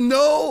with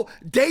no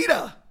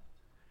data.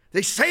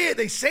 They say it.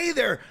 They say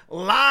their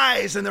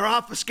lies and their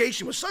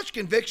obfuscation with such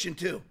conviction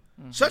too,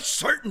 such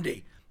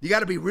certainty. You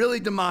got to be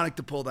really demonic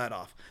to pull that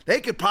off. They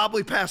could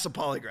probably pass a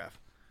polygraph.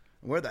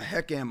 Where the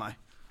heck am I? I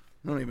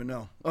don't even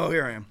know. Oh,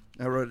 here I am.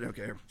 I wrote it.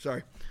 Okay, here.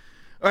 Sorry.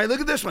 All right,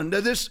 look at this one.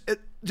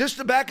 Just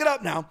to back it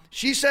up now,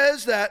 she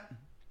says that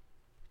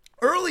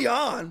early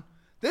on,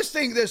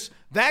 this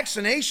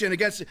vaccination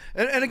against,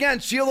 and again,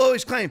 she'll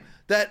always claim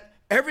that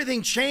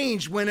everything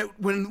changed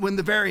when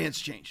the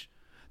variants changed.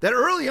 That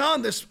early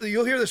on,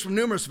 you'll hear this from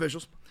numerous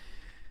officials,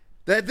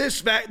 that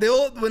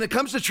when it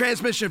comes to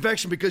transmission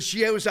infection, because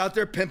she was out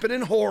there pimping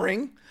and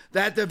whoring,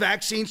 that the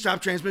vaccine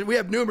stopped transmission. We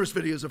have numerous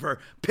videos of her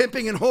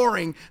pimping and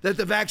whoring that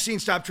the vaccine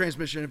stopped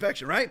transmission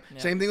infection, right? Yeah.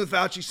 Same thing with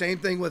Fauci, same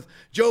thing with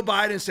Joe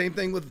Biden, same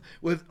thing with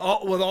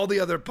all the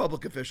other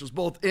public officials,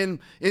 both in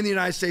the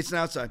United States and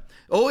outside.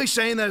 Always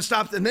saying that it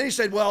stopped. And then he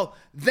said, well,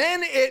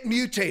 then it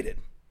mutated.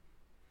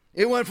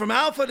 It went from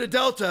alpha to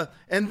delta,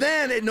 and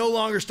then it no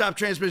longer stopped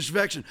transmission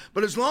infection.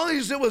 But as long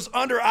as it was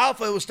under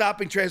alpha, it was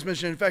stopping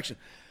transmission infection.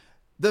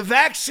 The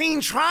vaccine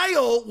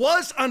trial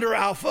was under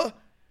alpha,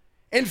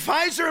 And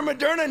Pfizer and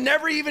Moderna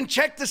never even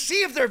checked to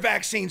see if their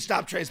vaccine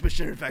stopped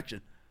transmission and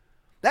infection.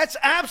 That's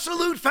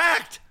absolute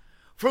fact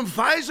from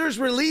Pfizer's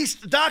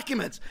released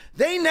documents.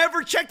 They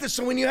never checked this.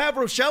 So when you have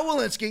Rochelle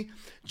Walensky,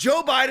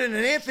 Joe Biden, and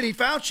Anthony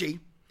Fauci,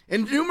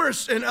 and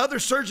numerous and other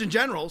surgeon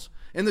generals,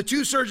 and the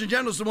two surgeon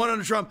generals, the one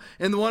under Trump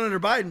and the one under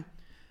Biden,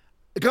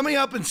 coming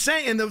up and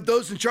saying, and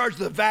those in charge of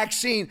the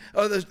vaccine,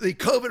 or the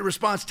COVID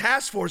response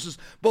task forces,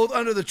 both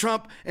under the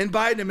Trump and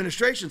Biden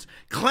administrations,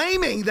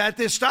 claiming that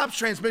this stops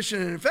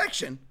transmission and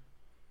infection,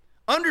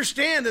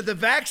 understand that the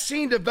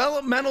vaccine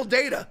developmental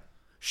data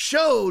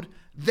showed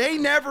they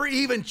never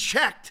even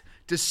checked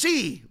to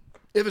see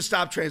if it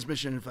stopped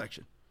transmission and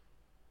infection.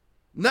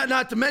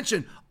 Not to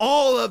mention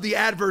all of the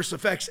adverse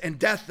effects and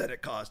death that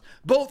it caused.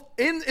 Both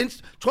in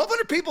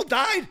 1,200 people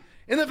died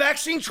in the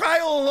vaccine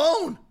trial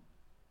alone.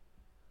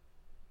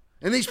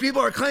 And these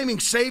people are claiming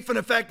safe and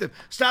effective,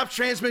 stop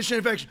transmission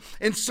infection.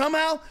 And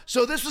somehow,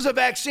 so this was a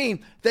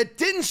vaccine that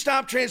didn't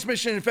stop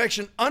transmission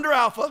infection under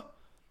Alpha,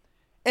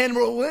 and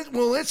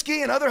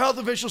Walensky and other health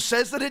officials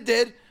says that it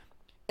did,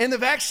 and the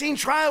vaccine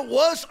trial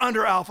was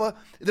under Alpha.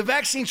 The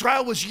vaccine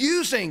trial was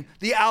using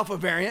the Alpha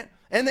variant,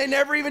 and they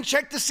never even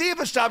checked to see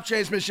if it stopped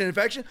transmission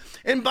infection.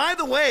 And by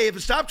the way, if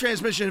it stopped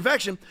transmission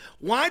infection,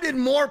 why did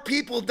more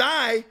people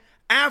die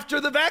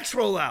after the vax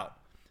rollout?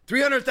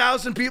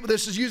 300,000 people,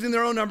 this is using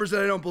their own numbers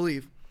that I don't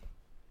believe,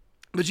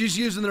 but just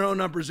using their own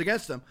numbers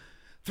against them.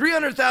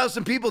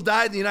 300,000 people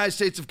died in the United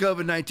States of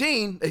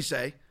COVID-19, they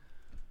say,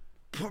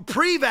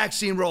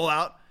 pre-vaccine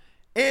rollout,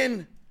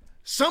 and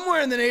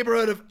somewhere in the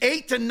neighborhood of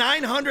 800,000 to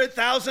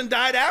 900,000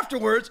 died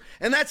afterwards,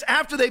 and that's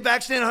after they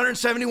vaccinated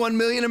 171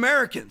 million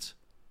Americans.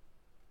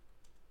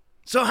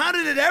 So how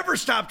did it ever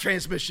stop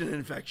transmission and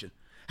infection?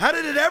 How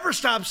did it ever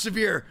stop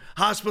severe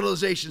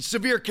hospitalizations,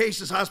 severe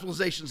cases,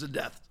 hospitalizations, and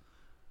deaths?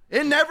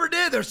 It never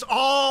did. There's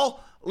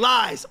all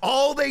lies.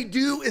 All they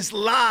do is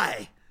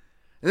lie.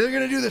 And they're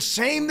going to do the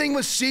same thing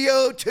with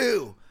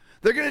CO2.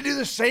 They're going to do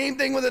the same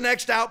thing with the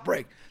next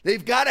outbreak.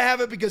 They've got to have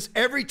it because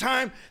every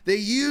time they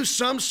use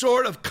some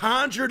sort of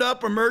conjured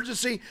up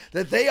emergency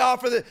that they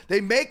offer, they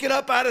make it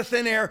up out of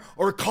thin air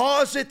or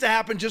cause it to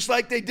happen just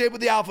like they did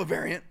with the Alpha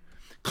variant.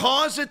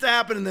 Cause it to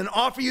happen and then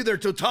offer you their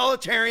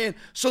totalitarian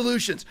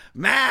solutions.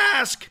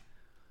 Mask,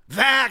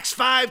 vax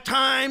 5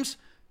 times,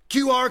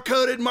 QR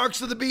coded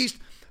marks of the beast,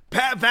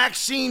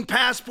 vaccine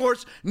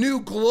passports, new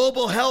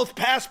global health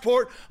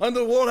passport under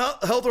the World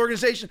Health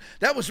Organization.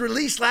 That was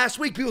released last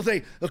week. People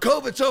say, the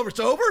COVID's over. It's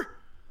over?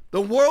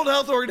 The World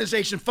Health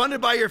Organization, funded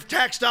by your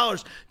tax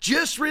dollars,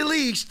 just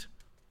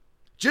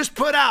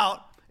put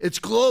out its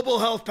global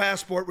health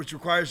passport, which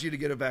requires you to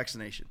get a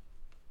vaccination.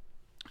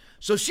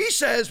 So she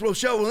says,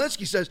 Rochelle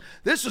Walensky says,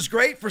 this was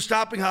great for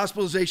stopping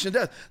hospitalization and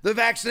death. The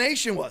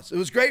vaccination was. It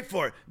was great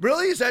for it.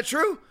 Really? Is that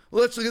true?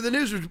 Well, let's look at the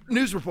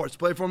news reports.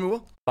 Play it for me,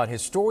 Will. But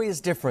his story is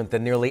different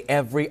than nearly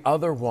every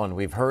other one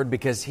we've heard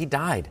because he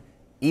died,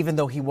 even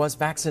though he was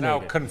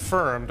vaccinated. Now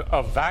confirmed,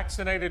 a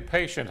vaccinated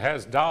patient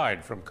has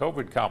died from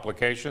COVID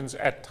complications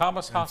at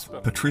Thomas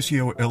Hospital.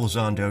 Patricio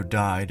Elizondo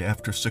died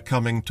after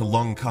succumbing to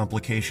lung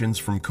complications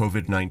from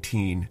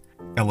COVID-19.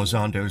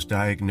 Elizondo's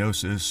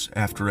diagnosis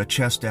after a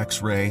chest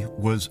x-ray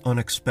was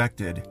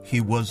unexpected. He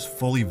was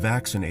fully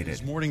vaccinated.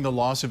 He's mourning the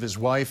loss of his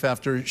wife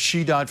after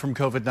she died from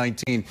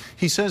COVID-19.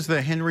 He says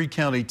the Henry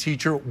County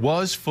teacher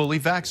was fully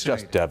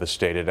vaccinated. Just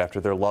devastated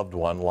after their loved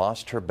one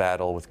lost her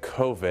battle with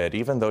COVID,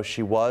 even though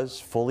she was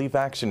fully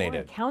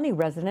vaccinated. A county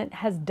resident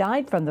has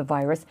died from the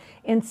virus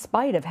in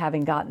spite of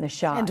having gotten the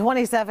shot. And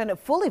 27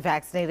 fully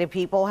vaccinated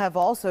people have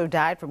also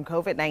died from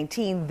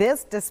COVID-19,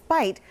 this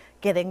despite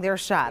getting their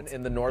shots.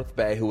 In the North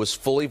Bay, who was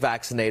fully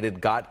vaccinated,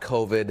 got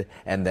COVID,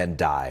 and then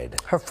died.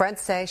 Her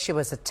friends say she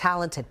was a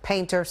talented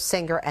painter,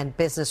 singer, and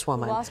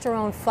businesswoman. Lost her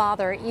own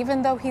father,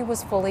 even though he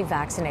was fully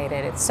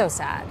vaccinated. It's so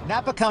sad.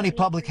 Napa County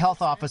Public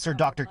Health Officer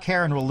Dr.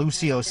 Karen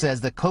Relucio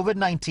says the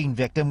COVID-19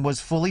 victim was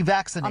fully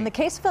vaccinated. On the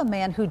case of a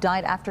man who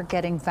died after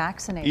getting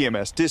vaccinated.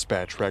 EMS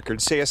dispatch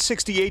records say a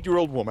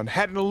 68-year-old woman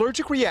had an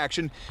allergic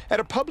reaction at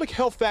a public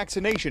health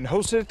vaccination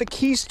hosted at the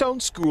Keystone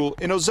School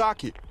in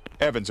Ozaki.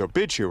 Evans'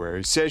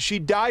 obituary says she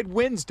died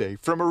Wednesday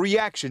from a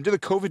reaction to the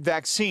COVID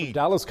vaccine.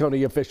 Dallas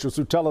County officials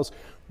who tell us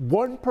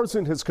one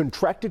person has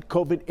contracted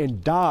COVID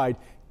and died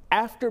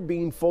after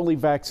being fully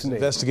vaccinated.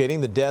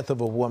 Investigating the death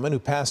of a woman who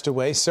passed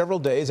away several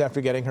days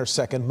after getting her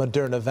second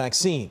Moderna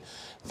vaccine.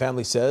 The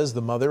family says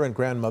the mother and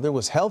grandmother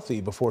was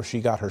healthy before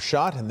she got her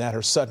shot and that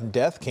her sudden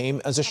death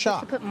came as a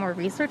shock. Put more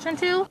research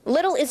into.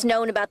 Little is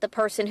known about the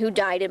person who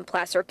died in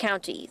Placer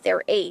County,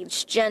 their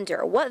age,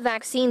 gender, what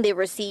vaccine they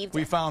received.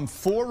 We found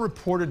 4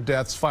 reported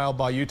deaths filed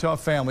by Utah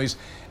families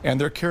and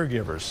their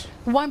caregivers.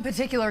 One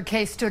particular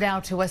case stood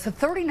out to us, a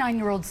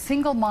 39-year-old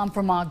single mom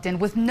from Ogden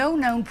with no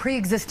known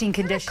pre-existing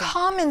condition. A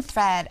common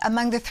thread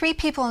among the 3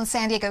 people in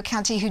San Diego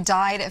County who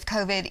died of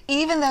COVID,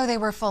 even though they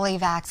were fully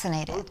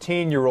vaccinated.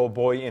 18-year-old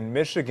boy in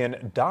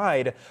Michigan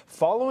died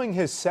following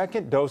his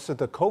second dose of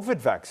the COVID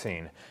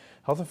vaccine.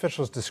 Health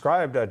officials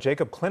described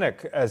Jacob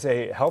Klinick as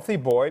a healthy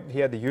boy. He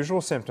had the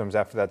usual symptoms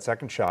after that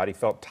second shot. He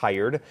felt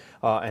tired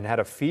and had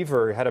a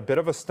fever. He had a bit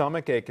of a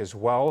stomach ache as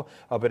well,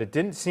 but it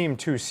didn't seem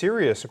too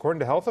serious. According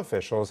to health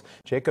officials,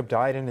 Jacob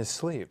died in his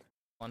sleep.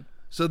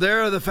 So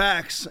there are the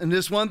facts. And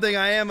this one thing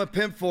I am a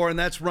pimp for, and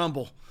that's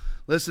Rumble.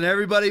 Listen,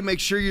 everybody, make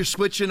sure you're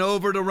switching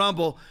over to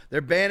Rumble.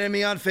 They're banning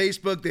me on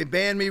Facebook. They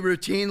ban me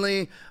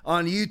routinely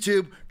on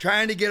YouTube,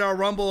 trying to get our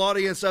Rumble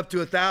audience up to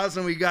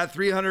 1,000. We got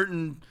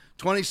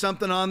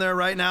 320-something on there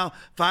right now,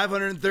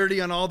 530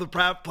 on all the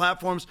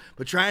platforms,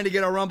 but trying to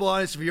get our Rumble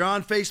audience. If you're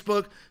on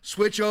Facebook,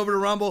 switch over to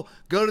Rumble.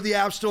 Go to the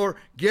App Store.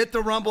 Get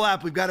the Rumble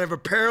app. We've got to have a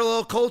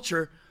parallel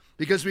culture,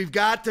 because we've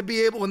got to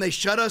be able, when they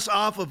shut us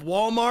off of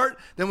Walmart,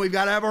 then we've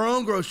got to have our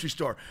own grocery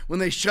store. When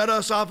they shut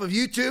us off of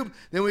YouTube,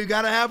 then we've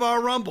got to have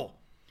our Rumble.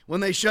 When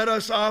they shut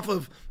us off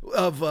of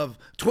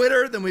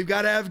Twitter, then we've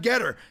got to have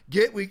Getter.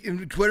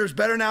 Twitter's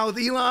better now with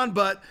Elon,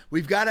 but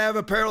we've got to have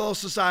a parallel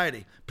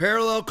society,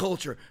 parallel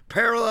culture,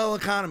 parallel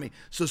economy.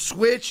 So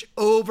switch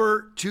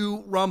over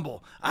to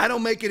Rumble. I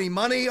don't make any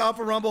money off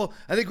of Rumble.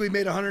 I think we've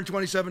made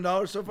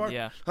 $127 so far.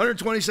 Yeah.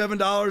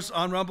 $127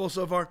 on Rumble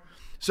so far.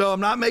 So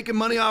I'm not making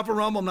money off of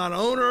Rumble. I'm not an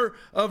owner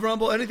of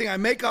Rumble. Anything I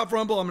make off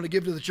Rumble, I'm going to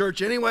give to the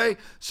church anyway.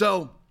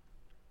 So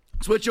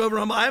switch over to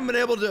Rumble. I haven't been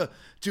able to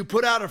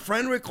put out a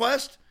friend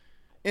request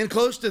in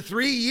close to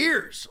 3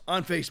 years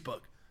on Facebook.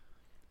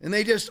 And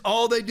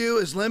all they do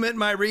is limit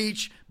my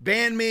reach,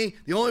 ban me.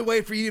 The only way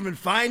for you to even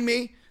find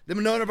me,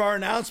 then none of our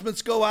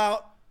announcements go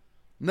out.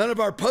 None of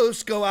our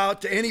posts go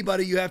out to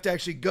anybody. You have to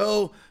actually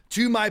go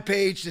to my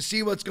page to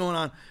see what's going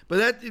on.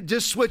 But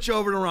just switch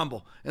over to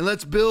Rumble and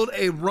let's build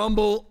a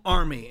Rumble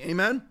army.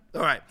 Amen?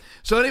 All right.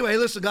 So anyway,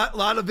 listen, got a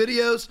lot of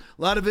videos.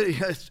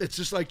 It's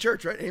just like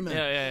church, right? Amen.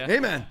 Yeah.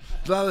 Amen.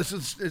 So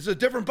it's a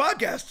different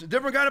podcast, a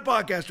different kind of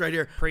podcast right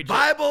here. Preach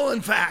Bible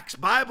and facts,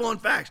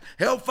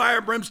 hellfire,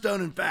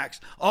 brimstone, and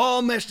facts,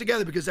 all meshed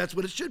together, because that's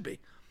what it should be.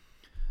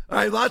 All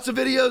right, lots of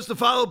videos to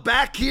follow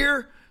back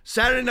here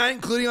Saturday night,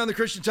 including on the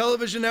Christian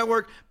Television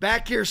Network.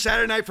 Back here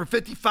Saturday night for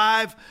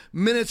 55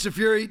 Minutes of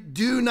Fury.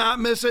 Do not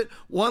miss it.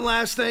 One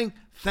last thing.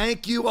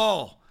 Thank you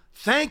all.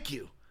 Thank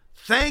you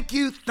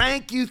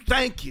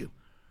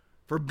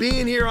for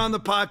being here on the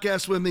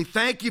podcast with me.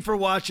 Thank you for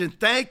watching.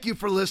 Thank you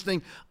for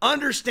listening.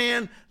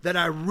 Understand that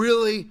I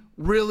really,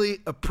 really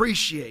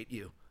appreciate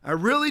you. I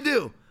really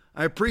do.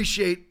 I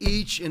appreciate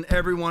each and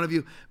every one of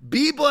you.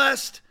 Be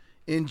blessed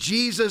in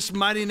Jesus'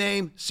 mighty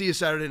name. See you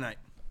Saturday night.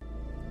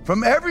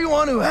 From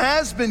everyone who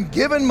has been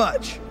given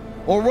much,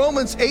 or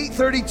Romans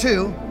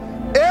 8:32,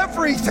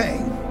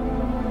 everything,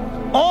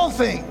 all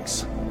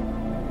things.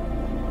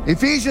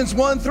 Ephesians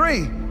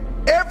 1:3,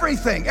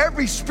 everything,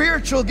 every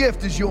spiritual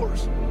gift is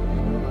yours.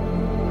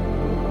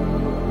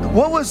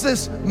 What was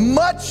this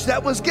much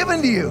that was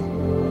given to you?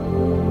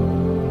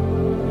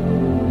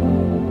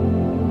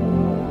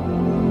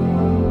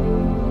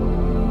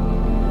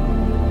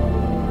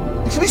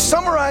 It can be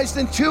summarized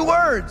in 2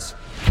 words: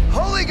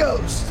 Holy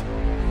Ghost.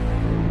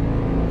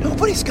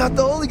 Nobody's got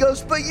the Holy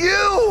Ghost but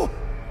you.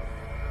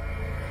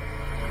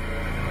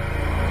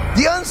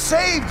 The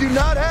unsaved do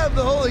not have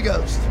the Holy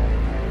Ghost.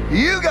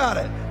 You got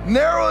it.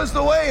 Narrow is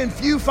the way and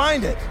few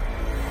find it.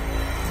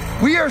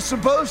 We are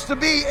supposed to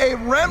be a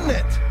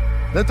remnant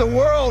that the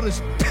world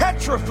is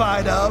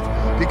petrified of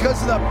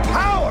because of the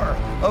power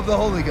of the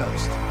Holy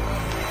Ghost.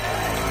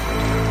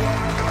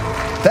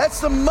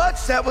 That's the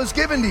much that was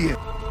given to you.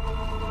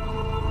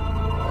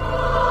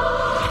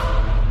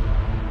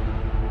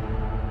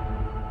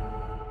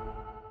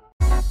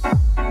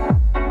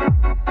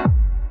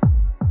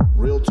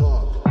 Real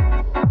talk.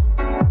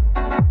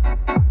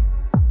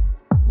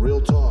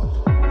 Real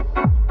talk.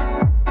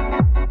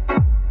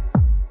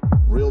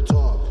 Real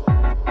talk.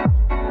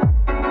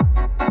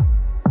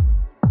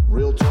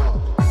 Real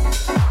talk.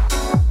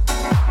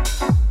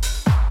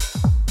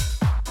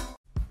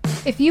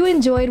 If you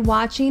enjoyed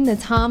watching the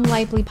Tom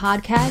Laipply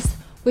podcast,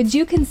 would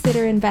you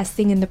consider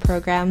investing in the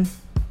program?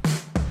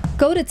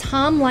 Go to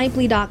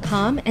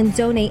tomlaipply.com and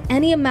donate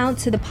any amount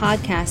to the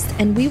podcast,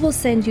 and we will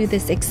send you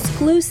this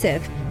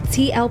exclusive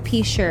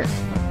TLP shirt.